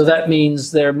 So that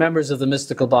means they're members of the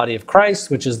mystical body of Christ,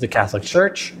 which is the Catholic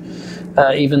Church,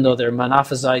 even though they're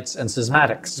monophysites and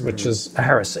schismatics, which is a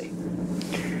heresy.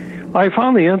 I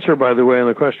found the answer, by the way, on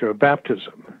the question of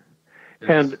baptism.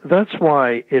 And that's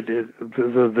why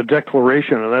the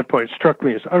declaration at that point struck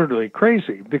me as utterly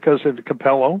crazy, because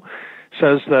Capello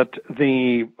says that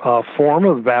the form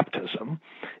of baptism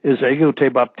is ego te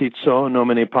baptizo in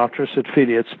nomine Patris et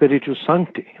Filii et Spiritus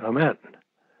Sancti. Amen.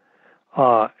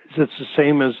 It's the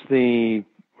same as the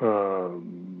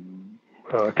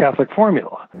Catholic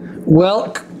formula.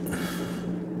 Well,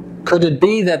 could it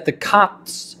be that the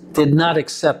Copts did not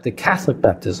accept the Catholic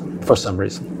baptism for some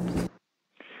reason?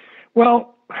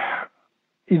 Well,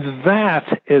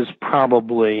 that is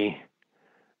probably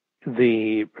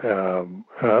the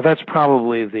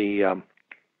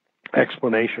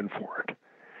explanation for it.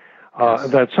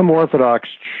 That some Orthodox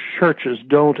churches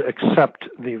don't accept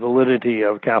the validity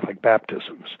of Catholic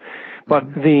baptisms, but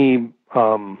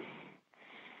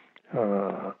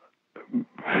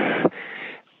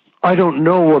I don't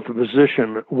know what the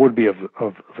position would be of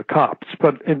the Copts,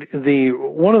 but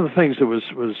one of the things that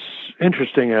was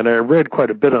interesting, and I read quite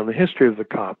a bit on the history of the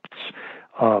Copts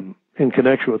in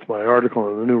connection with my article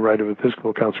on the New Rite of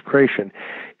Episcopal Consecration,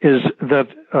 is that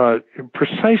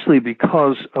precisely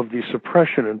because of the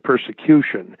suppression and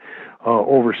persecution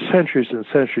over centuries and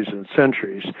centuries and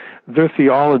centuries, their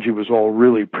theology was all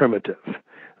really primitive.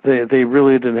 They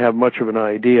really didn't have much of an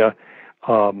idea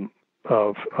in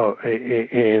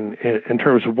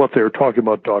terms of what they were talking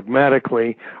about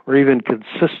dogmatically, or even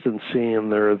consistency in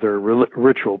their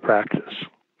ritual practice.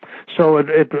 So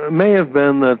it may have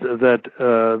been that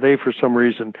they, for some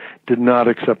reason, did not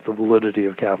accept the validity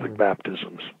of Catholic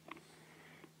baptisms,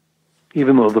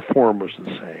 even though the form was the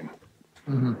same.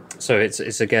 Mm-hmm. So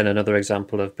it's again another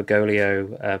example of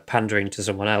Bergoglio pandering to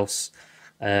someone else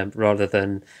rather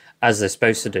than, as they're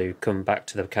supposed to do, come back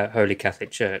to the Holy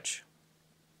Catholic Church.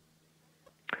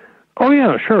 Oh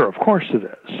yeah, sure. Of course it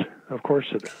is. Of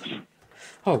course it is.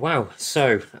 Oh wow!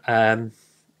 So,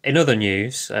 in other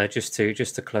news, just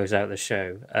to close out the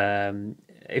show,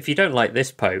 if you don't like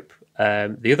this Pope,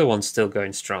 the other one's still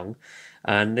going strong,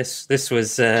 and this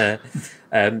was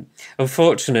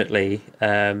unfortunately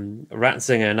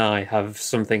Ratzinger and I have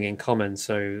something in common.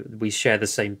 So we share the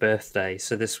same birthday.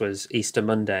 So this was Easter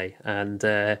Monday, and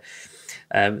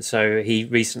so he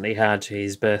recently had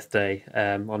his birthday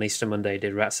on Easter Monday.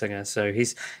 Did Ratzinger? So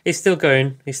he's still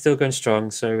going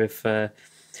strong. So if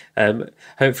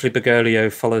hopefully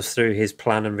Bergoglio follows through his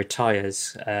plan and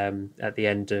retires at the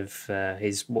end of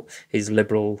his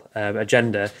liberal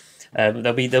agenda,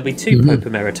 there'll be two Pope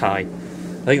Emeriti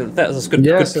I think that's good,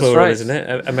 Yes, good that's plural, right. isn't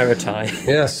it? Emeriti.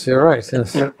 Yes, you're right.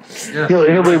 Yes. Yeah.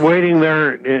 He'll be waiting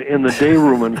there in the day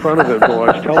room in front of him to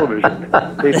watch television,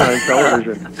 daytime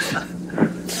television.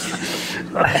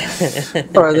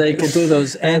 Or they could do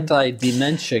those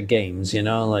anti-dementia games,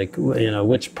 like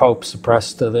which pope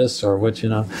suppressed to this or which,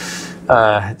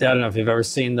 I don't know if you've ever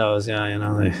seen those.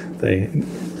 Yeah, they.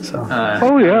 So.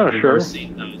 Oh yeah, We've sure. never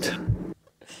seen those.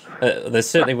 They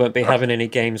certainly won't be having any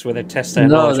games where they test their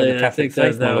knowledge of the Catholic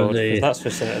faith, my lord. That's for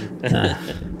certain.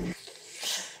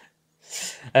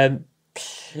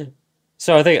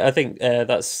 So I think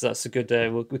that's a good.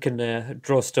 We can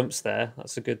draw stumps there.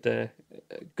 That's a good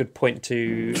point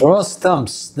to Draw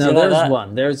stumps. Now there's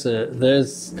one. There's.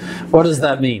 What does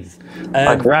that mean?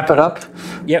 Like wrap it up?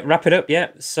 Yeah, wrap it up. Yeah.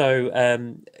 So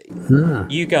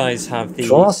you guys have the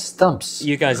draw stumps.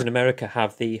 You guys in America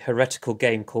have the heretical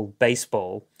game called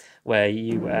baseball, where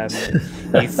you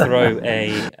throw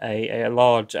a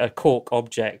large cork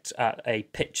object at a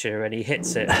pitcher and he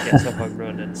hits it and gets a home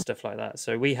run and stuff like that.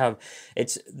 So we have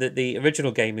the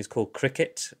original game is called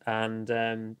cricket, and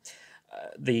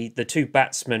the two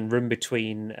batsmen run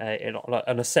between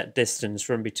on a set distance,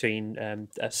 run between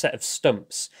a set of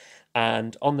stumps.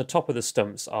 And on the top of the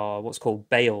stumps are what's called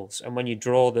bails, and when you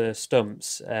draw the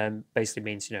stumps, basically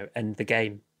means end the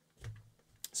game.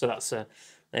 So that's there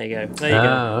you go. There you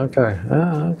go. Okay.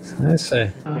 I see.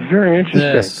 Very interesting.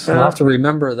 Yes, I'll have to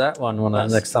remember that one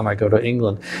next time I go to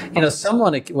England.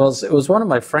 Someone it was one of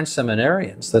my French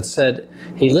seminarians that said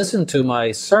he listened to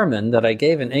my sermon that I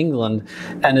gave in England,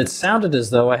 and it sounded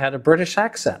as though I had a British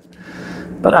accent,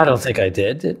 but I don't think I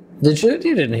did. Did you?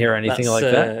 You didn't hear anything like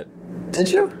that. Did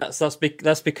you?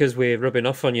 That's because we're rubbing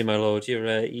off on you, my lord.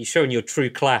 You're showing your true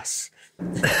class.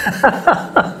 Well,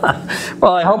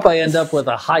 I hope I end up with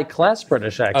a high-class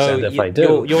British accent if I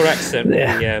do. Your accent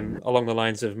will be along the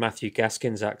lines of Matthew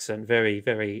Gaskin's accent. Very,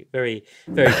 very, very,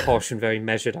 very posh and very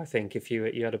measured, I think, if you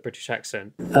had a British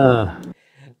accent.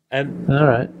 All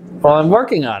right. Well, I'm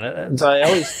working on it. And so I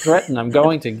always threaten I'm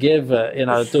going to give,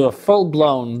 do a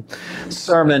full-blown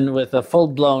sermon with a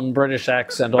full-blown British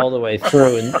accent all the way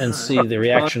through and see the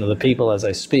reaction of the people as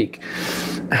I speak.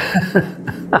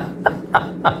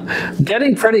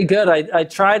 Getting pretty good. I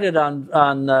tried it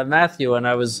on Matthew, and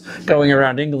I was going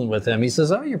around England with him. He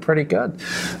says, "Oh, you're pretty good."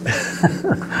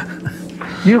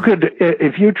 You could,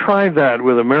 if you tried that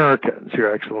with Americans,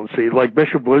 Your Excellency, like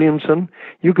Bishop Williamson,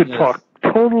 you could talk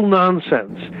total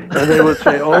nonsense, and they would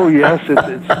say, "Oh yes,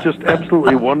 it's just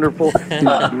absolutely wonderful,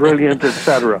 he's brilliant,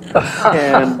 etc."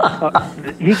 And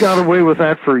he got away with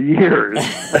that for years.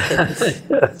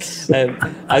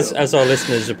 As our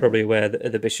listeners are probably aware,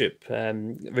 the bishop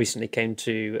recently came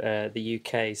to the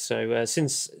UK. So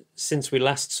since we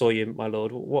last saw you, my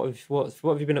lord, what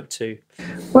have you been up to?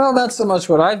 Well, not so much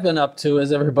what I've been up to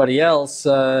as everybody else.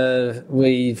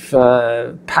 We've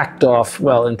packed off.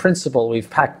 Well, in principle,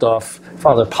 we've packed off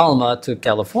Father Palma to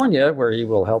California, where he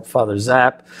will help Father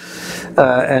Zapp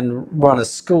and run a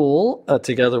school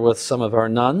together with some of our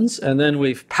nuns. And then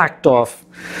we've packed off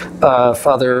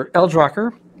Father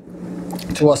Eldrocker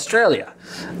to Australia,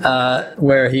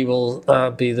 where he will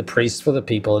be the priest for the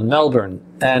people in Melbourne.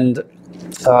 And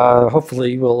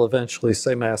hopefully we'll eventually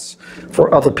say Mass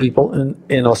for other people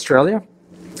in Australia.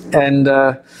 And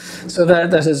so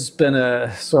that has been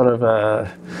a sort of I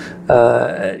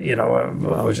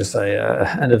would just say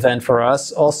an event for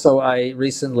us. Also, I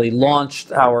recently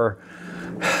launched our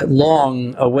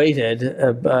long-awaited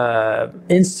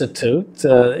institute,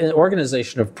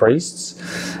 organization of priests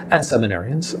and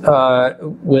seminarians,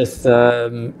 with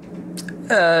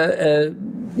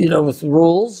with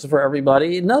rules for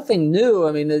everybody. Nothing new.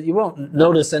 I mean, you won't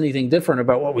notice anything different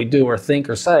about what we do or think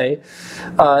or say.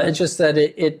 It's just that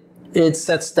it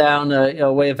sets down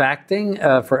a way of acting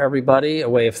for everybody, a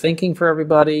way of thinking for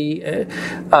everybody.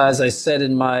 As I said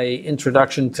in my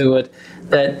introduction to it,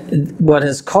 that what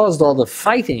has caused all the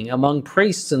fighting among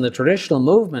priests in the traditional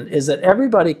movement is that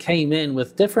everybody came in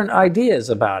with different ideas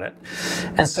about it.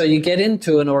 And so you get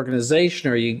into an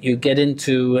organization or you get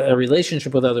into a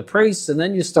relationship with other priests, and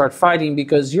then you start fighting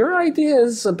because your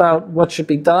ideas about what should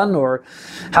be done or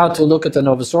how to look at the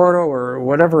Novus Ordo or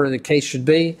whatever the case should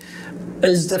be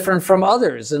is different from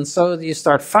others, and so you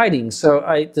start fighting. So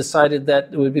I decided that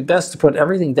it would be best to put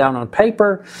everything down on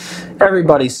paper,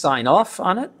 everybody sign off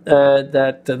on it,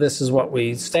 that this is what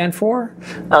we stand for,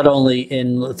 not only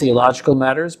in theological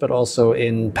matters, but also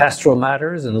in pastoral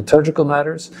matters and liturgical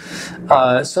matters,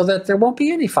 so that there won't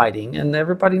be any fighting, and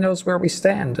everybody knows where we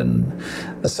stand. And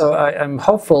so I'm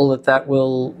hopeful that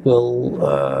will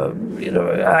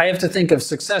I have to think of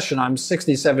succession. I'm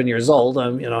 67 years old.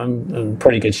 I'm in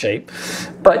pretty good shape.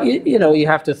 But you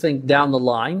have to think down the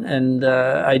line, and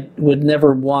I would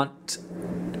never want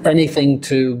anything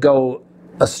to go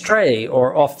astray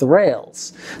or off the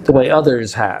rails the way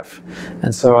others have,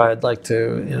 and so I'd like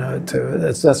to,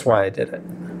 that's why I did it.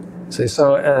 See,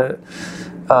 so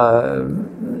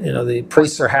the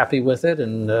priests are happy with it,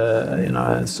 and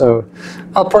so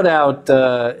I'll put out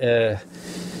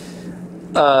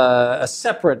a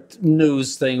separate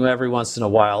news thing every once in a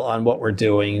while on what we're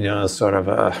doing, sort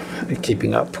of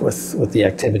keeping up with the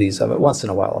activities of it. Once in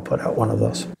a while, I'll put out one of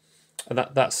those.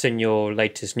 That's in your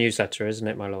latest newsletter, isn't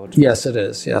it, my lord? Yes, it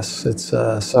is. Yes, it's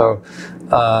I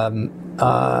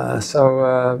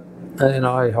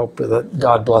hope that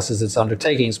God blesses its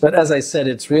undertakings. But as I said,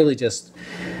 it's really just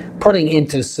putting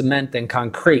into cement and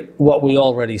concrete what we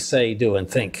already say, do, and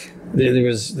think.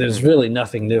 There's really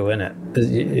nothing new in it.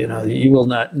 You will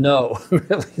not know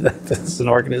really that this is an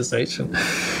organization,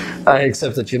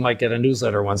 except that you might get a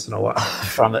newsletter once in a while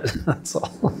from it. That's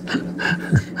all.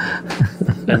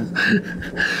 And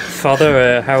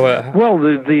Father, how? Well,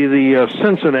 the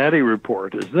Cincinnati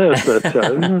report is this: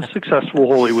 that successful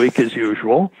Holy Week as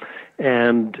usual,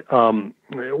 and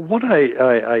what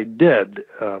I did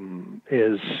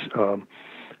is.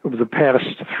 Over the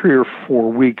past 3 or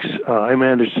 4 weeks, I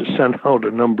managed to send out a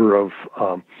number of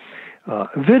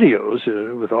videos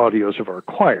with audios of our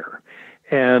choir,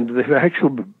 and they've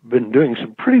actually been doing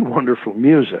some pretty wonderful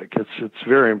music. It's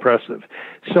very impressive.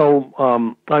 So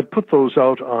I put those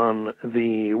out on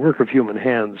the Work of Human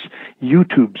Hands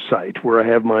YouTube site, where I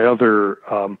have my other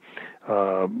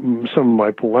some of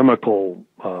my polemical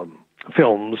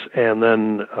films, and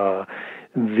then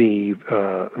the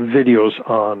videos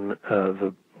on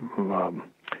the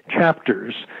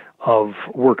chapters of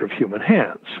Work of Human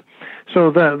Hands.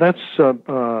 So that's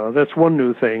one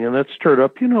new thing, and that stirred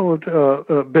up,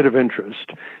 a bit of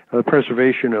interest. The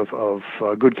preservation of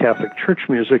good Catholic church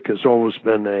music has always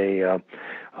been a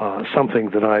something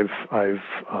that I've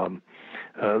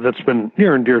that's been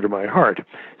near and dear to my heart.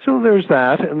 So there's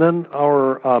that, and then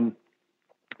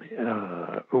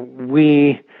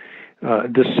we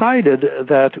decided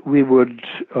that we would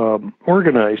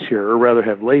organize here, or rather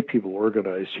have lay people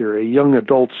organize here, a young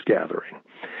adults gathering.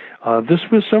 This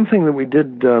was something that we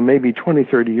did maybe 20,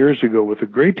 30 years ago with a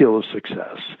great deal of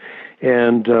success,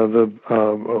 and a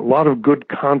lot of good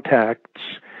contacts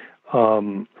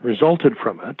resulted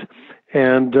from it.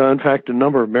 And in fact, a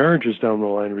number of marriages down the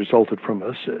line resulted from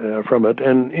it.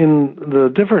 And in the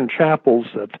different chapels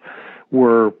that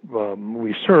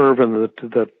we serve and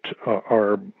that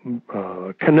are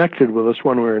connected with us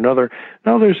one way or another,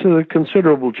 now there's a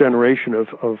considerable generation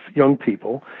of young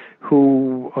people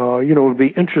who would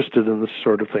be interested in this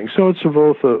sort of thing. So it's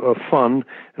both a fun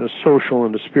and a social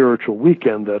and a spiritual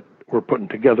weekend that we're putting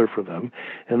together for them,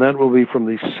 and that will be from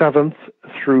the 7th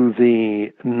through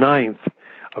the 9th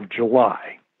of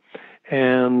July.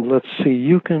 And let's see,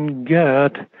 you can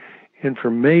get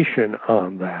information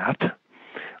on that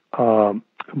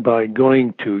by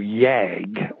going to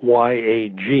YAG,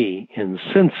 Y-A-G, in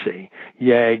Cincy,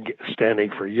 YAG standing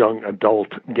for Young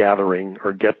Adult Gathering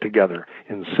or Get Together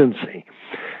in Cincy.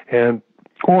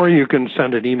 Or you can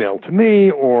send an email to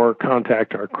me or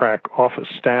contact our crack office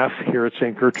staff here at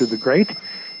St. Gertrude the Great,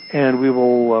 and we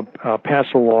will pass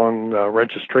along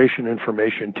registration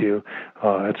information to you,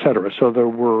 et cetera. So that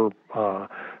we're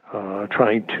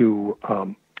trying to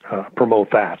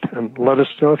promote that. And let us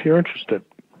know if you're interested.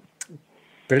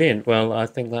 Brilliant. Well, I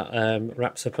think that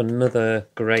wraps up another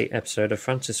great episode of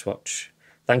Francis Watch.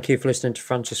 Thank you for listening to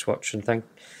Francis Watch, and thank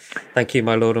you,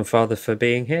 my Lord and Father, for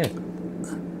being here.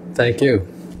 Thank you.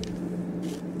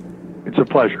 It's a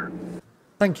pleasure.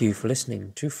 Thank you for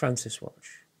listening to Francis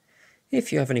Watch.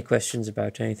 If you have any questions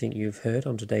about anything you've heard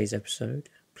on today's episode,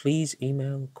 please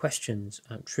email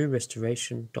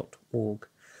questions@truerestoration.org.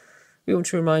 We want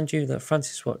to remind you that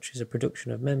Francis Watch is a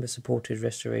production of member-supported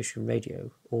Restoration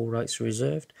Radio. All rights are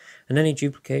reserved, and any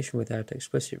duplication without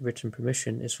explicit written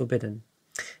permission is forbidden.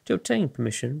 To obtain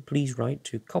permission, please write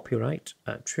to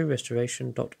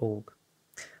copyright@truerestoration.org.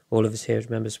 All of us here at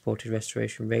member-supported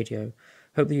Restoration Radio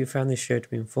hope that you found this show to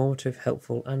be informative,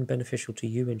 helpful, and beneficial to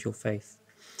you and your faith.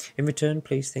 In return,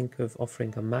 please think of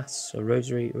offering a Mass, a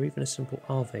Rosary, or even a simple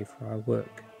Ave for our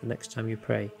work the next time you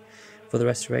pray. For the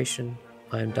Restoration,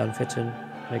 I am Dan Fitton.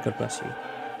 May God bless you.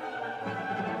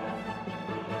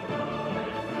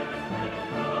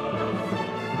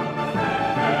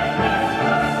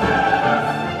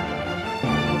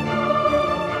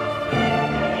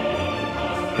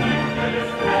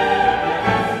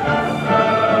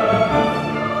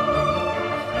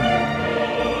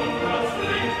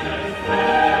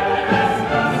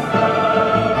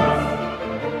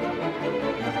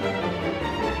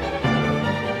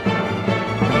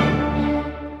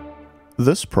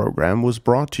 This program was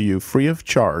brought to you free of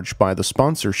charge by the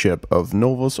sponsorship of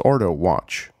Novus Ordo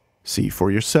Watch. See for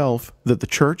yourself that the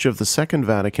Church of the Second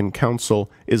Vatican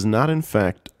Council is not in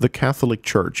fact the Catholic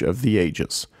Church of the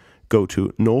ages. Go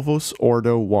to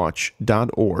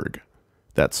novusordowatch.org.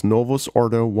 That's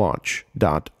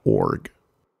novusordowatch.org.